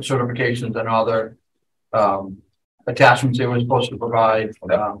certifications and other attachments they were supposed to provide.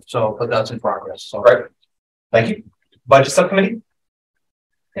 But that's in progress. So, right. Thank you. Budget subcommittee.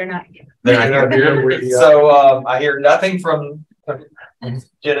 They're not here. They're not here. So I hear nothing from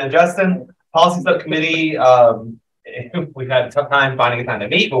Jen and Justin. Policy subcommittee. We've had a tough time finding a time to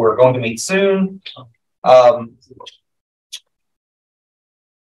meet, but we're going to meet soon.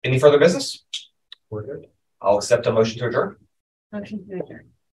 Any further business? We're good. I'll accept a motion to adjourn. Motion to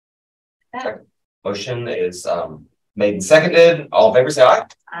adjourn. Okay. Motion is made and seconded. All in favor, say aye.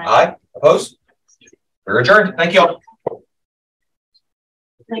 Aye. Opposed? We're adjourned. Thank you all.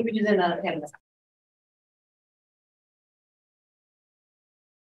 Languages in the